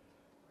Bible.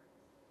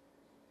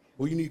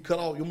 Well, you need to cut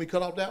off. You want me to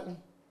cut off that one?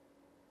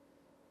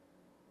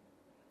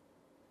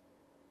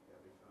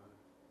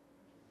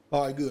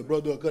 All right, good.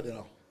 Brother, cut that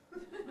off.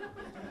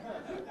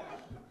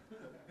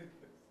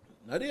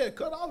 Now, they had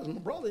cut off is my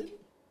brother.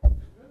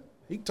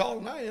 He taller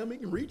than I am. He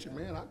can reach it,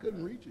 man. I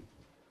couldn't reach it.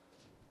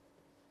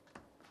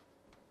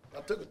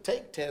 I took a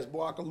take test,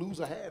 boy. I could lose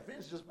a half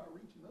inch just by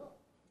reaching up.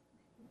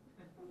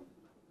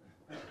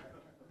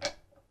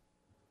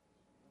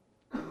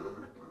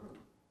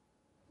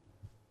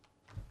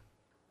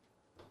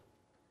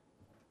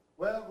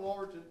 Well,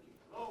 glory to the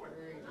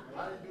King.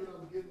 I didn't do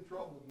nothing to get in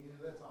trouble again.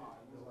 That's all right.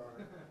 That's all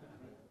right.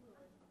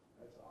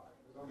 That's all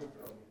right. I'm in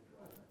trouble.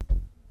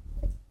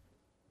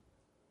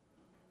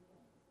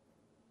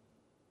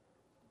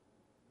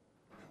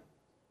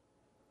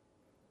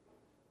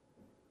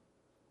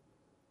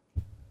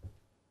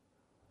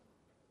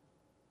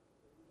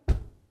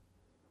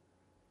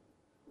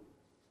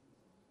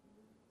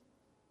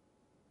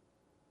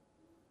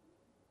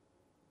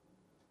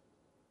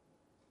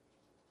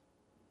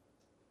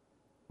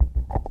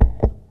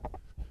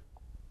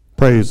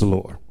 Praise the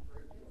Lord.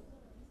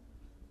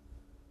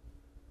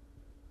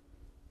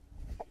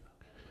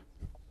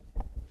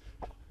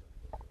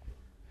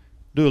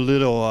 Do a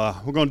little,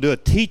 we're going to do a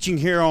teaching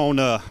here on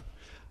a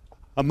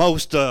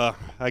most,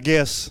 I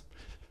guess,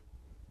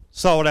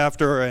 sought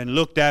after and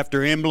looked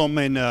after emblem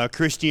in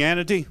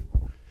Christianity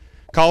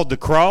called the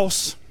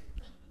cross.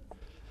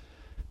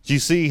 As you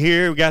see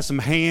here, we got some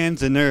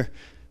hands and they're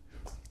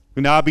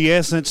in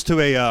obeisances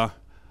to a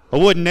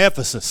wooden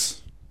Ephesus.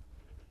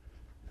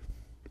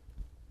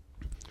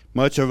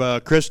 Much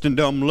of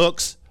Christendom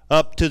looks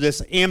up to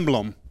this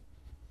emblem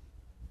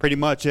pretty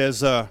much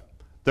as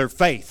their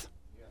faith,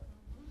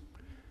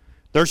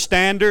 their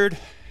standard,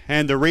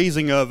 and the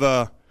reason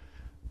of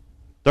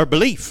their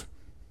belief.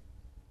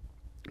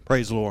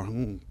 Praise the Lord.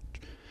 I'm gonna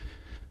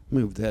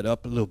move that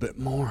up a little bit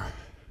more.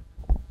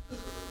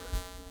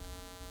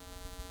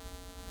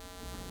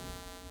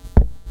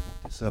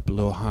 This up a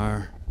little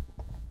higher.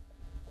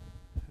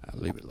 I'll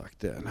leave it like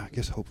that, and I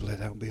guess hopefully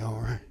that'll be all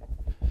right.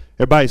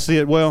 Everybody see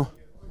it well?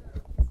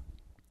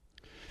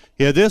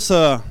 Yeah, this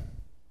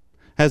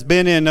has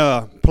been in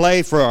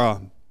play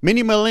for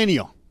many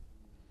millennia.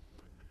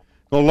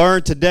 We'll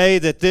learn today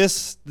that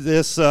this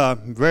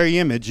very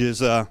image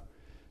is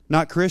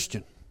not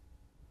Christian.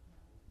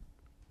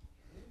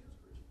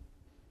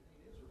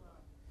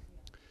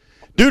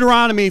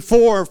 Deuteronomy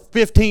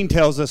 4:15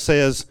 tells us,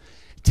 says,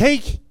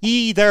 "Take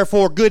ye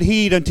therefore good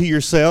heed unto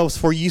yourselves,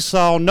 for ye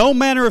saw no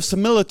manner of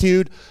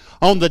similitude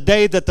on the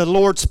day that the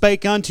Lord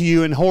spake unto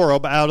you in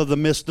Horeb out of the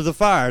midst of the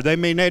fire." They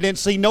didn't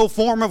see no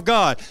form of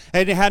God.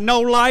 They had no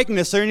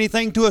likeness or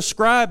anything to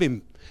ascribe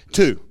him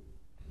to.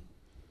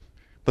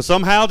 But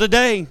somehow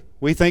today,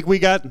 we think we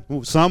got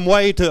some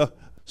way to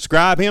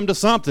ascribe him to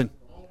something.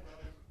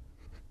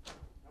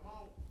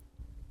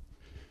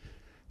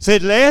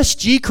 Said,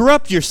 "Lest ye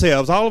corrupt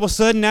yourselves." All of a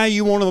sudden now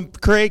you want to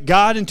create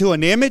God into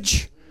an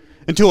image,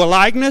 into a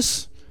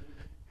likeness.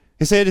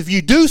 He said, if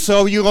you do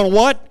so, you're going to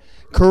what?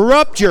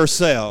 Corrupt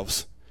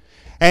yourselves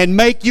and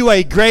make you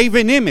a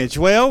graven image.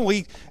 Well,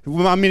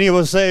 many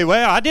will say,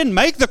 well, I didn't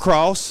make the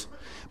cross,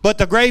 but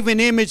the graven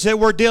image that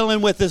we're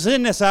dealing with is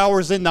in this hour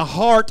is in the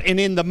heart and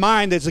in the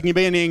mind that's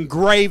been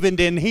engraven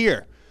in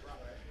here.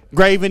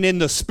 Graven in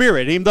the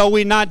spirit. Even though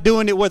we're not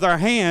doing it with our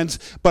hands,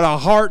 but our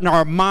heart and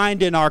our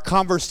mind and our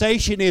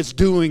conversation is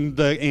doing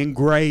the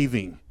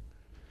engraving.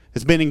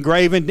 It's been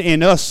engraven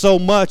in us so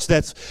much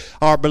that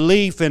our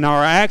belief and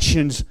our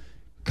actions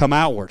come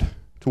outward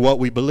to what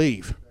we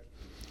believe.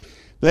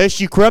 Lest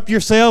you corrupt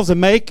yourselves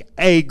and make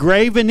a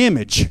graven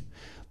image,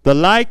 the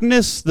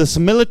likeness, the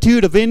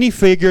similitude of any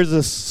figure,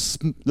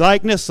 the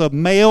likeness of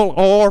male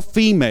or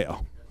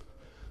female.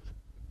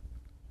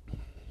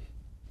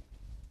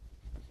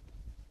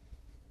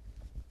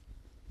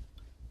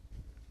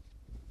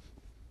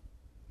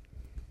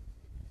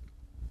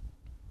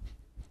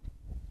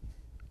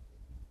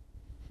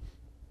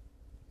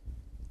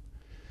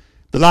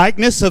 The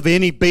likeness of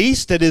any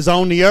beast that is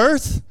on the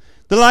earth,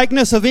 the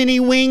likeness of any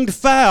winged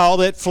fowl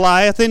that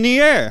flieth in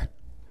the air,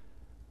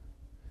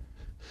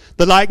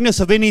 the likeness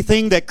of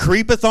anything that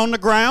creepeth on the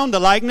ground, the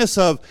likeness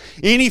of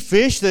any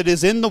fish that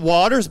is in the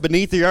waters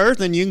beneath the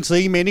earth. And you can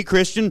see many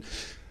Christian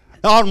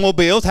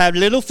automobiles have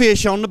little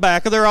fish on the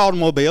back of their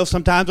automobile,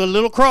 sometimes with a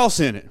little cross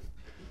in it.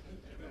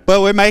 But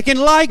we're making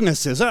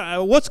likenesses.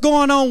 What's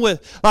going on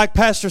with, like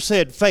Pastor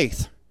said,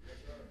 faith?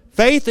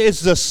 Faith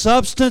is the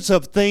substance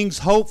of things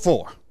hoped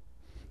for.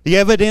 The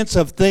evidence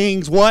of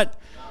things what?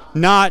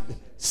 Not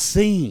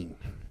seen.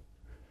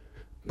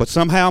 But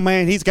somehow,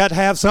 man, he's got to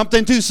have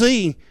something to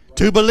see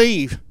to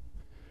believe.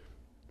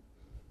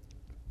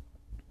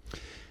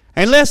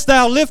 Unless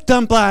thou lift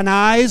up thine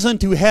eyes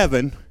unto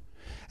heaven,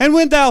 and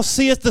when thou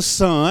seest the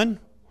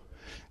sun,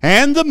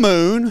 and the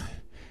moon,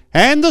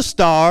 and the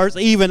stars,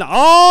 even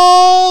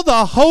all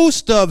the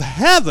host of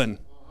heaven,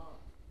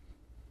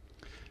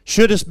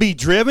 shouldst be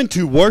driven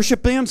to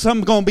worship them?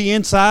 Something's going to be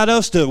inside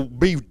us to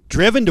be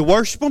driven to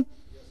worship them?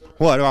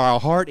 What? Our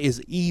heart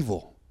is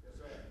evil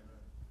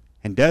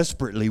and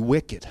desperately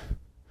wicked.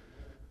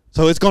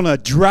 So it's going to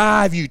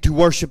drive you to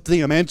worship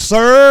them and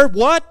serve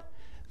what?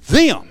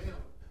 Them.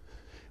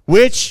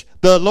 Which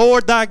the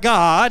Lord thy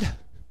God,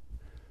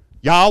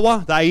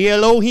 Yahweh, thy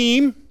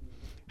Elohim,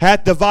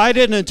 hath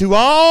divided into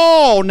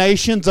all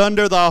nations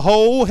under the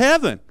whole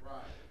heaven.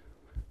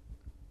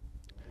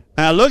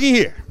 Now looky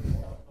here.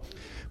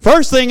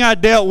 First thing I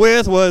dealt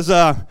with was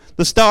the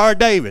Star of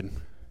David.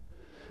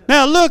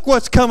 Now look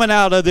what's coming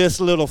out of this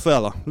little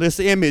fella,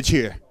 this image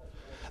here.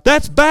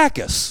 That's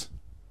Bacchus.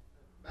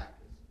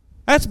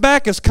 That's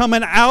Bacchus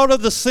coming out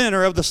of the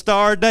center of the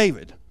Star of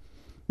David.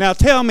 Now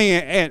tell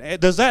me,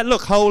 does that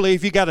look holy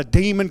if you got a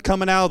demon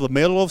coming out of the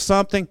middle of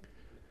something?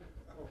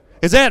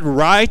 Is that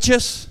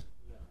righteous?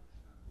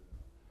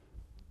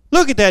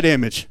 Look at that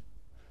image.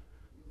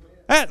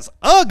 That's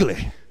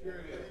ugly.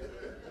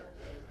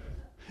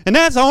 And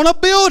that's on a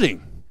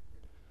building.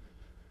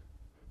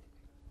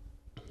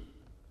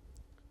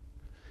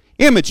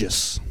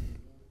 Images.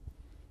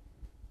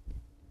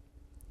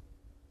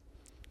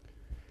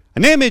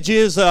 An image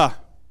is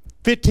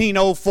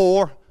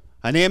 1504,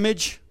 an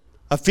image,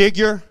 a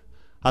figure,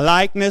 a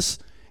likeness,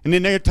 and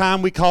in their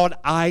time we called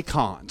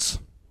icons.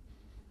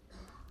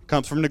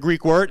 Comes from the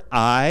Greek word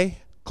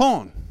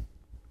icon.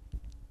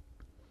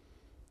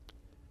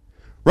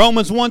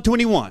 Romans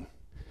 1:21.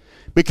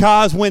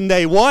 Because when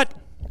they what?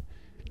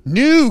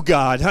 Knew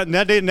God.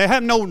 They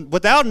have no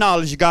without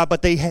knowledge of God,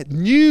 but they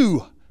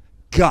knew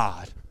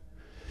God.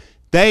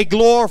 They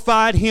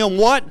glorified him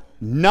what?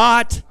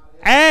 Not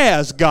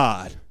as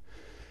God.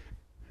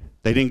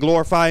 They didn't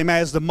glorify him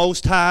as the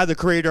Most High, the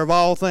creator of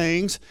all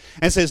things.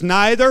 And it says,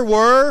 neither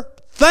were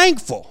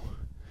thankful,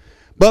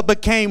 but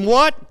became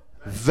what?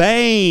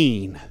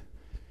 Vain.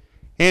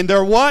 In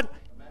their what?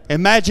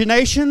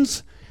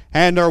 Imaginations.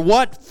 And their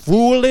what?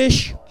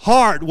 Foolish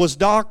heart was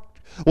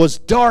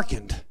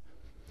darkened.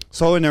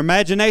 So in their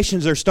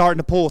imaginations, they're starting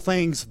to pull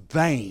things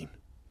vain.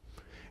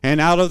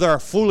 And out of their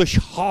foolish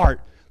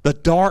heart, the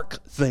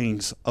dark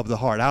things of the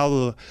heart, out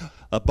of the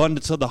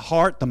abundance of the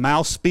heart, the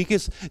mouth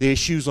speaketh, the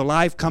issues of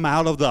life come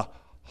out of the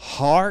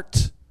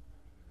heart.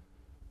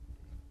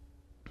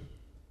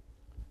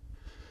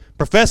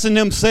 Professing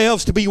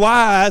themselves to be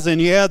wise, and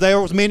yeah,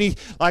 there was many,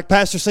 like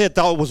Pastor said,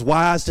 thought it was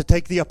wise to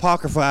take the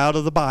Apocrypha out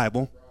of the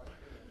Bible.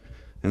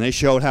 And they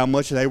showed how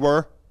much they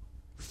were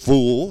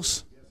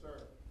fools.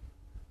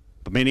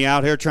 But many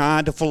out here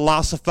trying to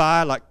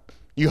philosophize, like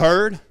you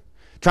heard,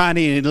 trying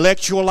to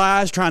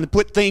intellectualize, trying to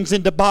put things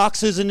into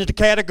boxes and into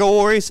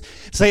categories,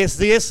 say it's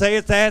this, say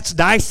it's that,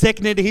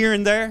 dissecting it here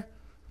and there.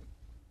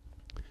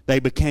 They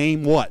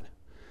became what?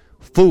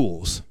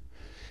 Fools.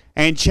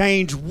 And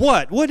changed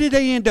what? What did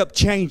they end up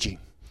changing?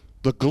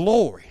 The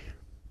glory.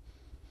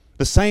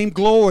 The same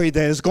glory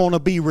that is going to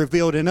be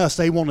revealed in us,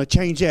 they want to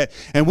change that.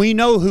 And we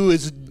know who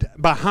is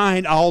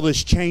behind all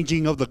this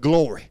changing of the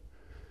glory.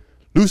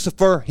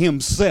 Lucifer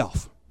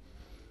himself.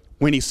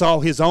 When he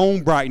saw his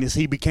own brightness,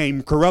 he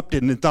became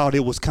corrupted and thought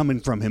it was coming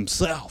from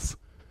himself.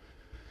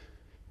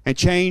 And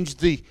changed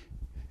the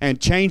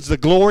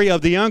glory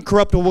of the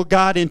uncorruptible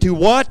God into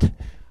what?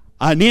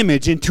 An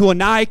image, into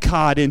an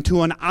icon,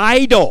 into an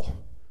idol,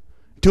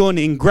 to an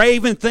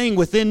engraven thing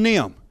within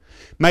them.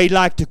 Made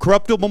like the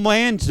corruptible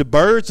man, to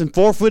birds and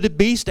four-footed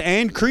beasts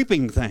and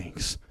creeping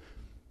things.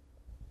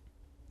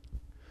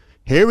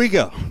 Here we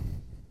go.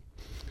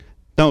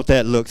 Don't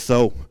that look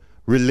so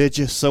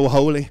religious, so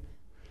holy?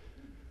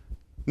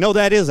 No,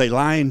 that is a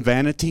lying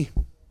vanity.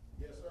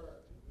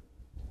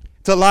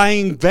 It's a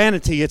lying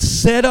vanity. It's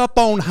set up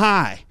on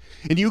high.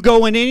 And you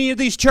go in any of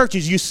these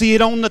churches, you see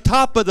it on the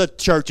top of the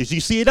churches. You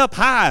see it up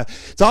high.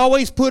 It's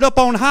always put up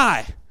on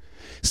high.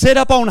 Set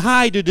up on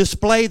high to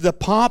display the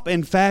pomp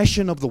and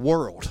fashion of the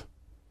world.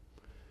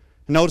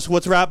 Notice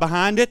what's right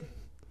behind it?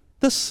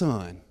 The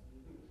sun.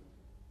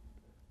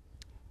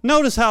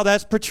 Notice how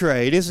that's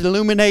portrayed. It's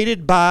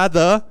illuminated by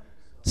the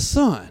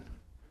sun.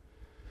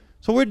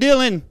 So we're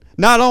dealing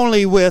not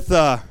only with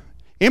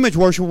image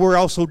worship, we're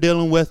also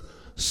dealing with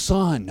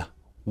sun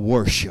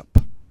worship.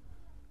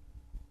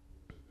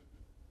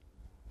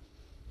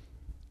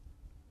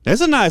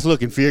 That's a nice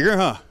looking figure,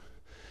 huh?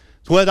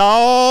 It's what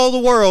all the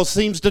world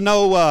seems to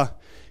know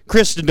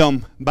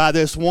Christendom by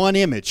this one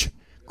image,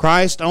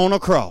 Christ on a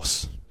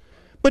cross.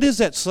 But is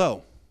that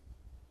so?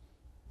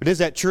 But is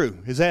that true?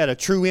 Is that a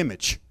true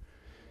image?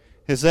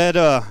 Is that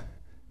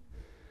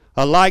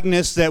a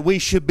likeness that we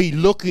should be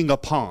looking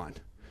upon?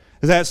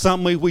 Is that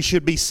something we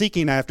should be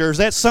seeking after? Is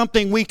that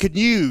something we could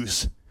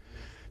use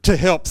to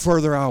help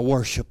further our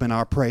worship and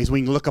our praise?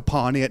 We can look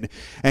upon it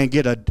and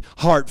get a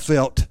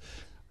heartfelt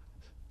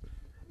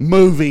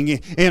moving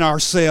in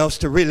ourselves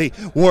to really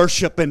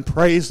worship and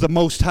praise the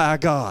Most High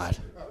God.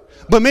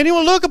 But many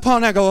will look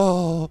upon that and go,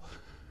 oh.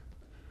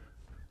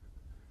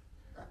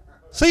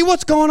 See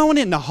what's going on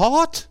in the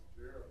heart?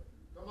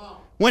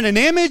 When an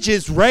image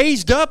is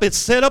raised up, it's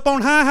set up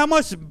on high. How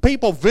much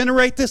people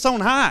venerate this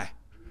on high?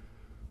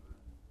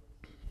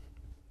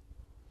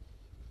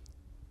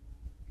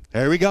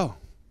 There we go.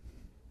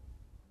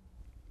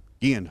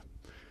 Again,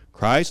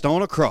 Christ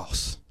on a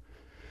cross.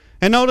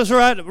 And notice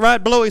right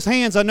below his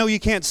hands, I know you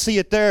can't see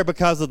it there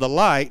because of the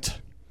light.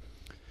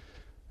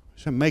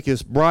 Should make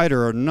this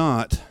brighter or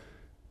not.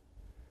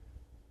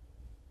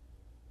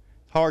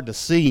 Hard to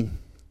see.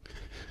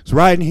 It's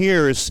right in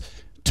here is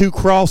 2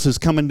 crosses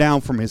coming down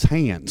from his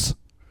hands.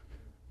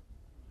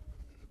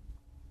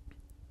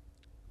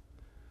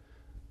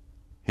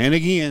 And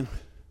again,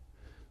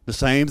 the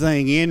same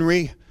thing.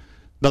 Henry,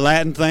 the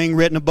Latin thing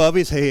written above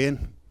his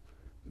head,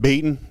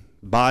 beaten,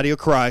 body of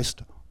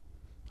Christ,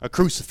 a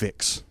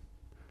crucifix.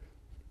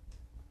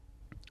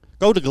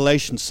 Go to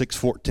Galatians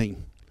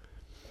 6:14.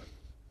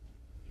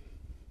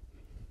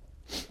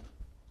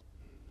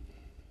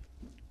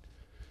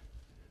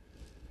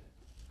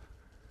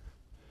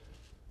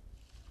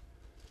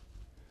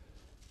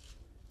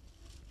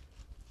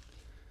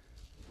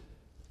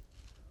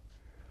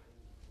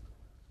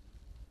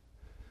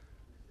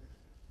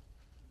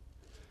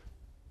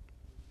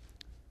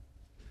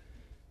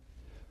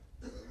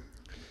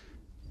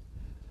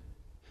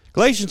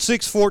 Galatians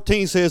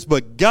 6:14 says,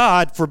 "But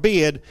God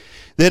forbid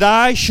that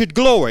I should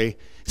glory,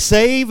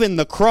 save in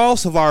the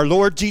cross of our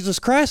Lord Jesus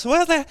Christ."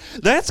 Well,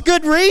 that's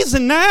good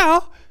reason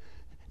now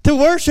to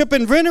worship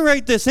and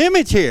venerate this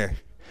image here.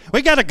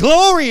 We got to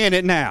glory in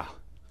it now.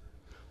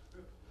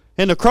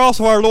 In the cross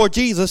of our Lord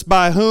Jesus,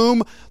 by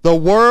whom the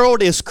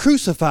world is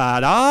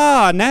crucified.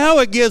 Now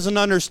it gives an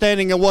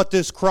understanding of what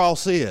this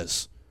cross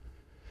is.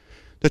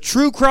 The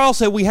true cross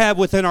that we have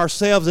within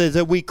ourselves is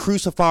that we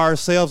crucify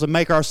ourselves and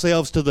make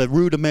ourselves to the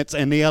rudiments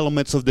and the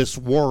elements of this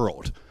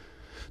world.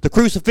 The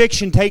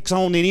crucifixion takes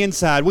on the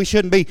inside. We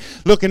shouldn't be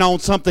looking on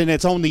something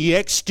that's on the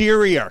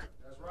exterior.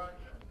 That's right.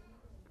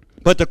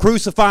 But the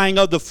crucifying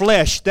of the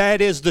flesh,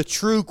 that is the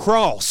true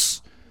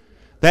cross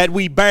that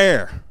we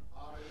bear.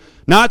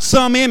 Not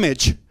some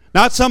image.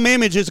 Not some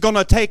image is going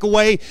to take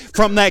away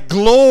from that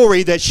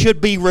glory that should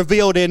be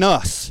revealed in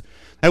us.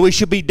 That we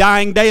should be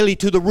dying daily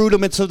to the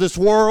rudiments of this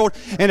world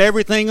and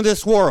everything in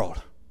this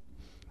world.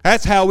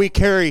 That's how we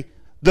carry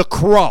the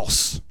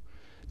cross.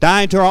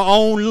 Dying to our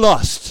own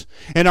lusts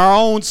and our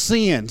own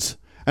sins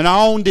and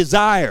our own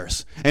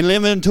desires and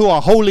living to a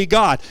holy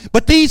God.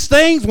 But these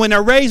things, when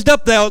they're raised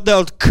up,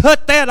 they'll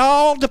cut that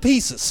all to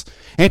pieces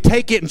and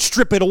take it and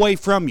strip it away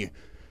from you.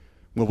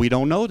 Well, we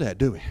don't know that,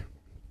 do we?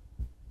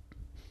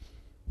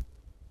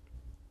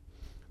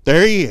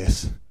 There he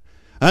is.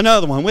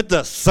 Another one with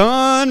the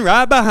sun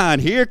right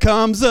behind. Here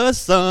comes the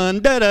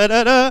sun. Da da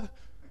da da.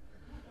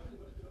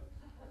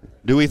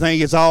 Do we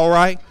think it's all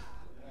right?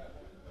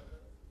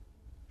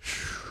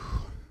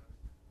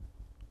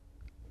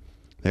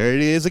 There it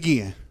is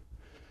again.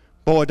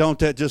 Boy, don't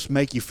that just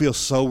make you feel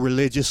so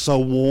religious, so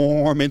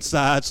warm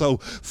inside, so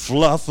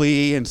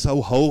fluffy and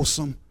so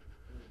wholesome?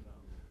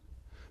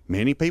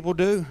 Many people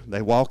do.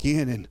 They walk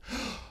in and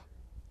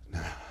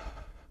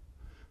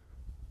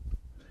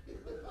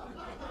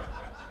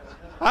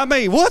I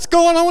mean, what's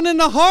going on in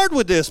the heart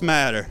with this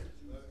matter?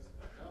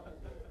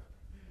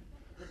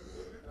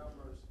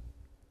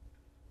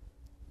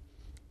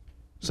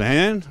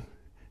 Saying,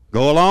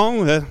 go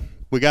along,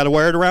 we got to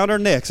wear it around our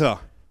necks, huh?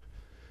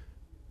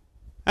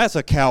 That's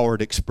a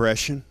coward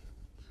expression.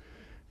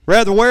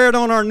 Rather wear it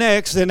on our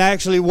necks than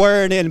actually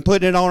wearing it and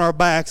putting it on our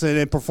backs and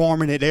then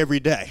performing it every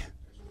day.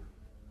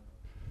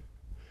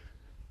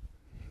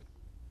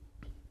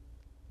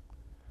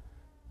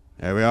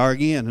 There we are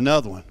again,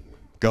 another one.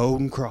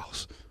 Golden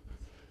cross.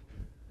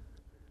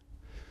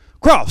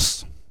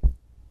 Cross.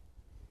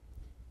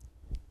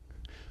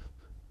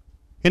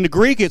 In the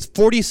Greek, it's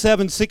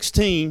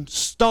 47:16,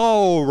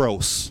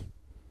 stauros.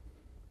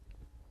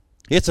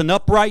 It's an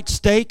upright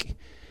stake,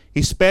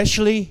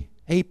 especially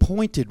a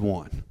pointed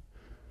one.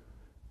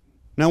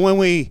 Now, when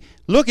we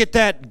look at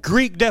that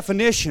Greek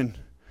definition,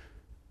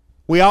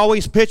 we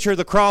always picture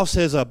the cross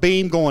as a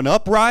beam going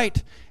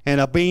upright and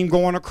a beam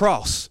going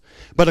across.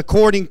 But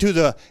according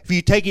to if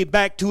you take it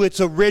back to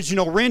its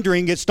original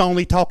rendering, it's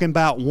only talking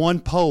about one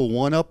pole,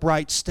 one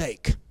upright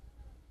stake.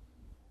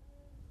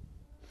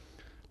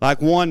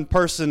 Like one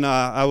person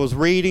I was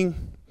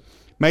reading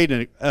made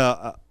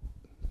an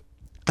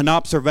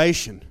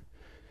observation.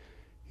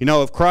 You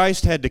know, if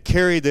Christ had to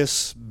carry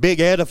this big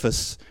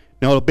edifice,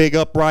 a big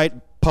upright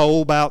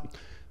pole about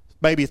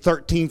maybe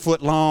 13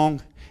 foot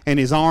long, and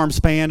his arm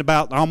span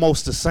about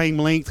almost the same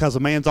length, because a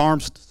man's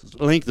arm's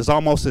length is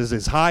almost as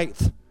his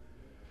height.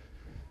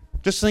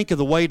 Just think of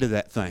the weight of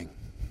that thing.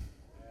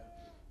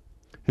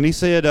 And he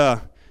said,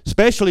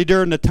 especially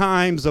during the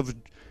times of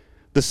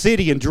the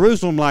city in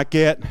Jerusalem like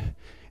that.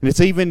 And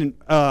it's even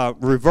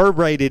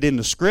reverberated in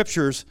the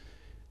scriptures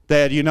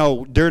that,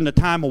 during the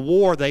time of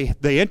war, the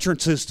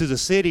entrances to the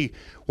city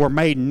were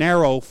made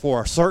narrow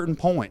for a certain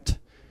point.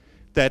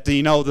 That,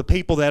 the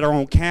people that are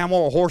on camel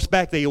or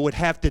horseback, they would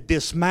have to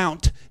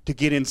dismount to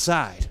get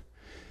inside.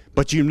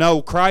 But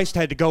Christ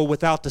had to go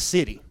without the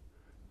city.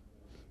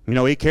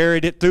 He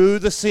carried it through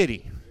the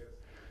city.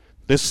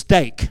 This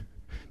stake.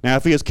 Now,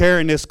 if he was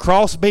carrying this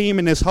cross beam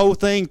and this whole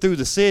thing through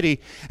the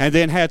city and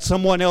then had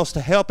someone else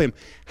to help him,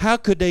 how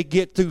could they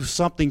get through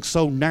something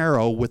so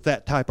narrow with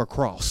that type of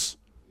cross?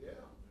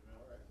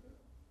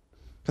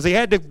 Because he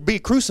had to be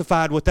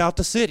crucified without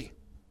the city.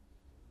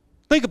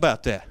 Think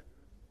about that.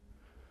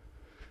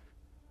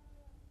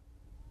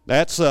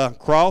 That's a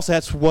cross.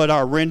 That's what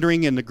our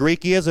rendering in the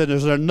Greek is. And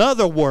there's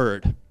another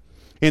word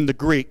in the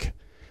Greek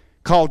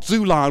called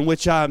Zulon,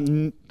 which I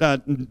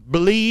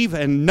believe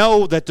and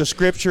know that the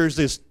scriptures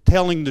is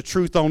telling the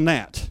truth on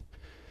that.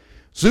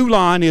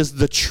 Zulon is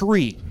the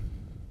tree.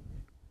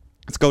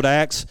 Let's go to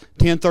Acts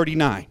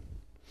 10:39.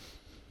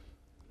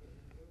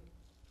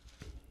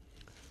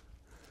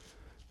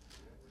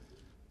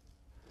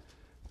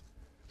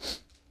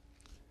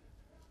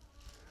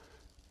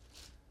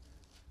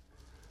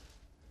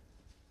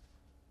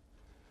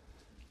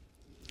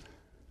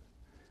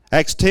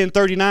 Acts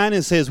 10:39,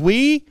 it says,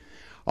 "We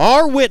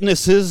are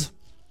witnesses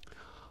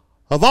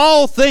of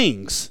all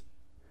things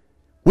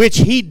which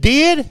he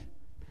did,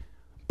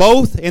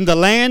 both in the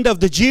land of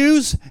the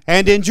Jews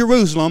and in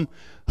Jerusalem,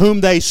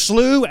 whom they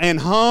slew and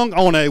hung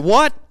on a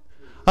what?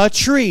 A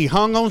tree."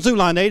 Hung on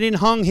Zulon. They didn't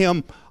hung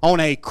him on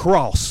a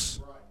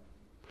cross.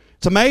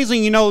 It's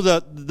amazing,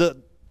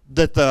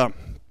 that the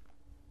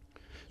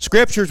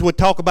scriptures would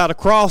talk about a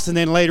cross and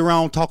then later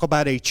on talk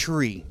about a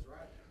tree.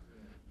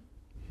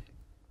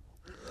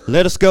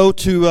 Let us go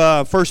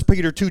to 1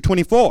 Peter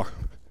 2:24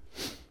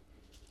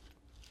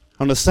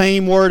 on the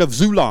same word of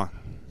Zulon.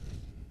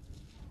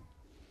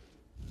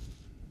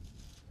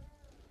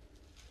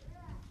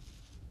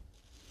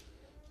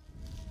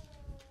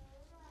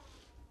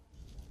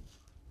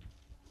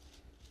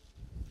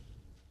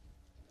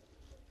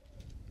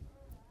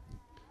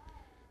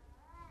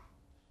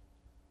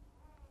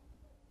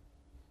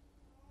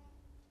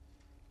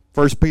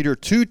 First Peter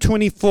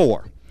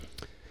 2:24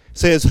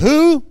 says,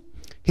 "Who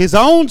his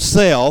own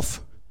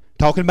self,"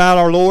 talking about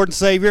our Lord and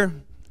Savior,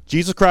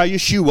 Jesus Christ,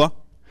 Yeshua,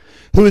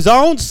 "who his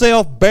own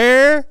self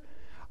bare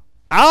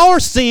our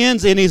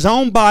sins in his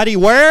own body,"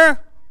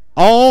 where?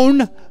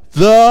 On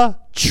the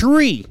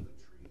tree.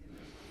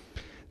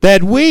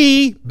 "That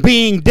we,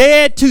 being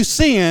dead to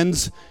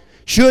sins,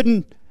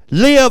 shouldn't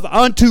live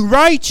unto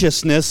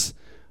righteousness,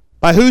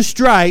 by whose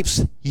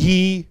stripes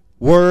ye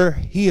were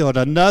healed."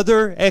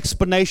 Another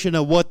explanation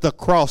of what the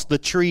cross, the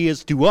tree,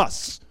 is to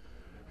us.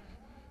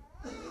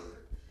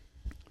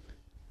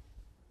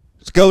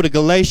 Let's go to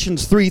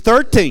Galatians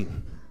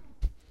 3:13.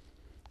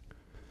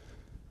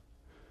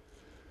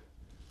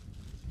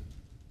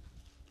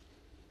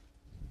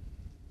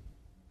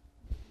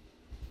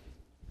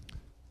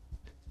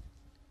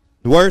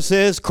 The word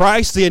says,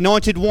 "Christ, the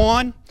anointed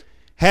one,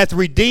 hath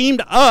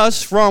redeemed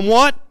us from"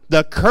 what?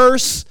 "The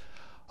curse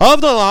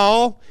of the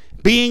law,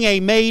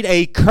 being made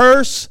a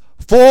curse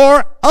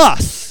for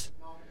us.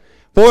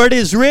 For it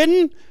is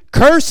written,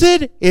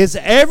 Cursed is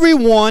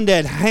everyone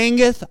that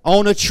hangeth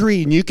on a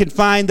tree." And you can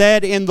find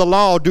that in the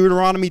law,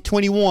 Deuteronomy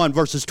 21,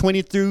 verses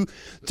 22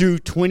 through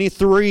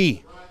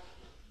 23.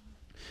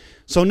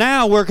 So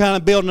now we're kind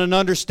of building an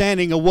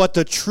understanding of what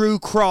the true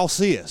cross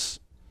is.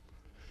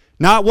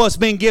 Not what's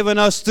been given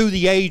us through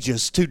the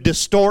ages to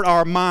distort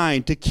our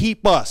mind, to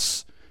keep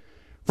us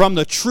from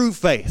the true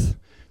faith,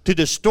 to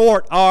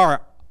distort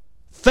our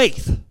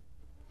faith.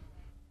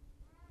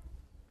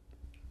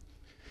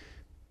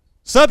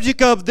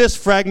 Subject of this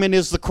fragment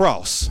is the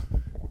cross.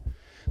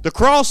 The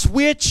cross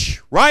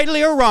which,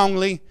 rightly or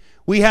wrongly,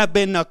 we have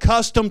been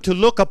accustomed to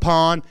look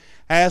upon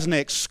as an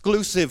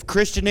exclusive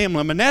Christian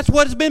emblem. And that's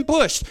what has been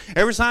pushed.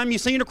 Every time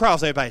you've seen a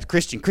cross, everybody's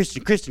Christian,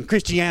 Christian, Christian,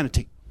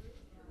 Christianity.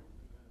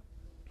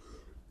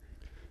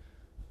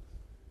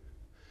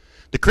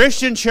 The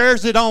Christian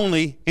shares it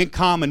only in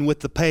common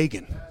with the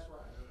pagan.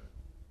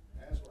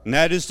 And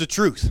that is the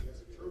truth.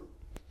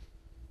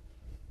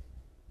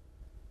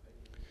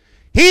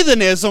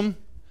 Heathenism,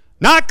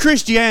 not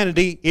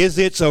Christianity, is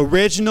its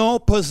original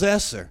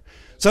possessor.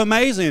 It's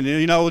amazing,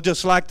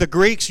 just like the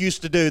Greeks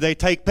used to do. They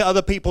take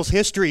other people's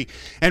history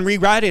and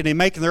rewrite it and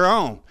make it their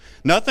own.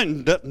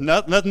 Nothing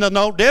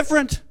no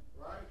different.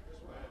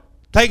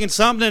 Taking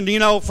something,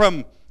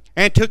 from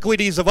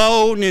antiquities of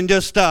old and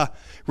just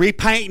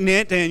repainting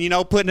it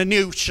and, putting a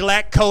new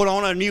shellac coat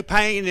on, a new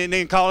paint, and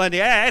then calling it,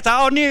 yeah, it's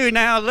all new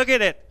now, look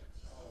at it.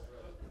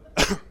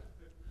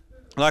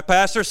 Like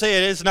Pastor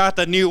said, it's not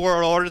the New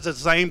World Order, it's the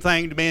same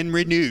thing being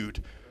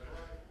renewed.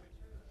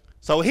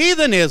 So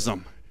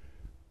heathenism,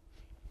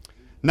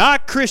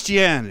 not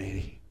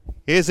Christianity,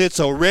 is its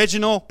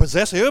original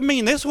possessor. I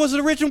mean, this was the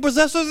original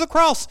possessor of the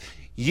cross.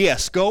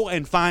 Yes, go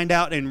and find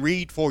out and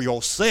read for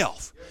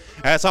yourself.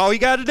 That's all you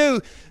got to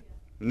do.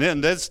 And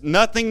then there's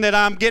nothing that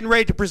I'm getting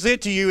ready to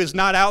present to you is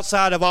not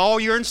outside of all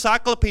your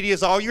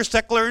encyclopedias, all your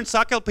secular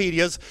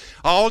encyclopedias,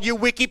 all your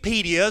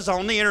Wikipedias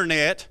on the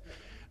internet,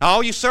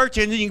 all your search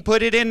engines. You can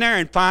put it in there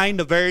and find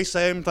the very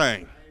same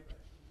thing.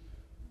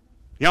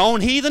 Your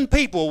own heathen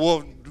people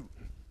will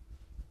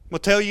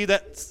tell you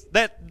that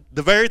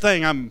the very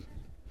thing.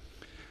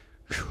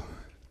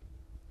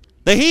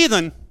 The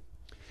heathen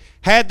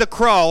had the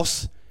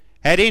cross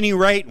at any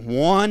rate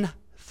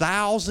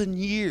 1,000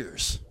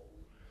 years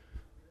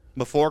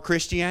before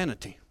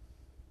Christianity.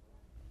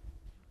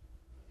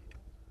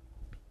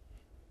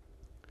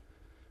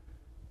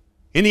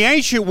 In the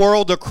ancient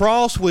world, the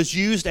cross was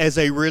used as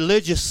a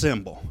religious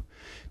symbol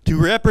to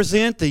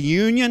represent the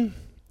union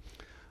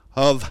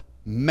of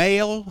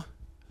male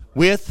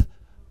with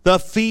the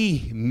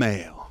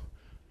female.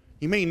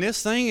 You mean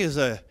this thing is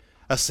a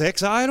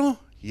sex idol?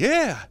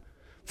 Yeah.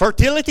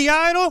 Fertility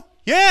idol?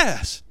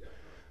 Yes.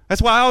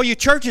 That's why all your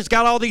churches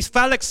got all these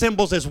phallic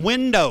symbols as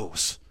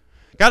windows.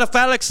 Got a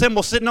phallic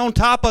symbol sitting on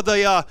top of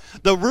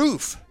the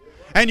roof.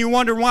 And you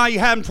wonder why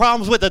you're having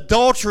problems with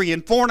adultery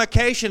and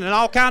fornication and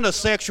all kind of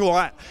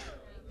sexual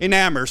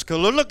enamors.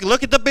 Because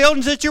look at the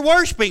buildings that you're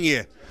worshiping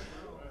in.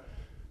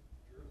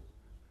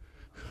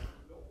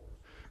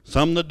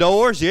 Some of the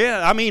doors,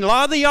 yeah. I mean, a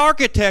lot of the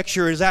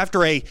architecture is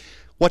after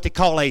what they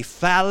call a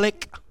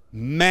phallic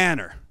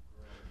manner.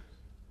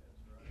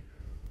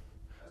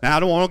 Now, I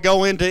don't want to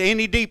go into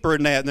any deeper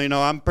than that. You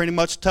know, I'm pretty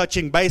much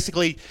touching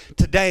basically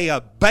today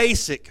a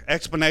basic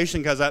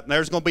explanation because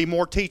there's going to be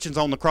more teachings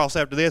on the cross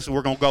after this, and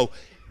we're going to go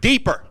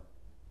deeper.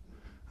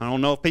 I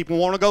don't know if people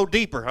want to go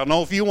deeper. I don't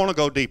know if you want to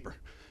go deeper.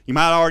 You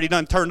might have already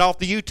done turned off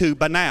the YouTube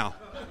by now.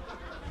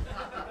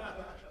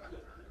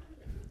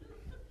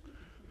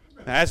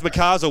 That's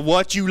because of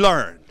what you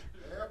learned.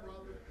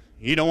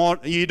 You don't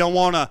want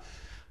to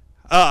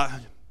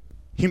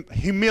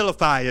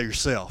humilify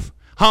yourself,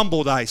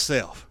 humble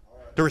thyself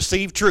to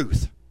receive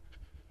truth.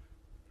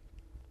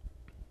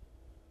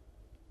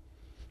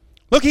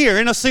 Look here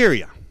in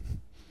Assyria.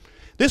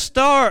 This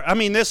star,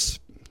 and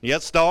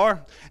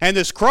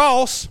this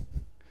cross,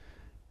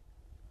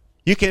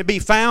 you can be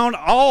found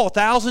all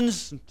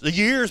thousands of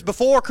years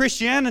before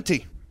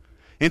Christianity.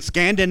 In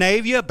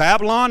Scandinavia,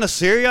 Babylon,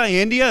 Assyria,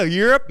 India,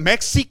 Europe,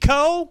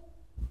 Mexico.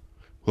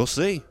 We'll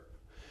see.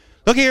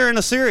 Look here in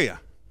Assyria.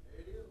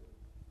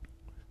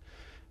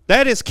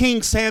 That is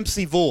King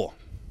Samsivul.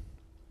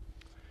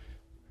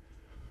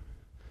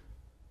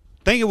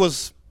 I think it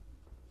was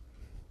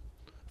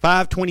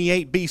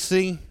 528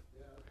 BC.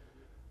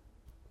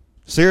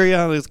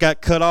 Syria has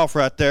got cut off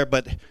right there,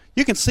 but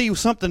you can see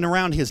something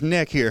around his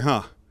neck here,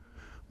 huh?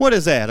 What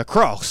is that? A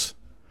cross.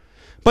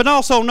 But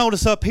also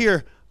notice up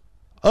here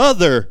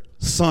other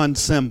sun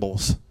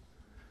symbols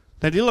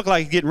that he look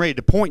like he's getting ready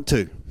to point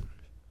to.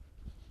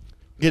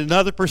 Get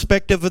another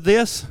perspective of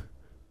this.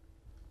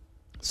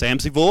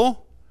 Samsivul.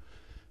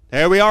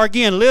 There we are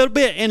again, a little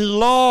bit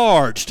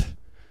enlarged.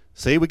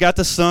 See, we got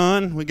the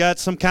sun. We got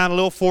some kind of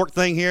little fork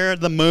thing here.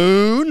 The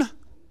moon.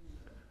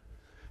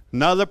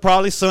 Another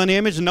probably sun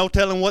image. No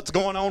telling what's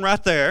going on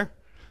right there.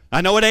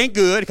 I know it ain't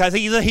good because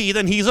he's a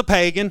heathen. He's a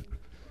pagan.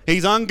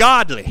 He's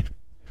ungodly.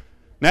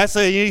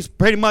 He's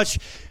pretty much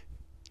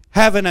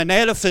having an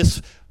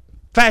edifice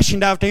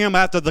fashioned after him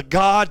after the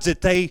gods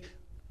that they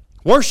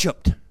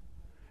worshipped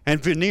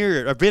and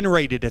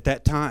venerated at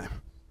that time.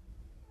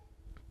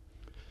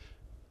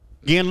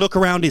 Again, look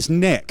around his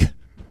neck.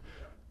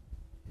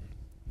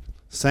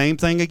 Same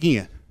thing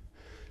again.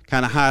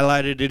 Kind of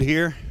highlighted it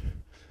here.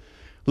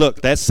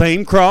 Look, that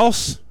same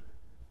cross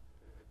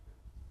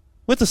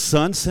with the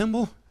sun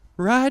symbol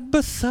right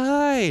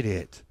beside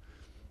it.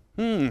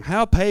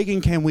 How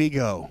pagan can we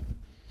go?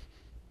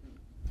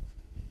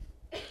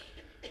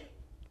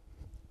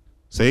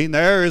 See,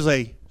 there is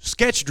a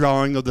sketch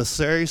drawing of the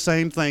very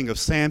same thing of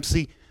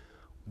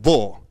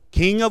Samsivul,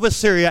 king of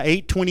Assyria,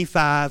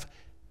 825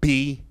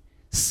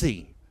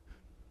 BC.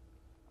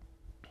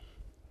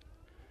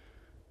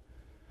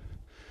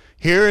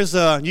 Here is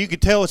you can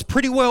tell it's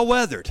pretty well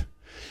weathered.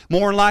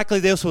 More than likely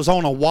this was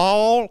on a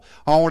wall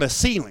or on a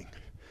ceiling.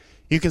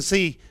 You can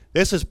see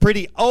this is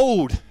pretty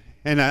old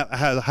and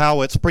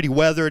how it's pretty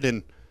weathered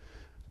and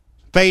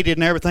faded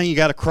and everything. You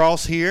got a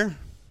cross here.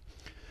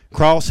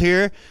 Cross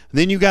here.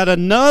 Then you got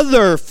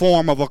another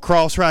form of a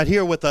cross right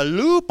here with a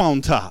loop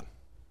on top.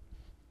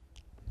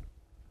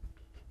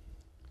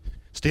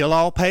 Still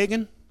all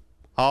pagan,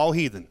 all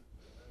heathen.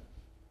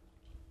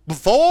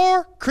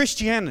 Before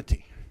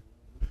Christianity.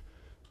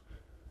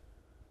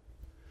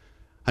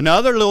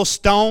 Another little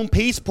stone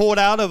piece pulled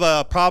out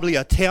of probably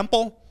a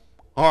temple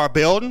or a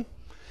building.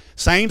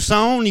 Same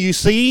stone you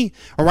see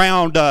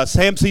around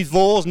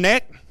Samsivul's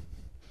neck.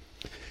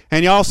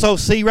 And you also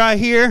see right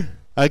here,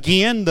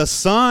 again, the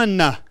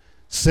sun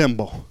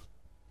symbol.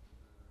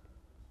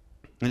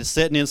 And it's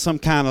sitting in some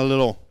kind of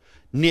little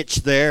niche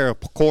there.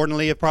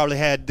 Accordingly, it probably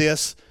had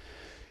this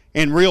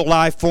in real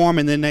life form,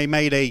 and then they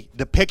made a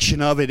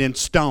depiction of it in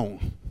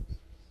stone.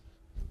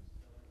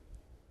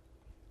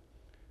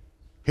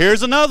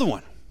 Here's another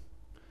one.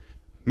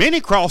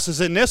 Many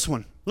crosses in this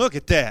one. Look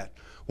at that.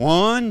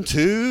 1,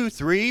 2,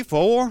 3,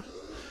 4.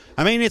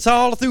 I mean, it's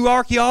all through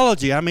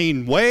archaeology. I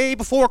mean, way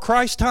before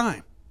Christ's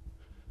time.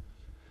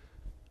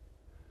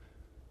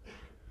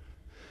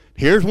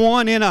 Here's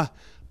one in a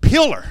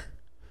pillar.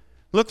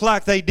 Looked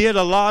like they did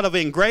a lot of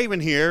engraving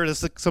here.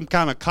 It's some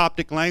kind of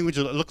Coptic language.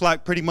 It looked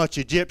like pretty much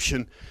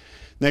Egyptian.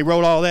 They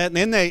wrote all that, and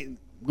then they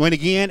went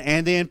again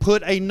and then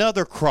put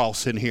another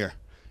cross in here.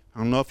 I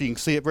don't know if you can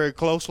see it very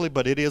closely,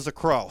 but it is a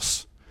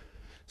cross.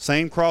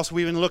 Same cross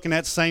we've been looking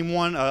at, same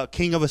one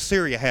King of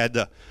Assyria had,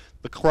 the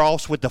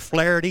cross with the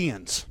flared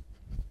ends.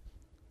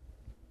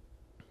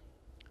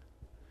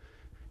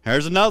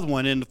 There's another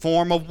one in the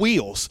form of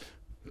wheels.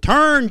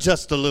 Turn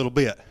just a little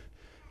bit.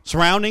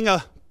 Surrounding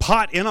a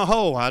pot in a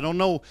hole. I don't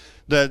know.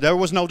 There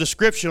was no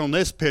description on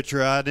this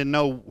picture. I didn't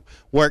know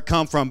where it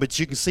come from, but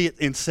you can see it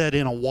inset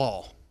in a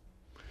wall.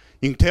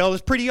 You can tell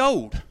it's pretty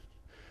old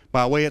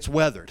by the way it's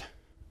weathered.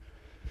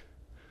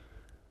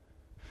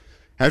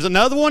 There's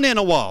another one in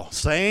a wall.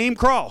 Same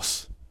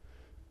cross.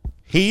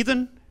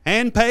 Heathen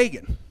and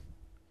pagan.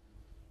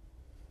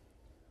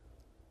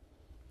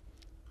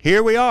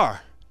 Here we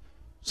are.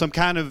 Some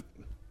kind of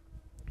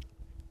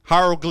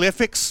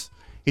hieroglyphics.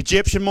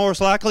 Egyptian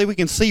most likely. We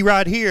can see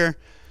right here.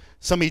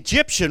 Some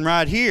Egyptian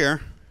right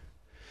here.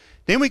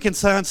 Then we can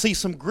see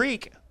some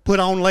Greek put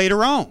on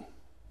later on.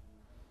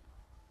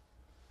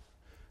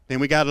 Then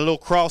we got a little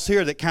cross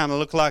here that kind of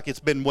looked like it's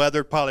been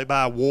weathered probably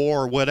by a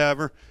war or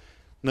whatever.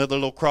 Another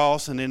little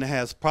cross, and then it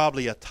has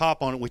probably a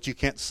top on it which you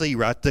can't see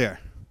right there.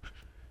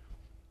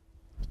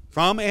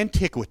 From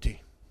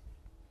antiquity.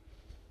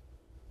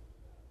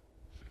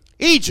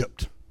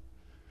 Egypt.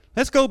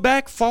 Let's go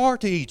back far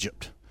to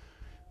Egypt.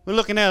 We're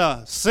looking at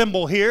a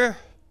symbol here.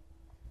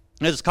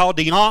 It's called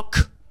the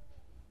Ankh.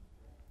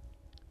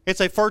 It's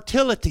a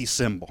fertility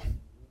symbol.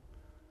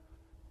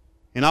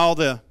 And all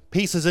the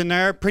pieces in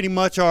there pretty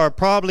much are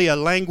probably a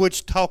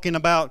language talking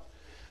about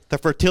the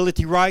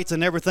fertility rites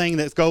and everything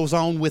that goes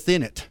on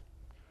within it.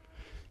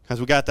 Because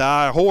we got the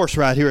eye horse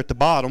right here at the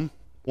bottom,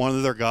 one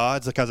of their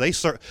gods, because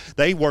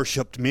they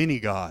worshipped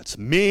many gods,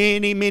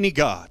 many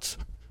gods.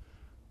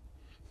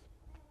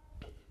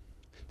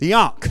 The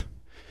Ankh.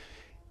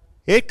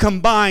 It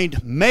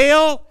combined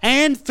male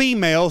and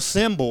female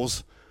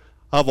symbols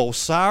of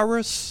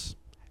Osiris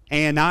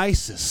and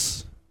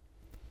Isis.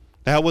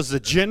 That was the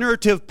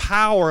generative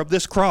power of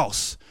this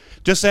cross.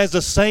 Just as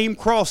the same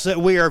cross that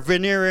we are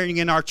venerating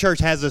in our church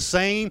has the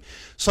same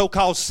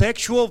so-called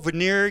sexual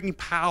venerating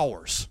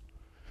powers.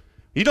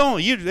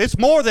 It's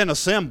more than a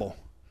symbol.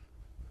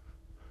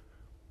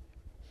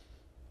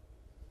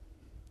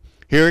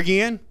 Here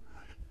again,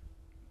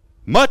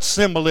 much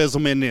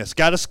symbolism in this.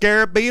 Got a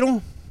scarab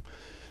beetle.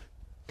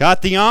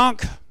 Got the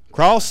Ankh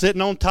cross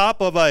sitting on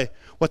top of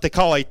what they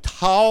call a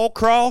tall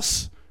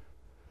cross.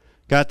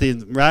 Got the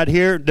right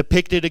here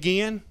depicted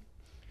again.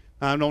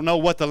 I don't know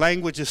what the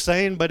language is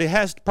saying, but it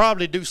has to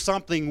probably do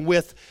something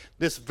with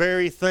this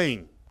very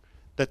thing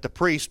that the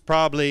priest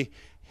probably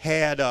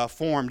had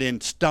formed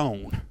in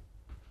stone.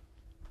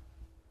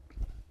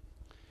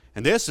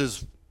 And this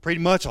is pretty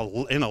much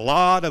in a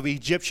lot of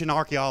Egyptian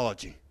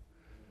archaeology.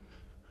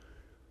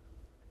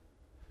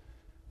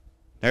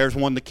 There's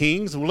one of the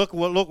kings. Look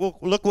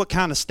what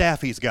kind of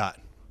staff he's got.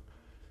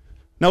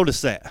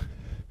 Notice that.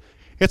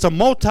 It's a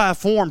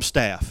multi-form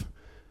staff.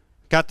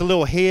 Got the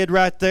little head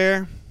right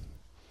there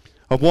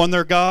of one of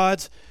their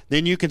gods.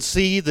 Then you can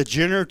see the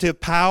generative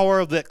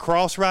power of that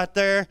cross right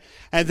there.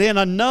 And then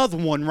another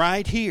one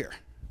right here.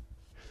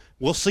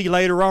 We'll see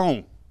later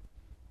on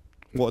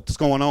what's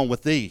going on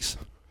with these.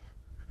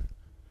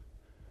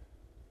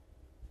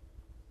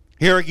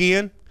 Here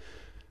again,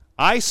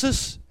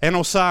 Isis and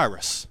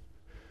Osiris.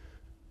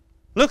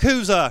 Look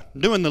who's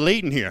doing the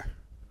leading here.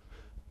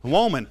 The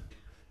woman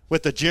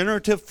with the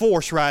generative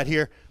force right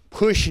here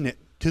pushing it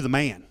to the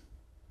man.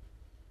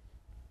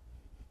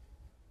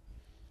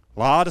 A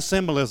lot of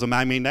symbolism.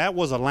 I mean, that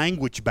was a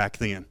language back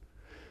then.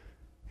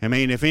 I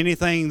mean, if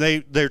anything,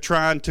 they're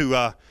trying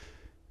to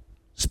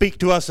speak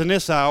to us in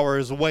this hour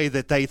is the way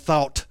that they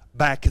thought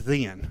back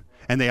then.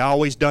 And they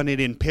always done it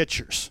in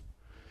pictures.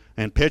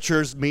 And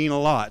pictures mean a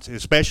lot,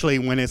 especially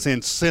when it's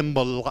in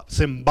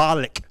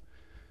symbolic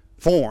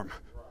form.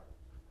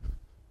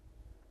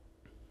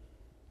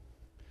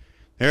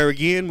 There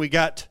again, we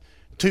got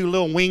two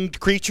little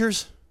winged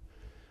creatures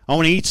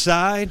on each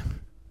side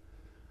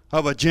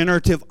of a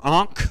generative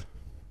Ankh.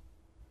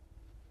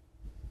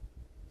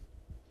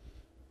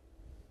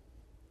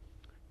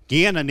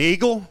 Again, an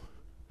eagle.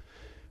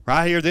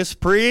 Right here, this is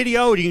pretty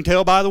old. You can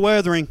tell by the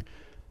weathering.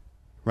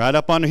 Right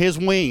up under his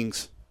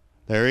wings.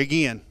 There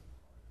again.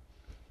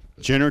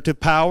 Generative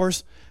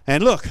powers.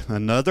 And look,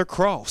 another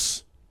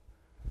cross.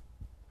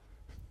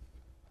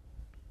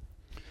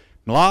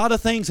 A lot of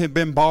things have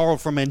been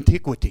borrowed from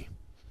antiquity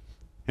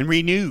and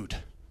renewed.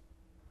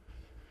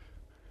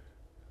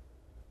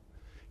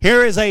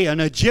 Here is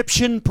an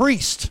Egyptian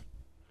priest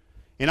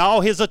in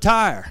all his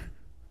attire.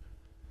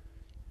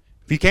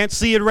 If you can't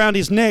see it around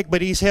his neck,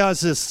 but he has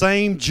this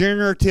same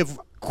generative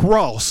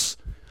cross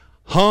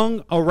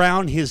hung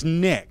around his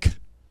neck.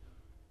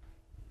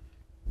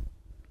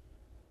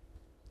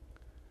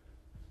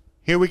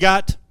 Here we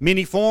got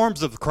many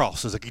forms of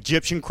crosses. An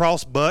Egyptian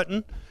cross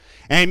button,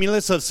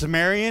 amulets of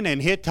Sumerian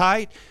and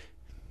Hittite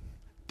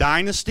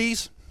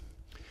dynasties.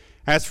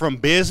 As from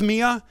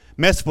Bismia,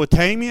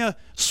 Mesopotamia,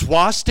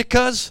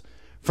 swastikas.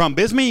 From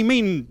Bismia, you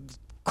mean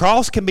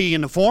cross can be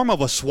in the form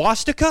of a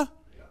swastika?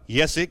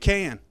 Yes, it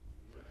can.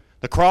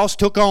 The cross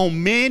took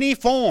on many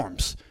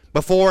forms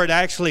before it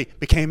actually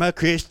became a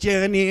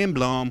Christian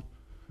emblem.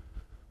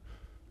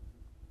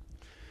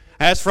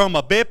 As from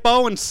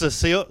Abipo and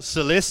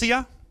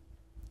Cilicia,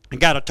 it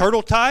got a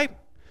turtle type.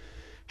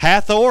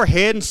 Hathor,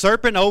 head and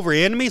serpent over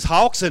enemies.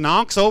 Hawks and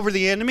ox over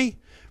the enemy.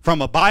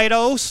 From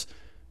Abydos,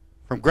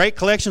 from great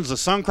collections of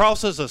sun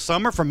crosses of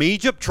summer. From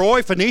Egypt,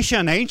 Troy, Phoenicia,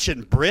 and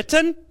ancient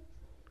Britain.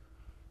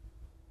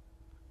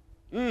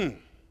 Here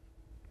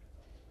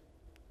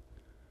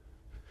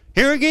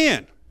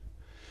again,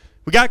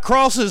 we got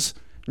crosses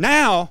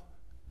now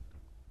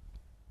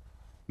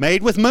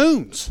made with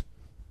moons.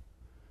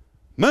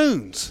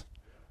 Moons.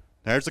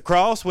 There's the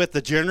cross with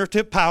the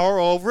generative power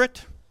over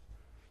it.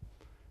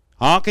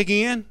 Ankh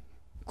again.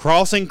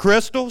 Crossing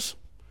crystals.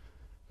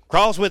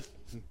 Cross with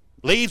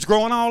leaves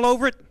growing all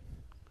over it.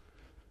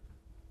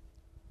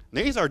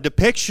 These are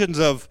depictions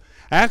of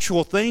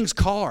actual things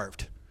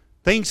carved.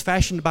 Things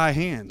fashioned by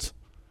hands.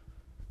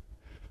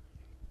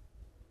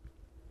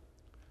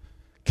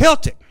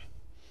 Celtic.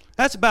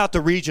 That's about the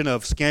region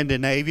of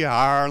Scandinavia,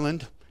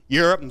 Ireland,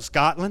 Europe, and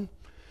Scotland.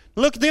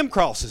 Look at them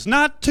crosses.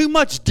 Not too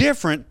much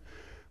different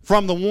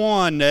from the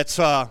one that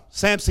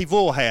Samson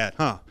Bull had,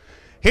 huh?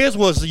 His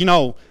was,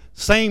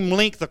 same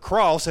length of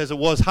cross as it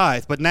was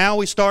height. But now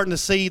we're starting to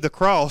see the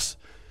cross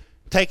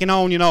taking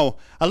on,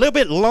 a little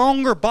bit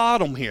longer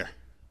bottom here.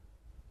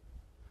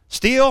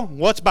 Still,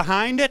 what's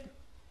behind it?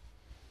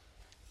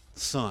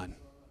 Sun.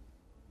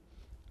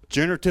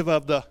 Generative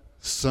of the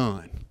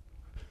sun.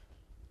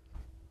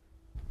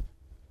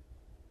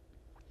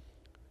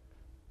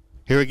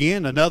 Here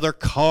again, another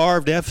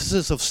carved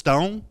Ephesus of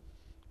stone.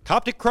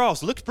 Coptic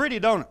cross. Looks pretty,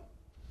 don't it?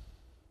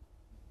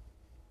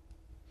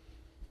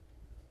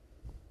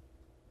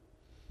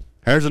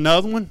 There's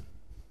another one.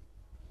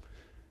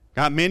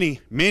 Got many,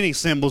 many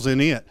symbols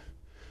in it.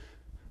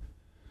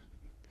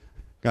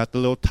 Got the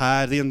little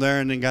tithe in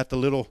there, and then got the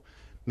little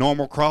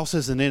normal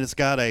crosses, and then it's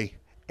got a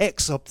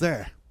X up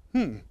there.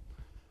 Wonder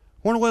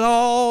what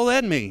all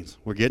that means.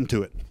 We're getting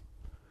to it.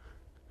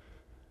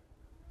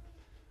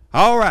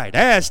 All right,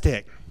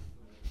 Aztec.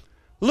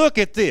 Look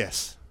at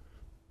this.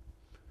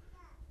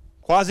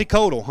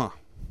 Quetzalcoatl, huh?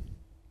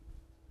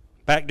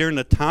 Back during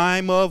the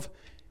time of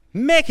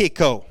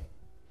Mexico.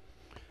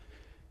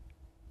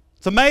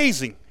 It's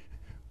amazing.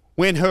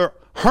 When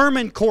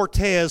Herman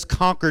Cortez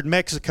conquered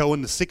Mexico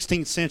in the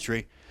 16th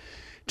century,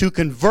 to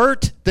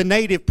convert the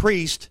native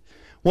priest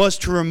was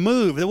to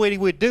remove, the way he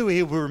would do,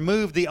 he would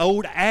remove the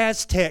old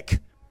Aztec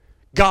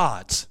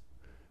gods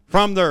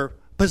from their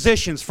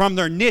positions, from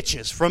their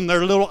niches, from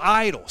their little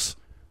idols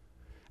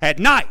at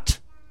night,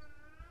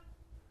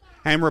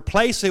 and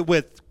replace it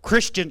with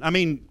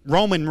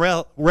Roman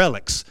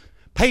relics,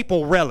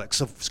 papal relics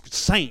of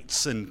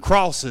saints and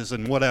crosses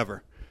and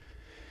whatever.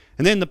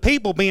 And then the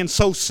people, being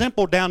so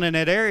simple down in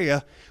that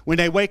area, when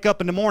they wake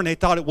up in the morning, they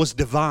thought it was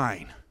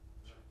divine.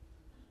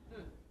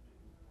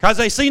 Because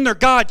they seen their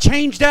God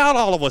changed out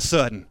all of a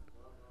sudden.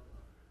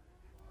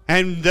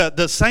 And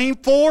the same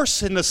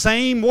force and the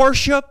same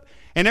worship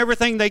and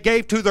everything they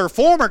gave to their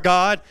former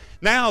God,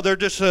 now they're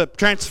just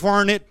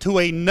transferring it to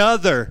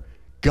another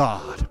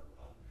God.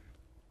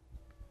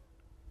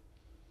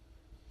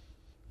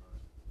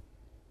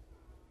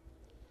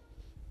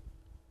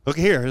 Look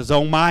here, it's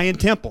old Mayan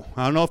temple.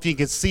 I don't know if you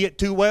can see it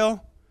too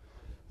well.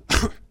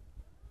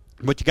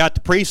 But you got the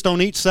priest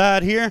on each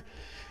side here.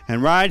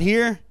 And right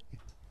here,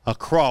 a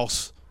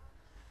cross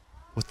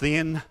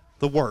within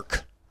the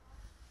work.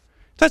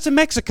 That's in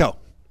Mexico.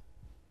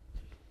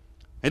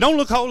 It don't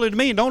look holy to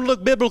me. It don't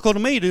look biblical to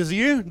me, does it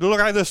you? Do it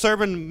look like they're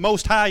serving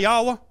Most High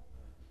Yahweh?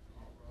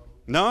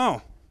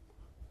 No.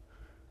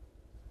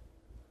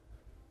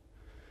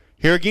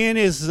 Here again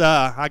is,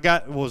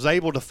 was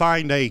able to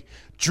find a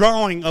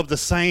drawing of the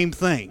same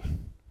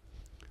thing.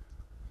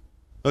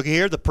 Look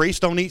here, the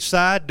priest on each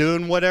side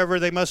doing whatever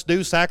they must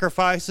do,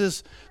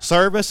 sacrifices,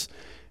 service,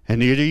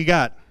 and here you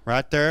got,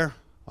 right there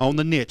on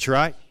the niche,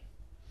 right?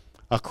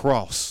 A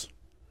cross.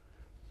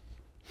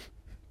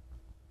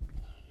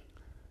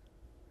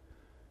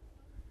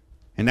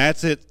 And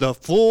that's it, the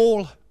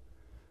full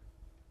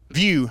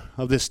view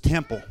of this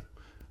temple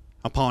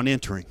upon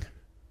entering.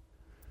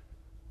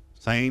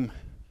 Same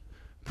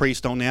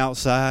priest on the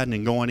outside and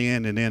then going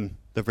in and then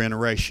the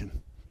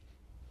veneration.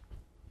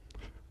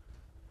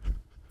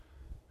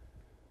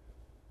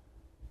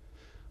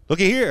 Look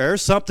at here,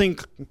 there's something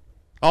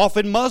off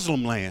in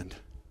Muslim land.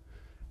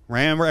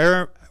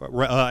 Area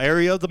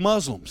of the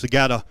Muslims. You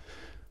got a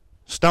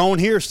stone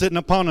here sitting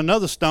upon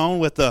another stone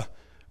with a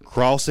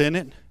cross in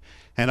it.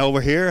 And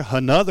over here,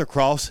 another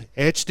cross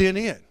etched in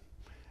it.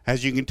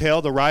 As you can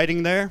tell, the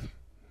writing there.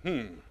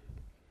 Kind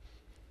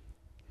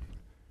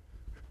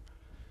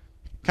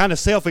of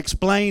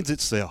self-explains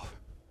itself.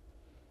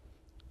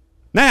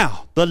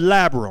 Now, the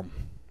labrum,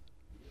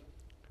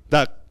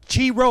 the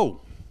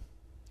Chi-Rho,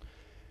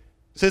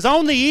 says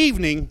on the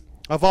evening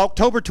of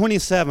October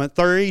 27th,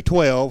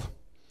 312,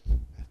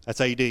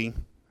 that's AD,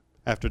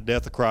 after the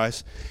death of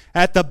Christ,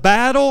 at the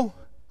Battle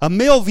of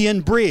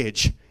Milvian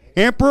Bridge,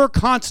 Emperor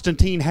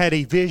Constantine had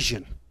a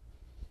vision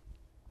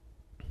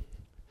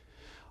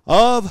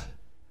of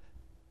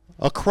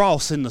a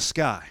cross in the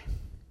sky,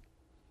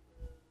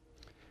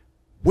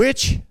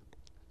 which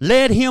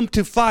led him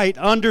to fight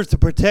under the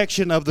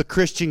protection of the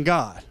Christian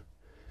God.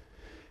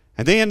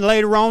 And then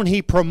later on,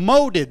 he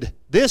promoted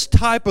this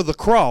type of the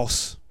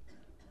cross.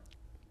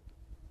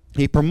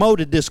 He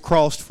promoted this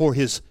cross for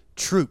his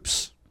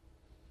troops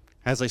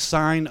as a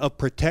sign of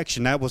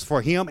protection. That was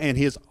for him and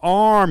his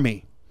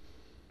army.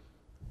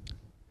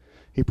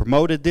 He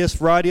promoted this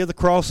variety of the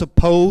cross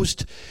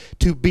supposed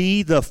to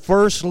be the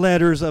first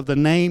letters of the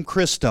name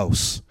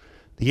Christos,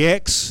 the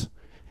X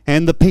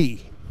and the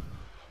P,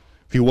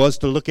 if you was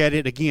to look at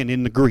it again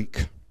in the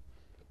Greek.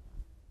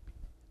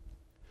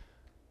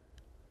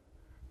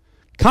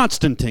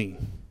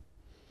 Constantine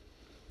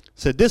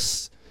said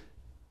this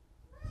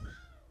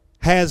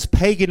has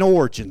pagan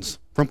origins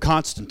from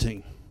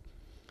Constantine.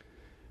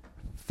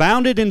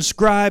 Founded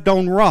inscribed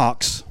on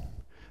rocks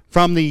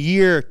from the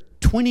year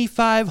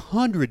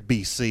 2500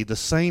 BC, the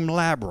same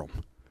labrum,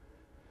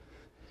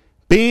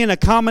 being a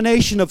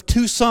combination of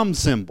two sum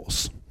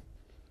symbols.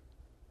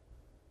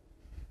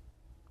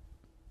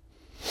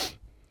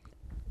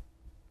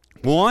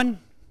 One,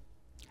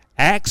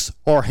 axe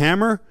or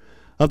hammer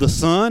of the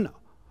sun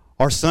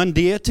or sun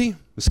deity.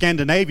 In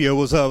Scandinavia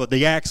was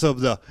the axe of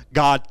the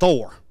god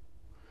Thor.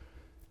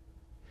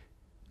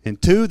 And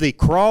two, the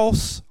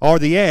cross or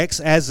the X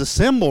as the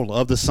symbol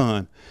of the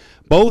sun.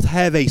 Both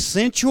have a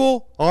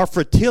sensual or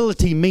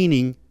fertility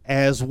meaning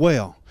as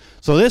well.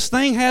 So this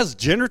thing has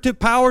generative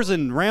powers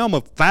in the realm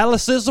of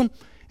phallicism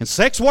and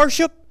sex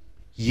worship?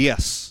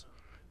 Yes.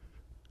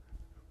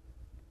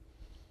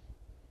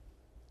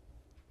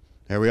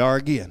 There we are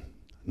again.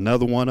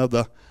 Another one of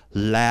the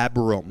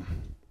labrum.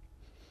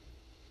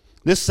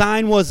 This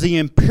sign was the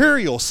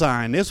imperial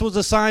sign. This was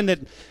a sign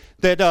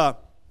that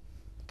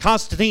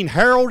Constantine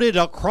heralded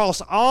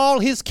across all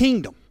his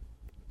kingdom.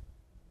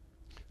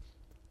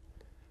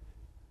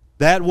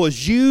 That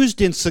was used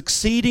in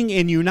succeeding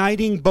in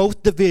uniting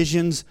both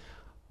divisions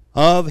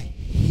of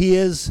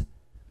his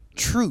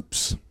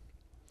troops,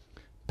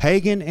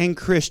 pagan and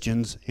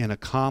Christians, in a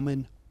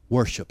common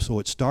worship. So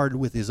it started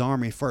with his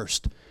army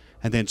first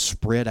and then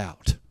spread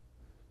out.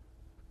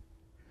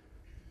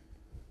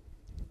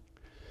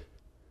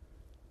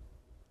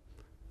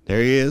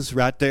 There he is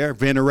right there,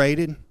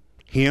 venerated,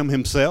 him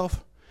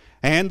himself,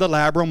 and the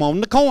labrum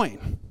on the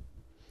coin.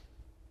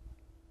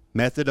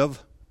 Method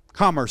of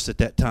commerce at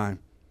that time.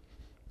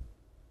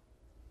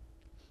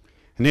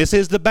 And this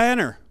is the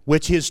banner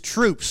which his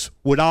troops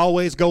would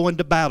always go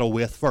into battle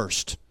with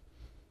first.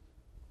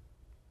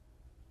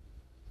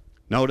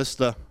 Notice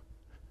the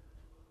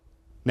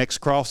next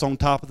cross on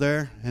top of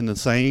there, and the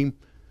same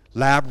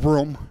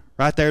labrum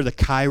right there, the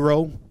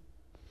Chi-Rho,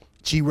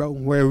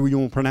 wherever you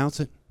want to pronounce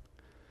it.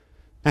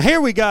 Now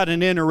here we got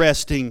an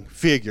interesting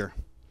figure.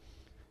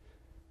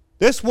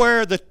 This is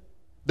where the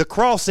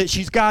cross that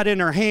she's got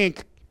in her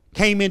hand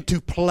came into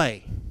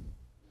play.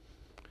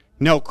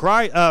 No,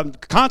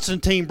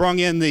 Constantine brought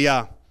in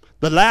the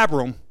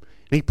labrum, and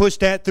he pushed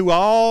that through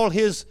all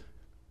his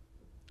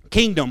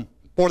kingdom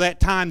for that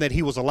time that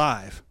he was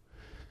alive.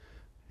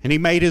 And he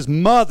made his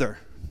mother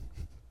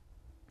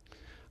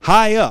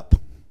high up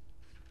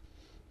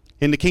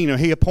in the kingdom.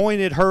 He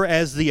appointed her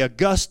as the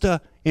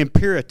Augusta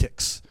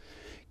Imperatrix,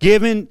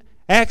 given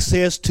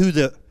access to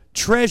the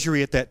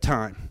treasury at that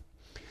time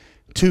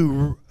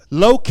to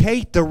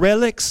locate the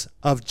relics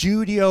of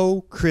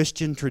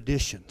Judeo-Christian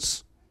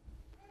traditions.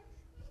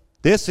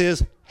 This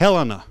is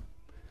Helena.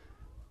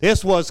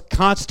 This was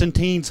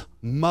Constantine's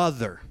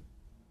mother.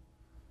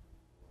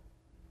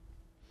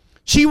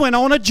 She went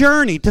on a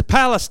journey to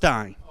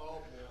Palestine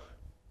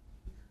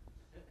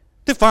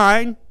to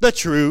find the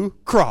true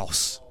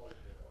cross.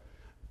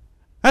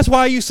 That's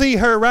why you see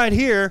her right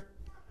here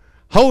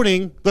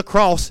holding the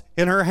cross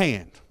in her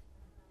hand.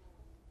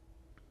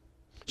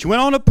 She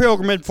went on a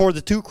pilgrimage for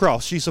the two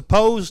crosses. She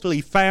supposedly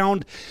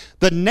found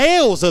the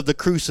nails of the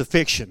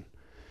crucifixion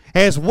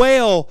as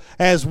well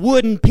as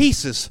wooden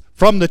pieces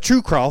from the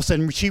true cross,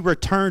 and she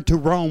returned to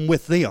Rome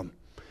with them.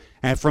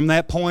 And from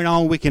that point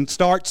on, we can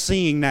start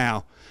seeing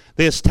now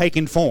this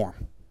taking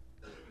form.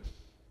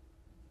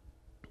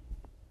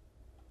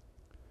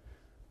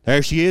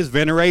 There she is,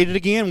 venerated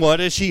again. What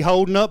is she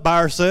holding up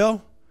by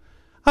herself?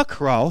 A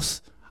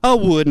cross, a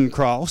wooden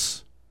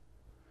cross.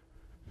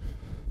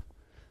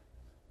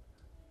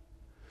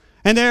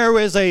 And there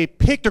is a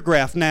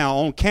pictograph now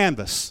on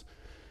canvas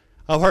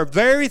of her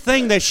very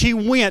thing that she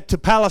went to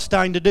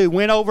Palestine to do,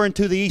 went over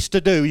into the east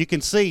to do. You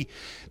can see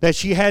that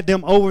she had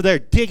them over there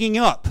digging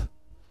up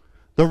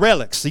the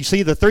relics. You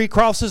see the three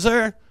crosses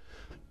there?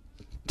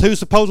 Two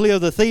supposedly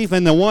of the thief,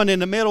 and the one in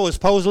the middle is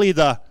supposedly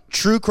the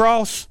true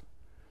cross.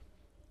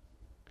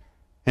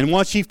 And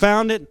once she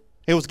found it,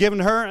 It was given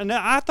to her, and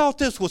I thought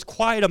this was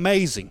quite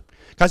amazing,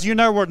 because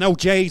there were no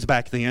J's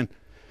back then.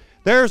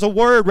 There's a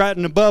word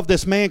written above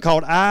this man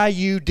called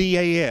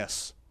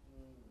I-U-D-A-S.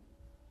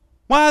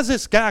 Why is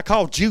this guy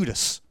called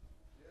Judas?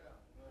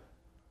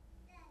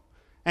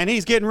 And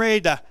he's getting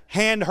ready to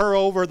hand her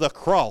over the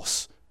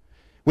cross,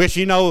 which,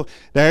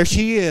 there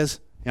she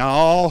is in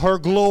all her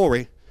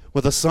glory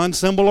with a sun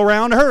symbol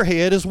around her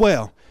head as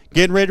well,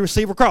 getting ready to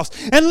receive her cross.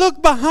 And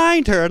look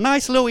behind her, a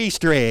nice little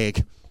Easter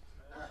egg.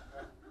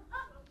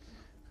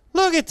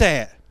 Look at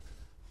that.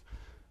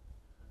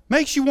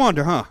 Makes you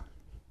wonder, huh?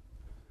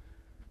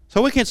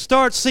 So we can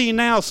start seeing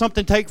now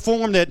something take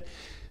form that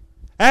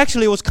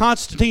actually was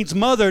Constantine's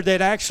mother that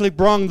actually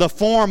brought the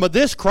form of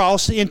this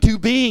cross into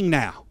being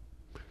now.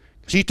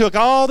 She took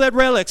all that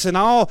relics and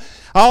all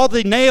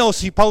the nails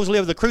supposedly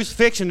of the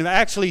crucifixion, and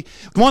actually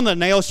one of the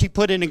nails she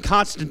put in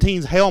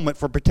Constantine's helmet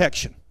for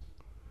protection.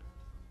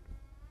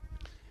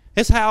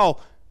 It's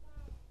how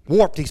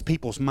warped these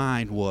people's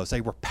mind was.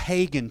 They were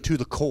pagan to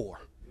the core.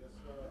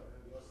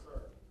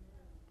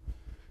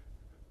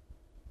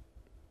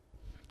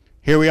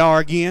 Here we are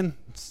again.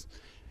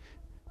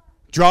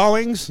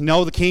 Drawings,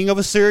 the king of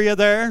Assyria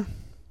there.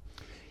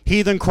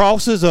 Heathen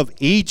crosses of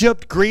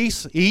Egypt,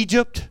 Greece,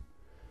 Egypt.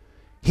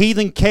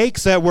 Heathen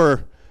cakes that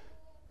were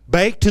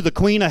baked to the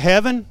Queen of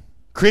Heaven.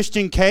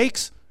 Christian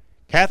cakes.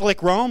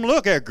 Catholic Rome.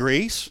 Look at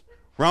Greece.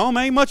 Rome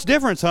ain't much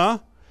difference, huh?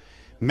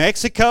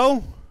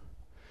 Mexico.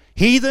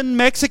 Heathen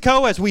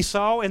Mexico, as we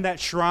saw in that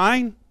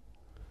shrine.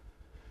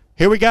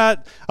 Here we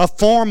got a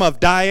form of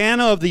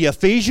Diana of the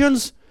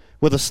Ephesians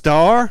with a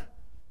star.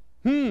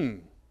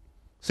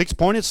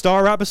 6-pointed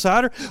star right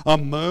beside her. A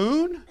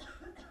moon.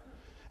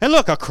 And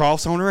look, a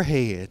cross on her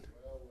head.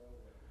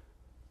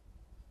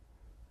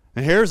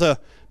 And here's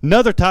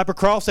another type of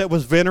cross that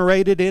was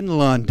venerated in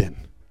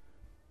London.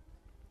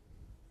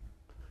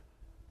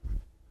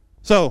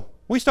 So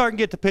we start to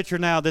get the picture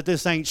now that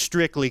this ain't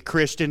strictly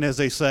Christian, as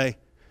they say,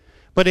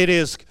 but it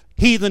is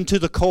heathen to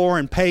the core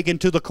and pagan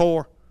to the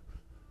core.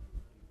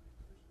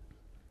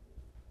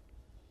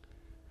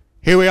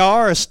 Here we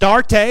are,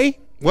 Astarte,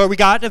 where we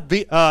got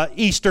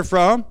Easter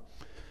from.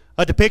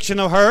 A depiction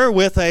of her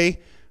with a,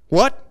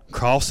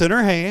 cross in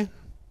her hand.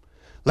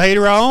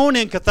 Later on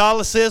in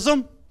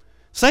Catholicism,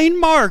 St.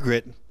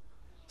 Margaret.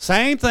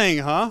 Same thing,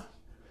 huh?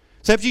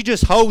 Except she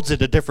just holds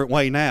it a different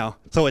way now,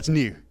 so it's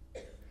new.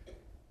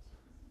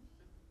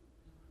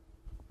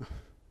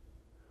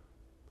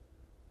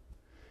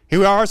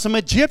 Here are some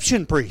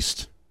Egyptian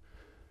priests.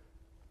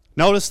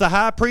 Notice the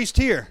high priest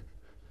here.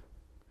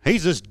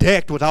 He's just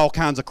decked with all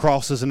kinds of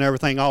crosses and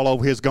everything all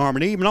over his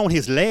garment, even on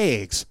his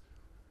legs.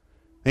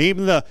 And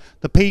even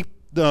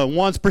the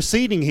ones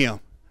preceding him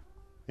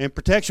in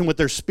protection with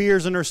their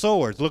spears and their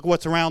swords. Look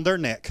what's around their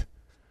neck.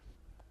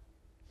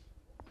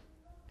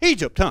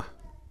 Egypt, huh?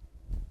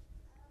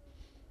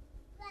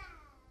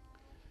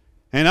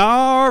 And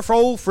our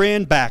old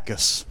friend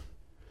Bacchus.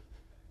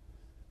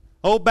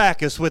 Old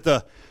Bacchus with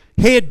a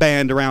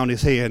headband around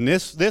his head. And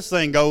this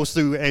thing goes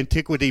through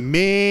antiquity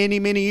many,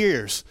 many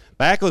years.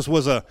 Bacchus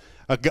was one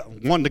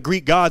of the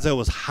Greek gods that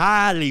was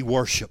highly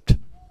worshipped.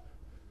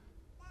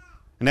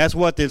 And that's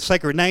what the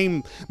sacred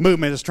name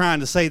movement is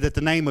trying to say, that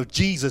the name of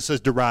Jesus is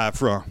derived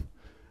from,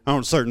 on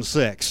a certain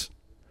sex.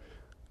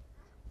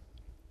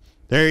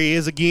 There he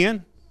is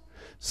again.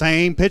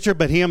 Same picture,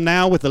 but him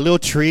now with a little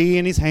tree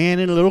in his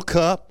hand and a little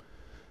cup.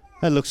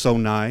 That looks so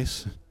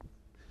nice.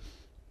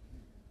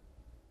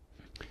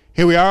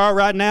 Here we are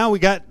right now. We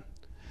got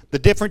the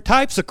different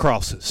types of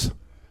crosses.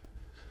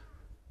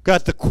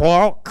 Got the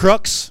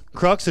crux.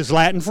 Crux is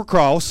Latin for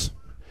cross.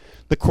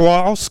 The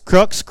cross,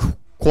 crux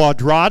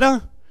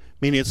quadrata,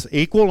 meaning it's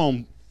equal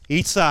on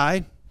each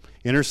side,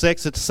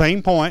 intersects at the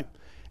same point.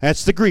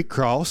 That's the Greek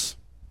cross.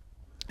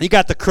 You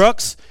got the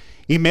crux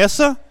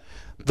emissa,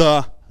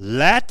 the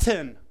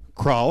Latin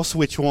cross,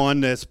 which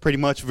one that's pretty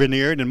much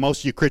veneered in most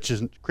of your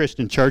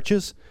Christian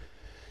churches.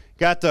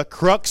 Got the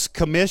crux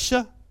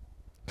commissa,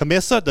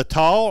 the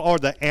tall or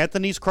the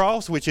Anthony's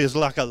cross, which is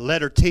like a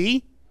letter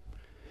T.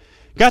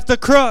 Got the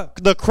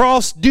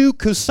cross du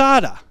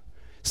Cusada,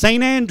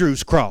 St.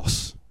 Andrew's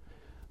cross.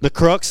 The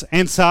crux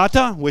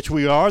ansata, which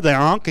we are, the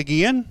Ankh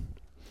again.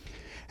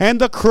 And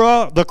the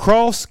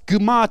cross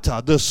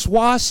gumata, the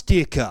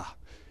swastika.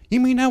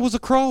 You mean that was a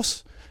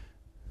cross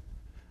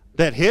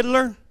that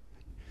Hitler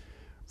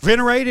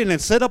venerated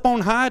and set up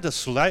on high to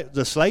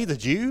slay the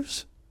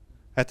Jews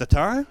at the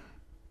time?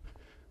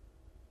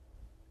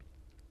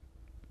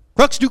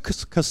 Crux du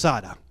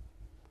Cusada.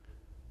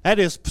 That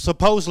is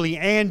supposedly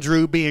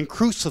Andrew being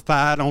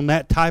crucified on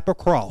that type of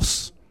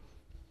cross.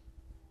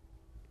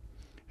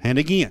 And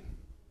again,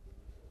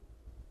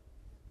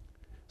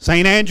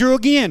 St. Andrew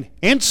again,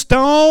 in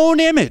stone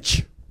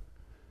image.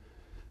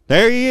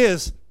 There he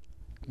is,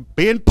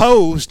 being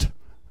posed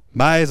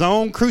by his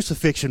own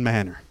crucifixion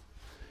manner,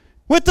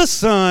 with the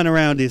sun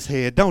around his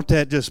head. Don't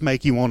that just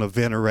make you want to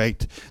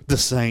venerate the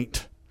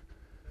saint?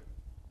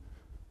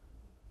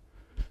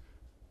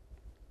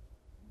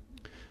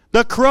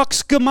 The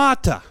crux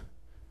gumata.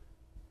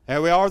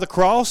 There we are, the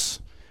cross.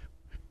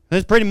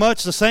 It's pretty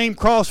much the same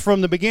cross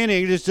from the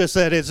beginning. It's just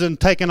that it's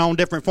taken on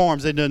different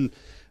forms. It done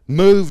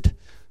moved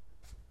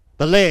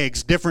the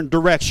legs different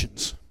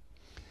directions.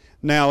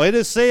 Now, it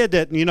is said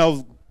that,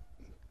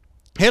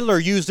 Hitler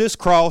used this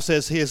cross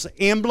as his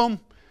emblem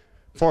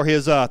for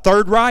his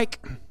Third Reich.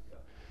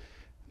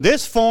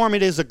 This form,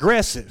 it is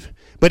aggressive.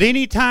 But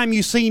anytime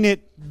you've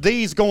seen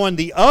these going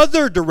the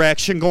other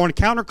direction, going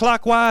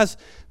counterclockwise,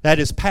 that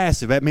is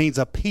passive. That means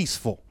a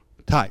peaceful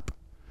type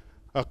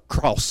of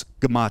cross,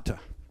 Gemata.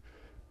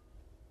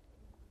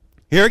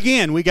 Here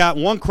again, we got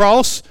one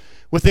cross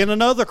within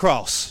another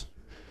cross,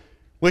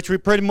 which we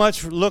pretty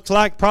much looks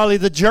like probably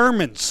the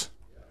Germans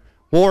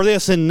wore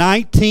this in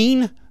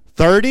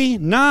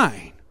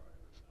 1939.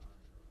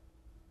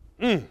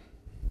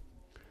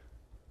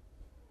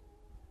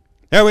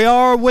 There we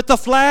are with the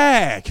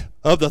flag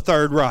of the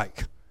Third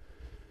Reich.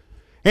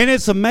 And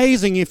it's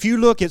amazing if you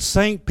look at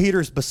St.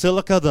 Peter's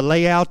Basilica, the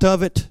layout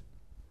of it,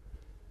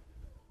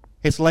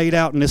 it's laid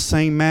out in the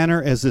same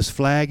manner as this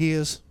flag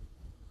is.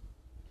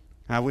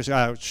 I wish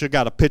I should have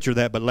got a picture of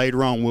that, but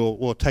later on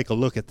we'll take a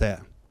look at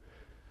that.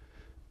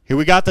 Here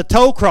we got the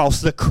toe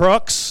cross, the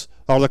crux,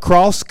 or the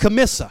cross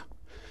commissa.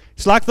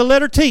 It's like the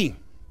letter T.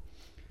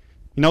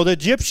 The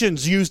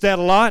Egyptians used that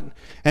a lot,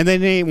 and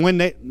then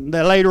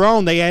later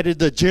on they added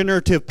the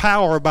generative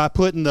power by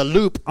putting the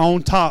loop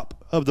on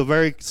top of the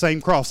very same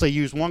cross. They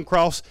used one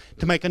cross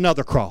to make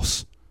another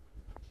cross.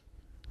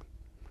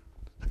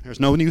 There's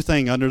no new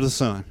thing under the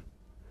sun.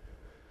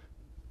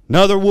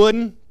 Another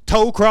wooden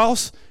toe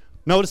cross.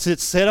 Notice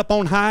it's set up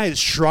on high, it's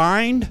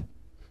shrined.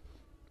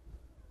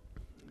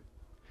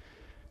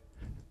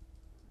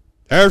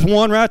 There's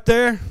one right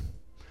there.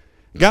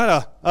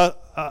 Got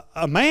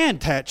a man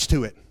attached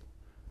to it.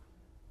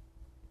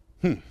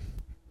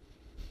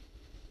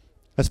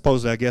 I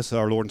suppose, I guess,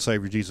 our Lord and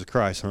Savior Jesus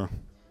Christ, huh?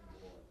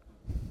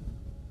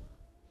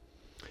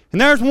 And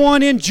there's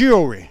one in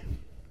jewelry.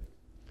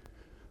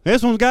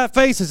 This one's got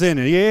faces in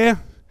it, yeah.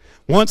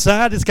 One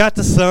side it's got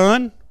the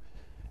sun.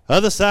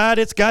 Other side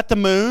it's got the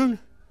moon.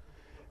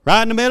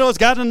 Right in the middle it's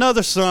got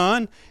another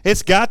sun.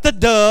 It's got the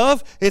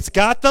dove. It's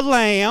got the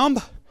lamb.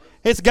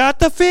 It's got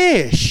the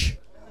fish.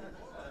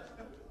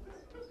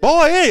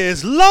 Boy, it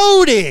is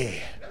loaded.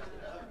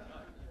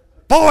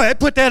 Boy, I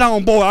put that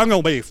on, boy, I'm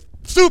going to be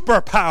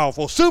super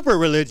powerful, super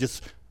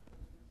religious.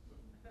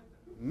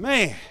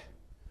 Man.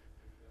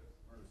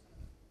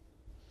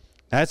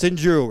 That's in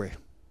jewelry.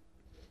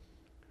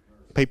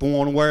 People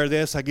want to wear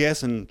this, I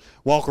guess, and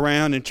walk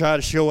around and try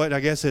to show it. I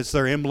guess it's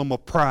their emblem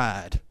of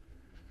pride.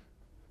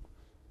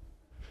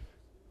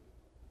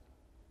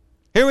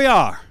 Here we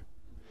are.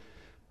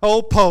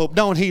 Old Pope,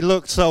 don't he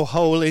look so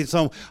holy,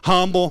 so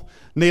humble,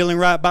 kneeling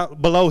right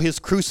below his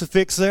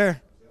crucifix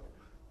there?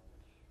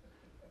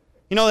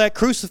 That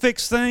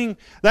crucifix thing,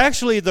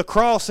 actually the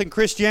cross in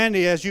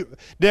Christianity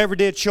never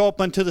did show up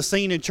unto the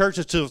scene in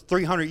churches until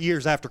 300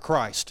 years after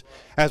Christ,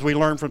 as we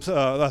learned from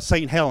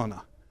St.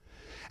 Helena.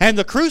 And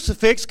the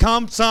crucifix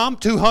comes some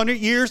 200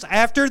 years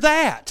after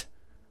that.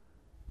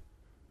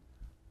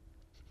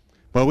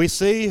 But we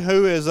see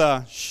who is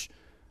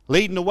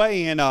leading the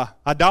way in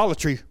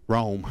idolatry,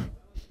 Rome.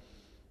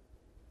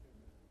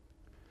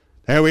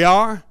 There we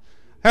are.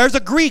 There's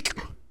a Greek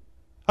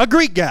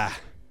guy.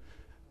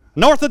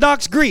 An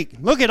Orthodox Greek.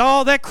 Look at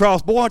all that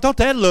cross. Boy, don't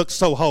that look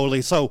so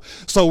holy, so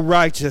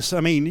righteous.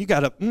 I mean, you got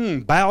to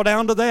bow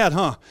down to that,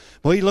 huh?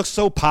 Well, he looks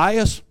so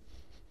pious.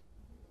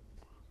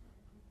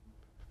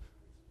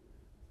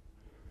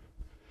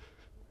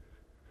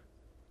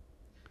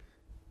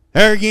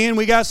 There again,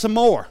 we got some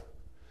more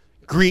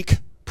Greek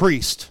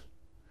priest.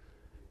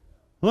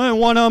 Well,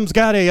 one of them's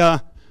got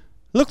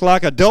look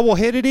like a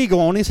double-headed eagle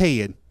on his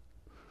head.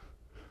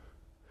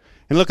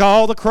 And look at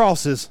all the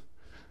crosses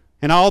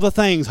and all the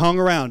things hung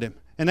around him.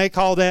 And they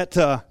call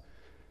that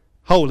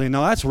holy.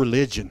 No, that's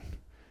religion.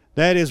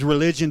 That is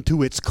religion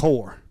to its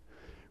core.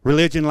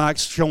 Religion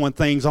likes showing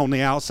things on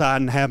the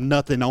outside and have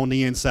nothing on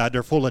the inside.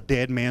 They're full of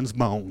dead men's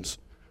bones.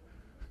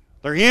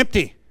 They're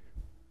empty.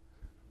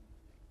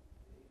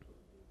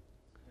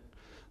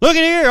 Look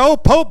at here,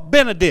 old Pope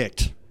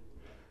Benedict.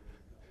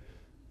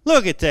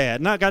 Look at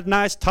that. Not got a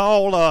nice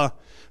tall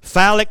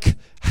phallic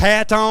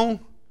hat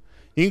on.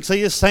 You can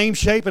see the same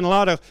shape in a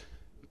lot of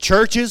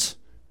churches.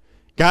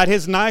 Got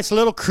his nice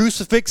little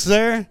crucifix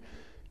there.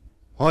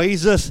 Well,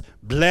 he's just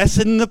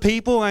blessing the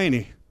people, ain't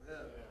he?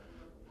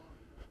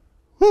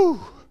 Whew.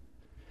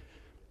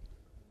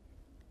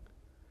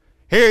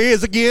 Here he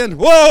is again.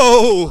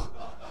 Whoa!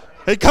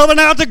 He's coming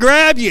out to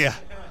grab you.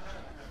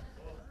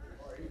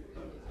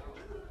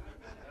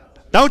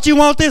 Don't you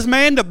want this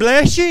man to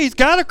bless you? He's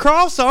got a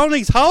cross on.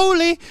 He's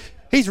holy.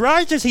 He's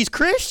righteous. He's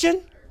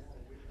Christian.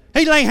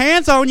 He lay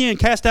hands on you and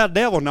cast out a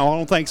devil. No, I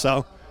don't think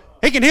so.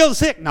 He can heal the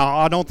sick. No,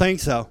 I don't think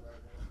so.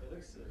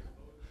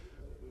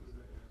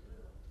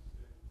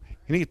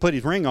 He needs to put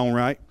his ring on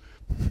right.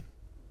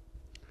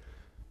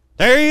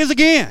 There he is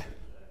again.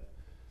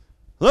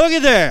 Look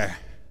at there.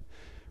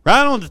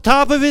 Right on the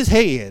top of his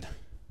head.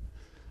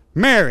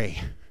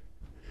 Mary.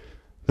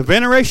 The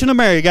veneration of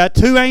Mary. Got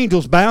two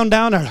angels bound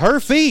down at her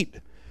feet.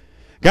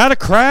 Got a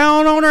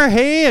crown on her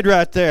head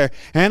right there,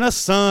 and a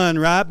sun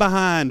right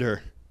behind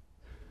her.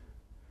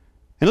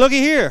 And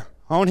looky here,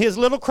 on his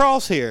little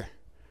cross here,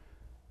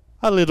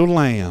 a little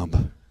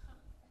lamb.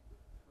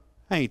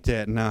 Ain't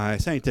that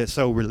nice? Ain't that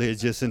so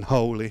religious and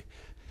holy?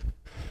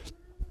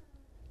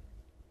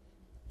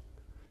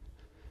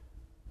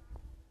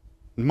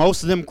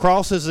 Most of them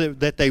crosses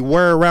that they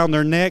wear around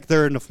their neck,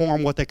 they're in the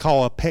form of what they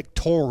call a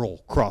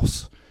pectoral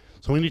cross.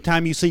 So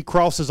anytime you see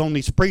crosses on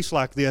these priests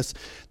like this,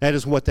 that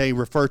is what they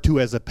refer to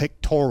as a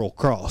pectoral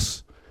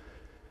cross.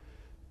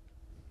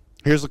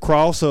 Here's the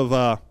cross of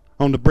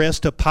on the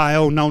breast of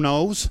Pio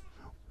Nono's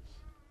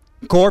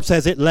corpse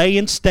as it lay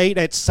in state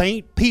at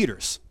St.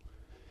 Peter's.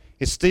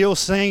 It still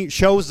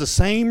shows the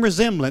same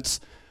resemblance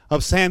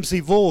of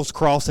Samson Bull's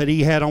cross that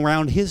he had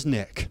around his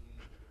neck.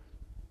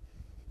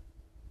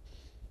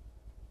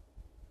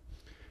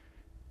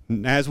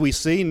 As we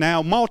see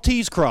now,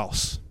 Maltese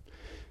cross.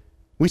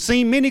 We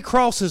see many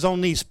crosses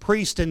on these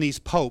priests and these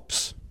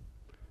popes.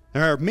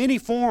 There are many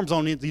forms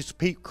on these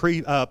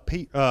priests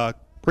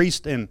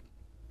and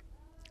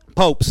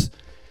popes.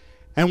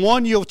 And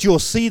one you'll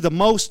see the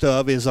most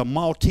of is a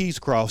Maltese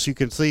cross. You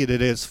can see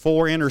that it's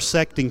 4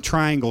 intersecting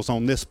triangles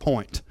on this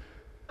point.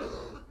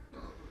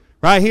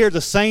 Right here, the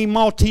same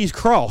Maltese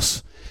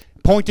cross,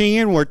 pointing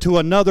inward to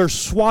another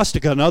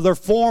swastika, another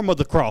form of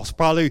the cross,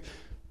 probably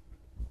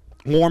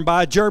worn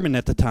by a German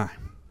at the time.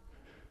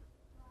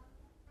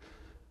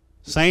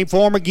 Same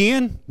form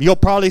again. You'll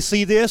probably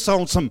see this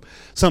on some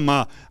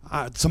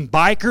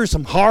bikers,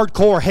 some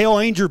hardcore Hell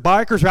Angel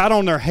bikers, right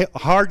on their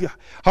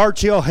hard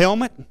shell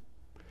helmet.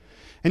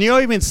 And you'll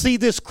even see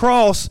this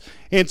cross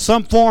in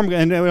some form,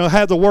 and it'll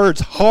have the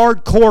words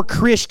 "Hardcore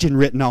Christian"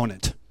 written on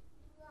it.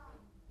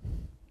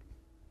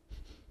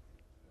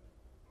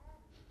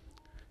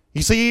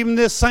 You see even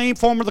this same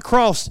form of the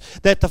cross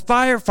that the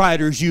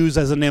firefighters use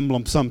as an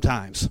emblem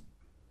sometimes.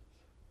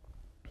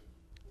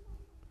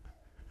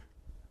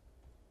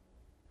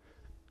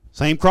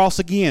 Same cross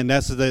again.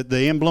 That's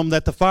the emblem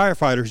that the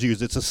firefighters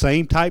use. It's the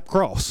same type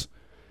cross.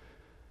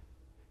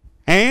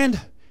 And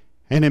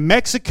in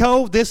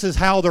Mexico, this is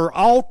how their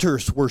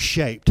altars were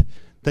shaped,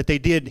 that they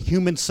did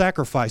human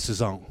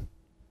sacrifices on.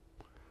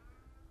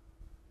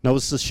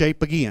 Notice the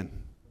shape again.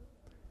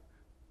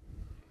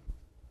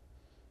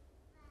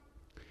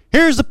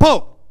 Here's the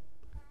Pope.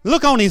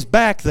 Look on his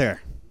back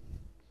there.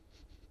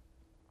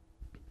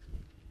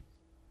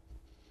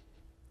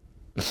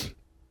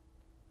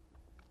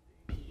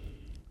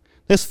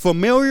 This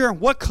familiar,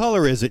 what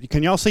color is it?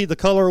 Can y'all see the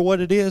color of what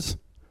it is?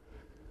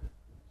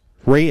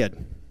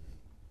 Red.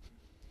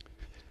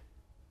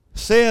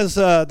 Says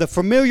the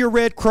familiar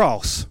red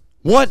cross.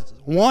 What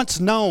once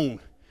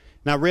known,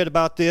 and I read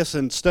about this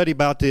and studied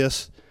about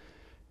this,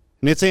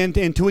 and it's in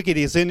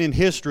antiquity, it's in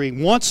history,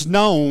 once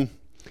known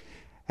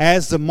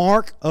as the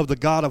mark of the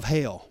god of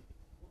hell.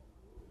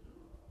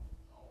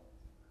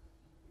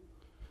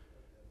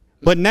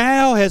 But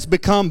now has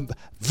become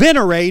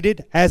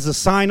venerated as a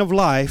sign of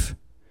life,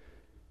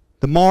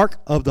 the mark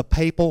of the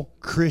papal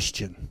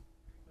Christian.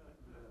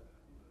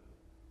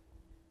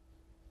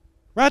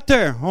 Right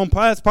there,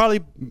 that's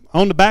probably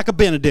on the back of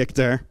Benedict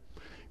there,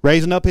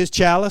 raising up his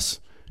chalice.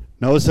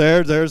 Notice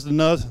there's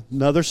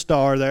another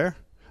star there.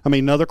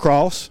 Another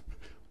cross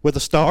with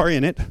a star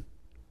in it.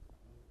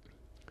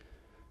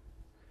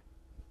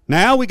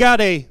 Now we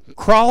got a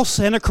cross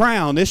and a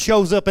crown. This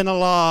shows up in a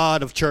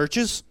lot of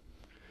churches.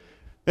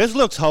 This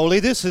looks holy.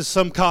 This is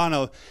some kind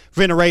of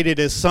venerated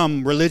as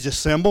some religious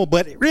symbol,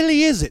 but it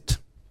really isn't.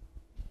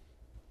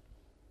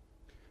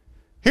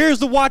 Here's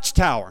the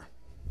watchtower.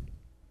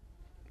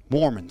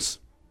 Mormons.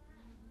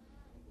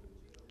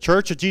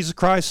 Church of Jesus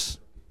Christ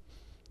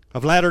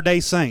of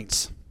Latter-day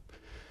Saints.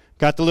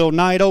 Got the little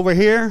knight over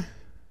here,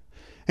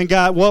 and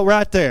got what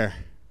right there?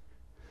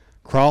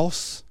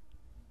 Cross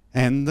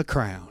and the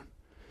crown.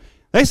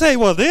 They say,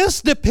 well,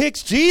 this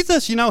depicts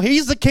Jesus.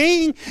 He's the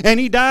king, and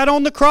he died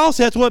on the cross.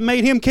 That's what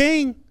made him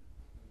king.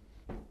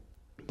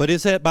 But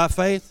is that by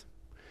faith?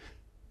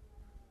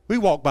 We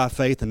walk by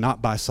faith and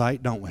not by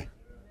sight, don't we?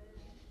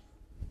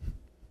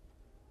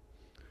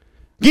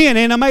 Again,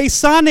 in a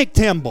Masonic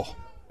temple,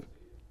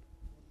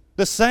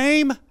 the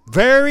same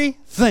very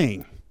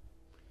thing.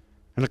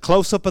 And a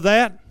close-up of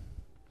that,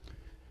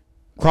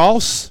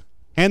 cross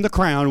and the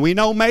crown. We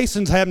know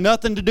Masons have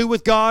nothing to do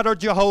with God or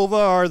Jehovah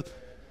or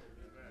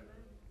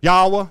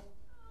Yahweh,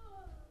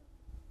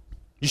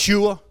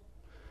 Yeshua.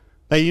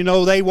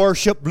 They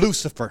worship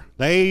Lucifer.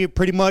 They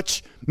pretty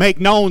much make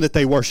known that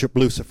they worship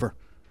Lucifer.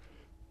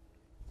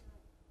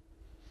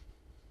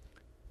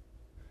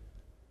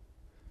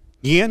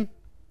 Again,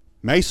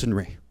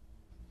 Masonry.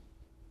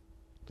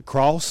 The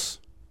cross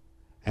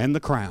and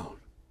the crown.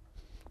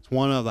 It's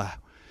one of the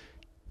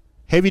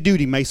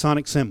heavy-duty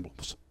Masonic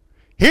symbols.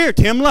 Here,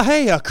 Tim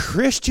LaHaye, a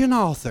Christian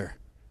author,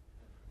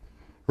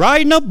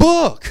 writing a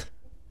book.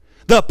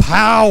 The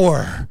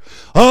power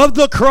of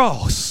the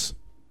cross.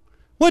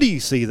 What do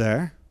you see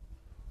there?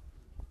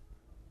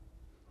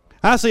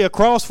 I see a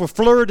cross for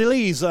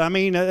fleur-de-lis.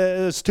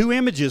 There's 2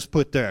 images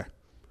put there.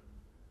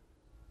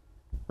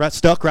 right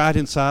stuck right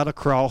inside a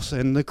cross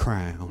and the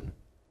crown.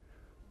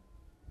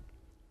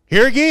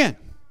 Here again,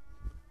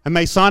 a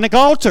Masonic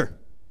altar.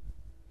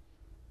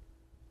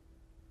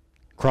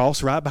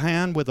 Cross right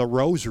behind with a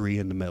rosary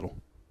in the middle.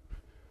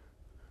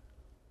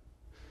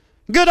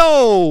 Good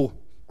old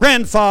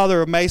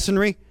grandfather of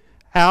Masonry,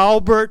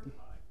 Albert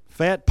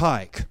Fat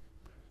Pike.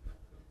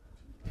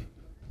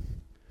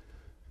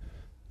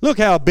 Look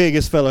how big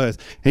this fellow is.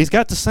 And he's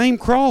got the same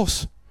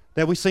cross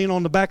that we seen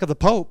on the back of the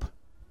Pope.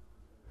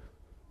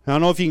 I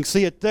don't know if you can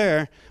see it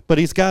there, but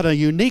he's got a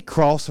unique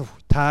cross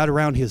tied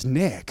around his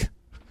neck.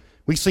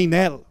 We've seen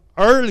that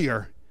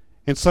earlier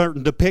in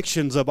certain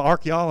depictions of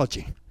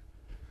archaeology.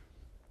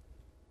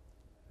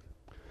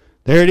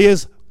 There it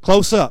is,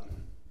 close up.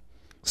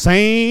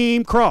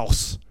 Same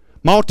cross,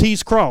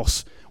 Maltese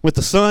cross, with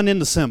the sun in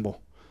the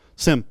symbol.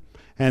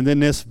 And then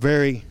this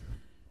very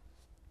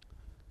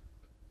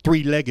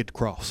three-legged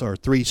cross, or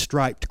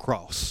three-striped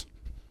cross.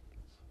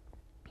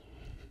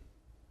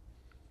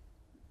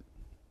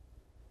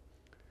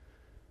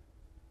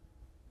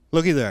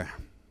 Looky there.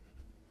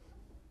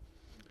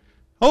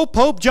 Oh,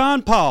 Pope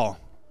John Paul.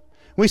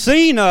 We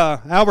seen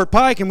Albert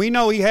Pike, and we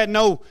know he had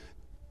no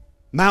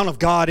amount of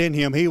God in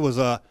him. He was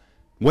a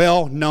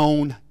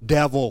well-known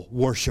devil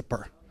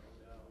worshiper.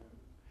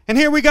 And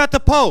here we got the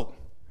Pope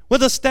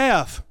with a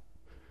staff.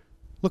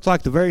 Looks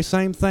like the very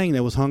same thing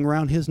that was hung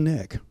around his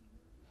neck.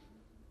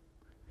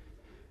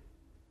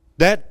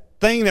 That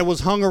thing that was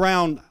hung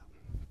around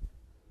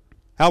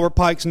Albert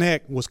Pike's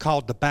neck was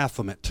called the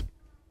Baphomet.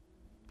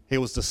 It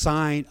was the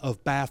sign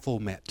of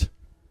bafflement.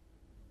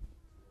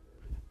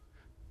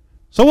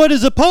 So what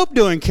is the Pope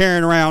doing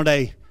carrying around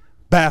a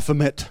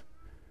Baphomet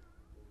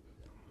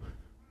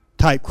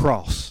type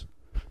cross?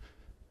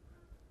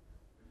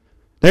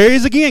 There he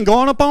is again,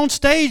 going up on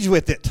stage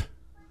with it.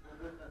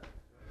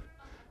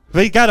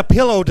 But he got a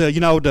pillow to,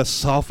 to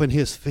soften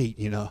his feet,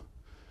 Don't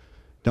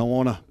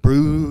want to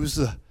bruise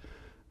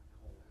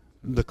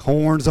the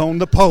corns on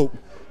the Pope.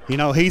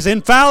 He's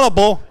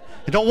infallible.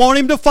 You don't want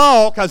him to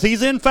fall because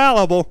he's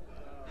infallible.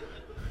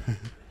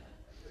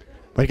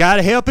 But you got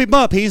to help him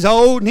up. He's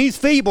old and he's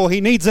feeble.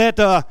 He needs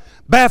that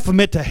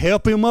Baphomet to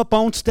help him up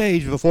on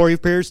stage before he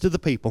appears to the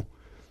people.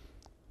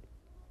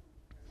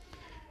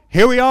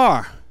 Here we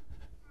are.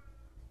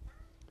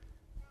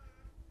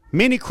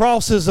 Many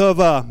crosses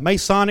of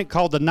Masonic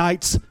called the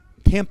Knights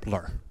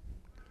Templar.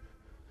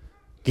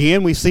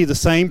 Again, we see the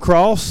same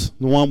cross,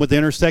 the one with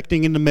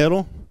intersecting in the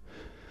middle.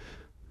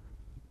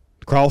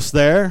 Cross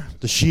there,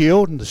 the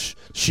shield, and the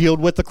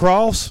shield with the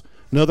cross,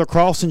 another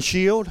cross and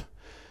shield,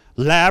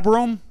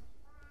 labrum.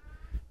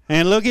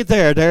 And look at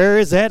there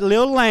is that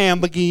little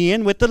lamb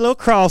again with the little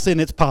cross in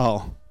its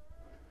paw.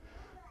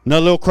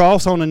 Another little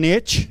cross on a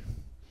niche,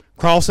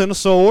 cross and a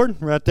sword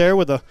right there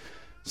with a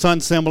sun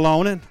symbol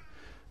on it.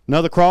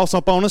 Another cross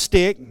up on a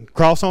stick,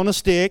 cross on a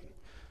stick.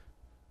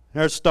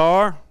 There's a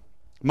star,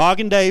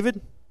 Magen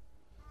David,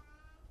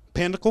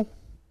 pentacle.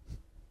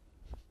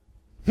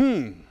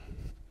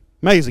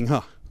 Amazing,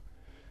 huh?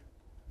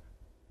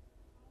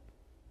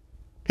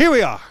 Here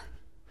we are.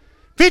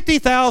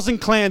 50,000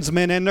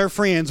 Klansmen and their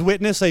friends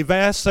witness a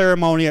vast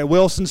ceremony at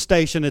Wilson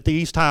Station at the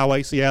East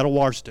Highway, Seattle,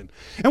 Washington.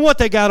 And what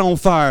they got on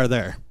fire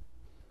there?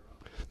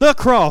 The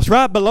cross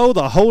right below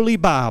the Holy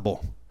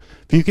Bible.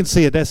 If you can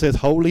see it, that says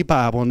Holy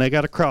Bible, and they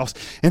got a cross,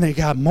 and they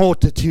got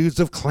multitudes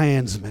of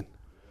Klansmen.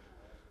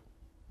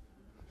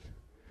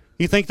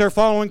 You think they're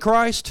following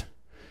Christ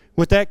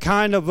with that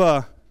kind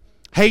of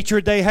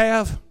hatred they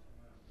have?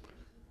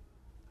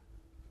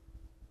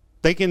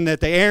 Thinking that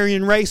the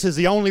Aryan race is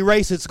the only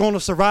race that's going to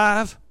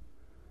survive?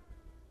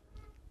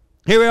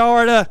 Here we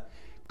are at a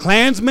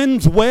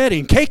Klansman's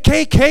wedding,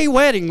 KKK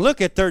wedding. Look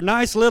at their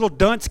nice little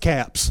dunce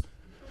caps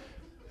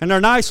and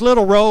their nice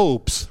little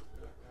robes.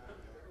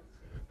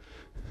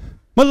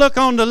 But look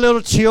on the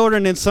little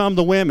children and some of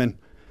the women.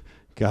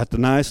 Got the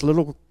nice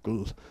little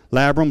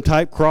labrum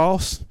type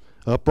cross,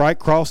 upright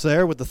cross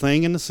there with the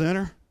thing in the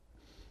center.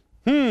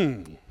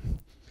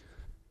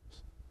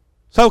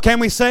 So can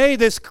we say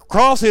this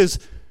cross is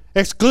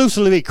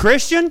exclusively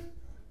Christian?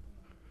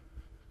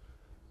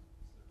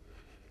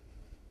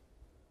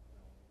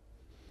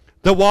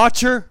 The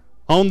watcher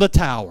on the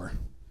tower.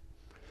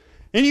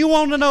 And you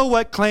want to know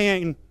what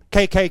Klan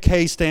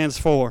KKK stands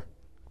for?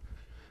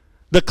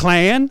 The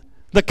Klan,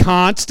 the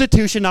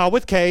Constitution, all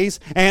with K's,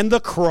 and the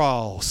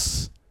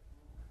cross.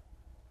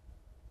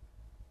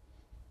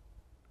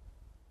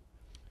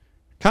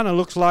 Kind of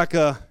looks like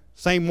a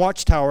same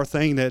watchtower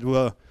thing that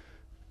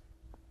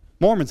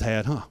Mormons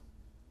had, huh?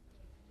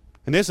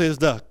 And this is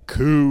the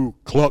Ku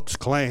Klux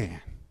Klan.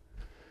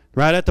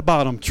 Right at the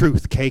bottom,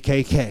 Truth,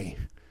 KKK.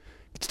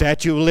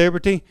 Statue of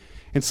Liberty,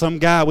 and some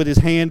guy with his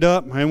hand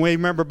up. And we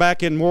remember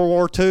back in World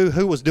War II,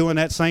 who was doing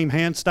that same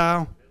hand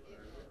style?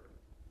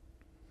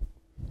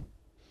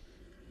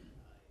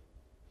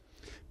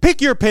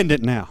 Pick your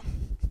pendant now.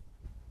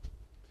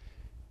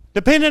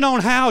 Depending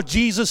on how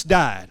Jesus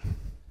died.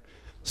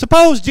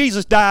 Suppose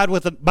Jesus died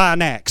by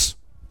an axe.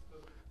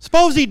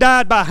 Suppose he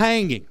died by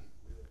hanging.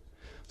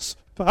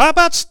 How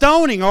about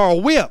stoning or a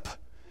whip?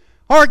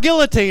 or a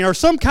guillotine or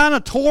some kind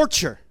of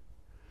torture.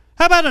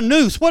 How about a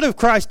noose? What if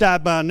Christ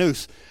died by a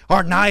noose?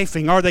 Or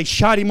knifing, or they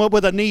shot him up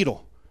with a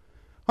needle,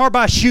 or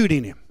by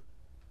shooting him?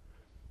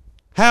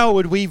 How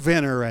would we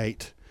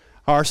venerate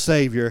our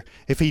Savior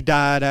if he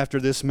died after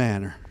this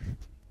manner?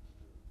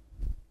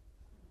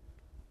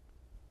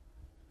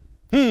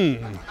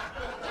 Maybe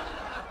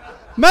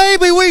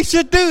we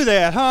should do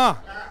that, huh?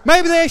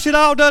 Maybe they should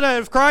all do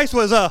that if Christ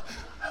was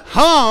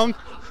hung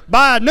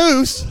by a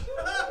noose.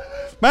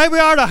 Maybe we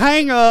ought to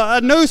hang a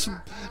noose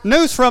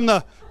from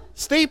the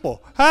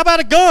steeple. How about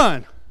a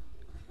gun?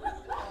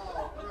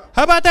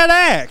 How about that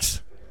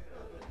axe?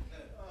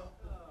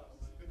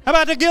 How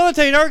about the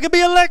guillotine? Or it could be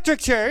an electric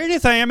chair,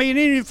 anything. I mean,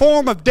 any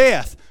form of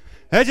death.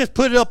 They just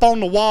put it up on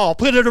the wall,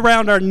 put it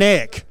around our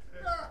neck.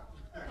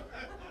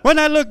 Wouldn't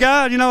that look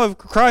good? You know, if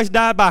Christ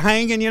died by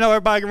hanging, you know,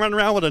 everybody can run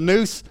around with a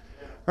noose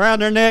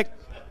around their neck,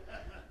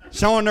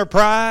 showing their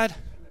pride.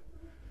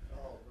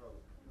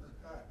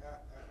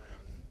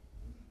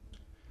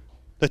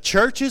 The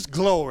church's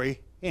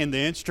glory in the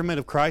instrument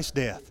of Christ's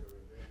death.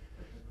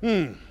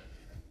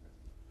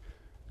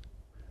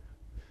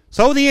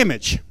 So the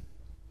image.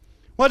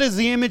 What does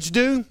the image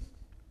do?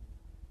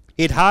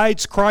 It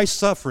hides Christ's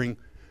suffering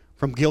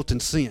from guilt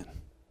and sin.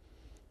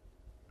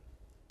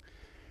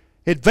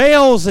 It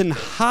veils and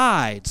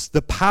hides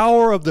the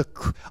power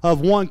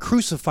of one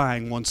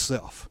crucifying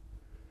oneself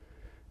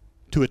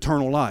to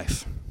eternal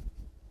life.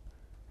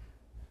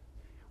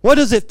 What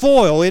does it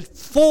foil? It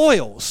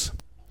foils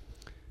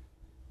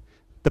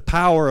the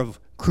power of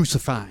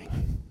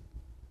crucifying.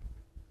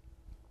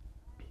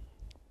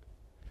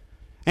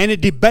 And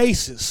it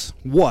debases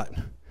what?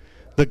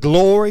 The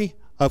glory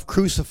of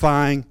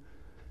crucifying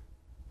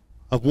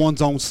of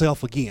one's own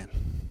self again.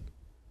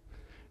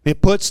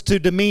 It puts to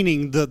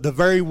demeaning the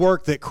very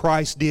work that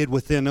Christ did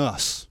within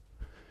us.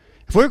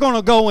 If we're going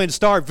to go and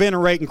start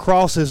venerating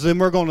crosses, then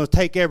we're going to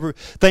take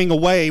everything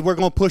away. We're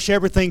going to push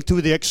everything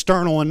to the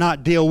external and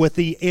not deal with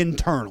the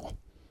internal.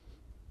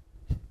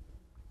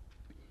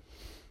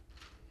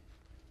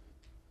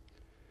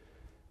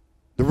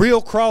 The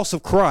real cross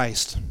of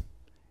Christ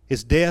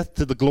is death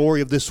to the glory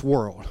of this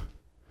world.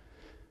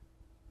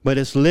 But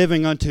it's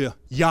living unto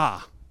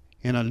Yah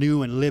in a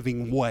new and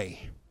living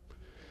way.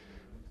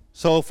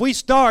 So if we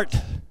start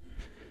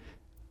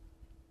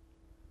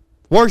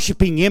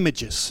worshiping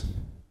images,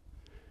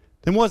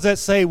 then what does that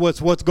say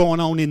what's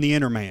going on in the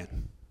inner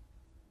man?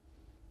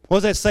 What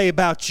does that say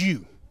about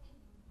you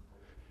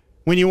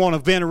when you want to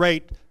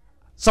venerate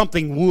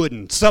something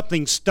wooden,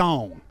 something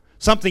stone,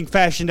 something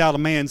fashioned out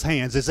of man's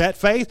hands? Is that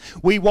faith?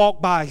 We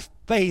walk by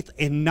faith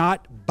and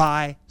not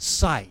by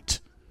sight.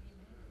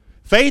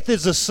 Faith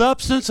is the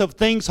substance of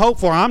things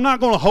hoped for. I'm not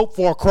going to hope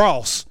for a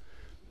cross.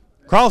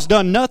 Cross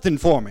done nothing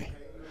for me.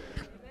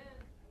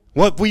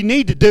 What we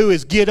need to do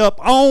is get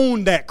up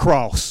on that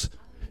cross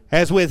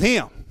as with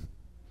him.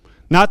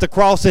 Not the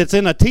cross that's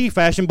in a T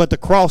fashion, but the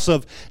cross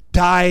of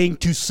dying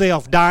to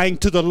self, dying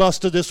to the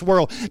lust of this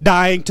world,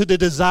 dying to the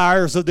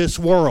desires of this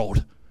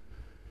world.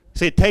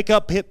 Say, take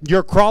up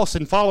your cross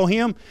and follow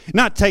him.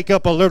 Not take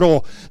up a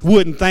little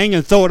wooden thing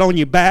and throw it on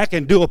your back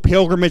and do a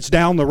pilgrimage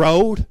down the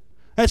road.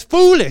 That's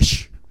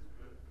foolish.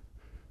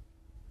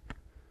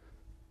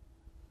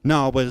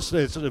 No, but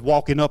it's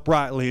walking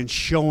uprightly and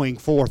showing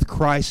forth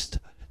Christ's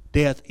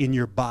death in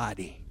your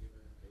body.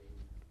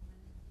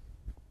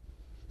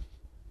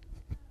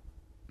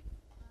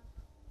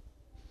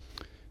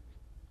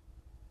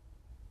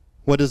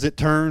 What does it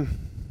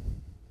turn?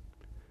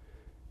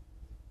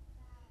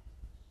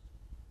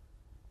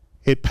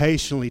 It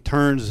patiently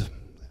turns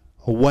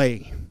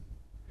away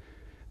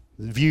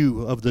the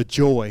view of the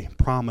joy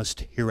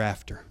promised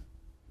hereafter.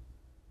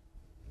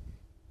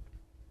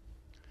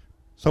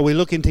 So we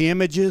look into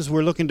images,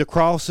 we're looking to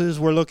crosses,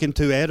 we're looking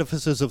to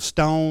edifices of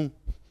stone.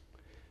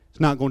 It's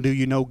not going to do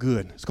you no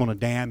good. It's going to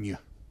damn you.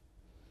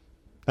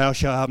 Thou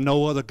shalt have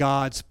no other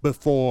gods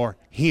before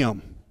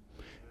him.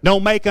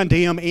 Don't make unto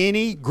him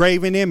any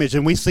graven image.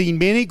 And we've seen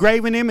many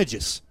graven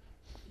images.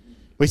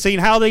 We've seen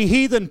how the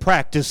heathen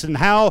practiced and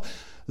how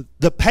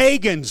the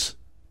pagans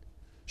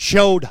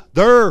showed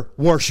their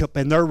worship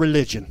and their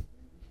religion.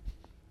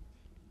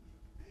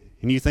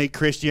 And you think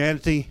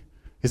Christianity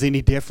is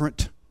any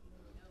different?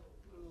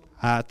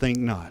 I think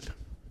not.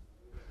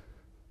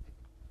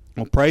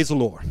 Well, praise the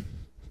Lord.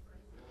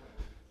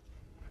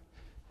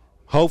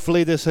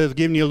 Hopefully this has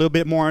given you a little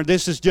bit more.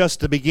 This is just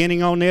the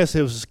beginning on this.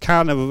 It was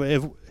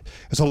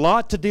there's a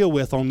lot to deal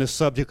with on this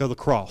subject of the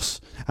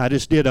cross. I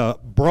just did a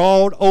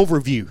broad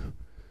overview.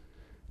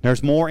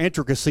 There's more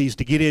intricacies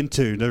to get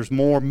into. There's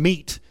more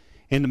meat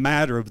in the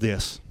matter of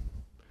this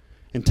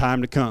in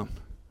time to come.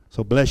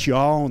 So bless you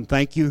all and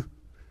thank you.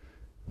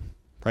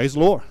 Praise the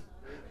Lord.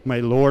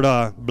 May the Lord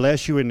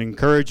bless you and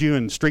encourage you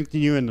and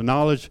strengthen you in the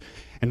knowledge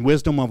and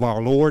wisdom of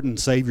our Lord and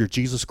Savior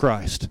Jesus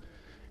Christ.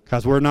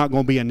 Because we're not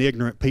going to be an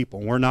ignorant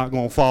people. We're not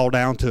going to fall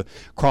down to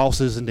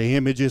crosses and to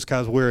images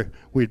because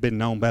we've been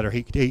known better.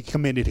 He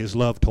commended his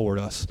love toward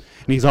us.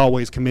 And he's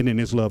always commending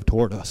his love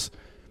toward us.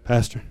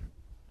 Pastor?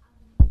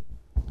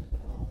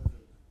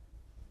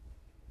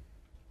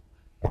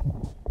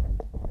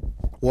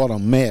 What a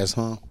mess,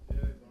 huh?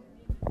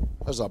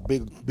 That's a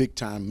big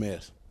time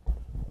mess.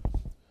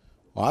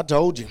 Well, I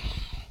told you,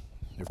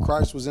 if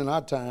Christ was in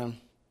our time,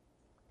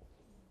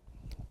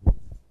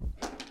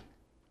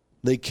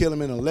 they kill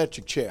him in an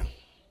electric chair.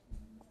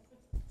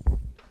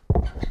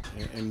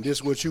 And this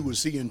is what you would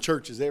see in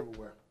churches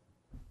everywhere.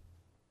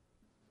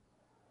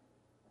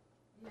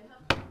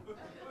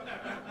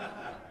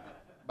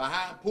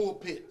 Behind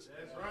pulpits.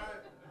 That's right.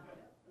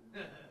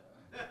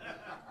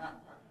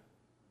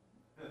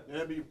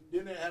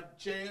 Then they have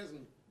chairs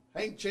and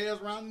hang chairs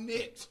around the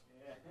necks.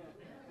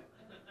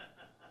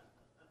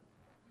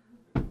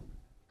 I'm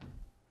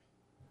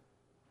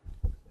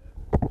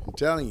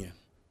telling you,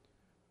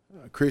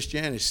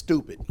 Christianity is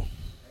stupid. It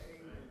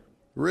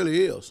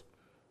really is.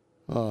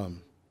 I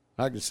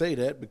can say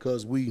that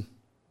because we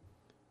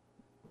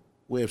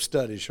have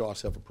studied to show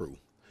ourselves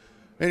approved.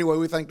 Anyway,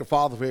 we thank the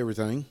Father for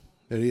everything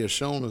that he has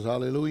shown us.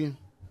 Hallelujah.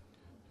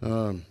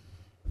 There's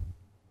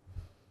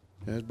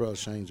Brother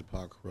Shane's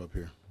Apocrypha up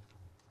here.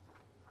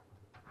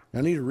 I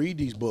need to read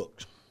these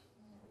books.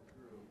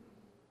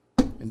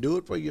 And do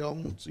it for your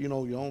own,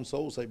 your own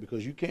soul's sake,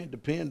 because you can't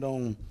depend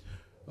on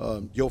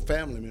your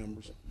family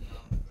members.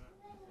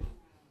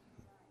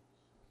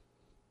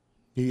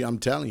 I'm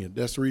telling you,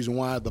 that's the reason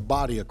why the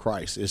body of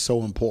Christ is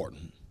so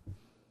important.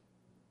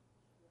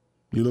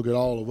 You look at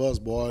all of us,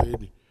 boy,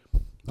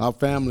 our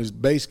families,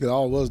 basically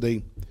all of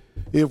us,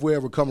 if we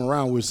ever come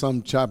around with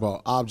some type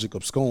of object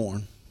of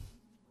scorn,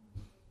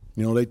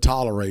 they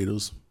tolerate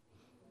us.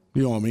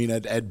 You know what I mean?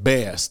 At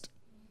best,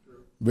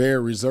 very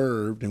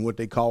reserved, and what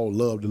they call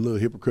love, the little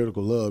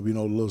hypocritical love, the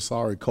little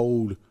sorry,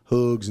 cold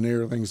hugs and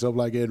everything, stuff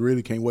like that.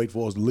 Really can't wait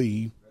for us to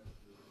leave.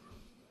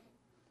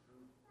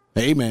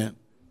 Amen.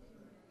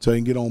 So they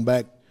can get on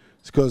back.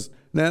 Because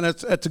now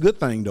that's a good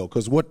thing, though,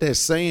 because what they're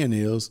saying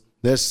is,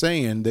 they're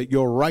saying that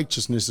your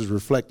righteousness is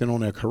reflecting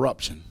on their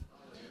corruption.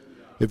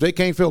 If they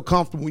can't feel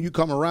comfortable when you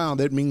come around,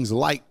 that means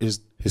light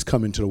is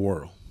coming to the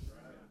world.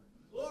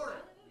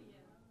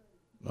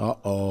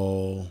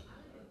 Uh-oh.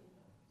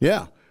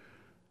 Yeah.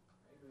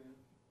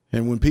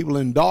 And when people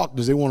are in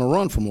darkness, they want to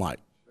run from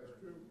light.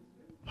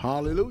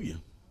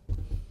 Hallelujah.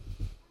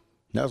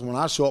 That's when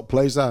I show up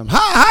place, how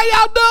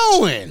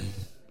y'all doing?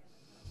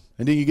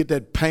 And then you get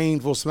that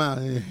painful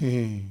smile.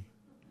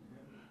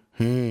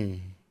 You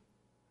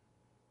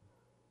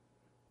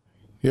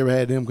ever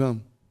had them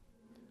come?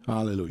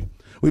 Hallelujah.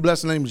 We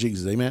bless the name of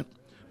Jesus. Amen.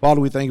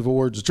 Father, we thank you for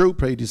words of truth.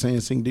 Pray these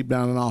hands sink deep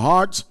down in our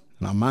hearts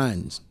and our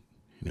minds.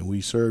 And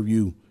we serve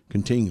you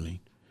continually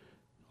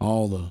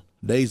all the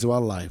days of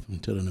our life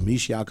until the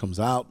Messiah comes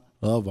out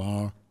of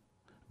our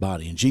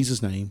body. In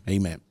Jesus' name,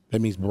 amen.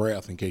 That means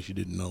breath, in case you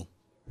didn't know.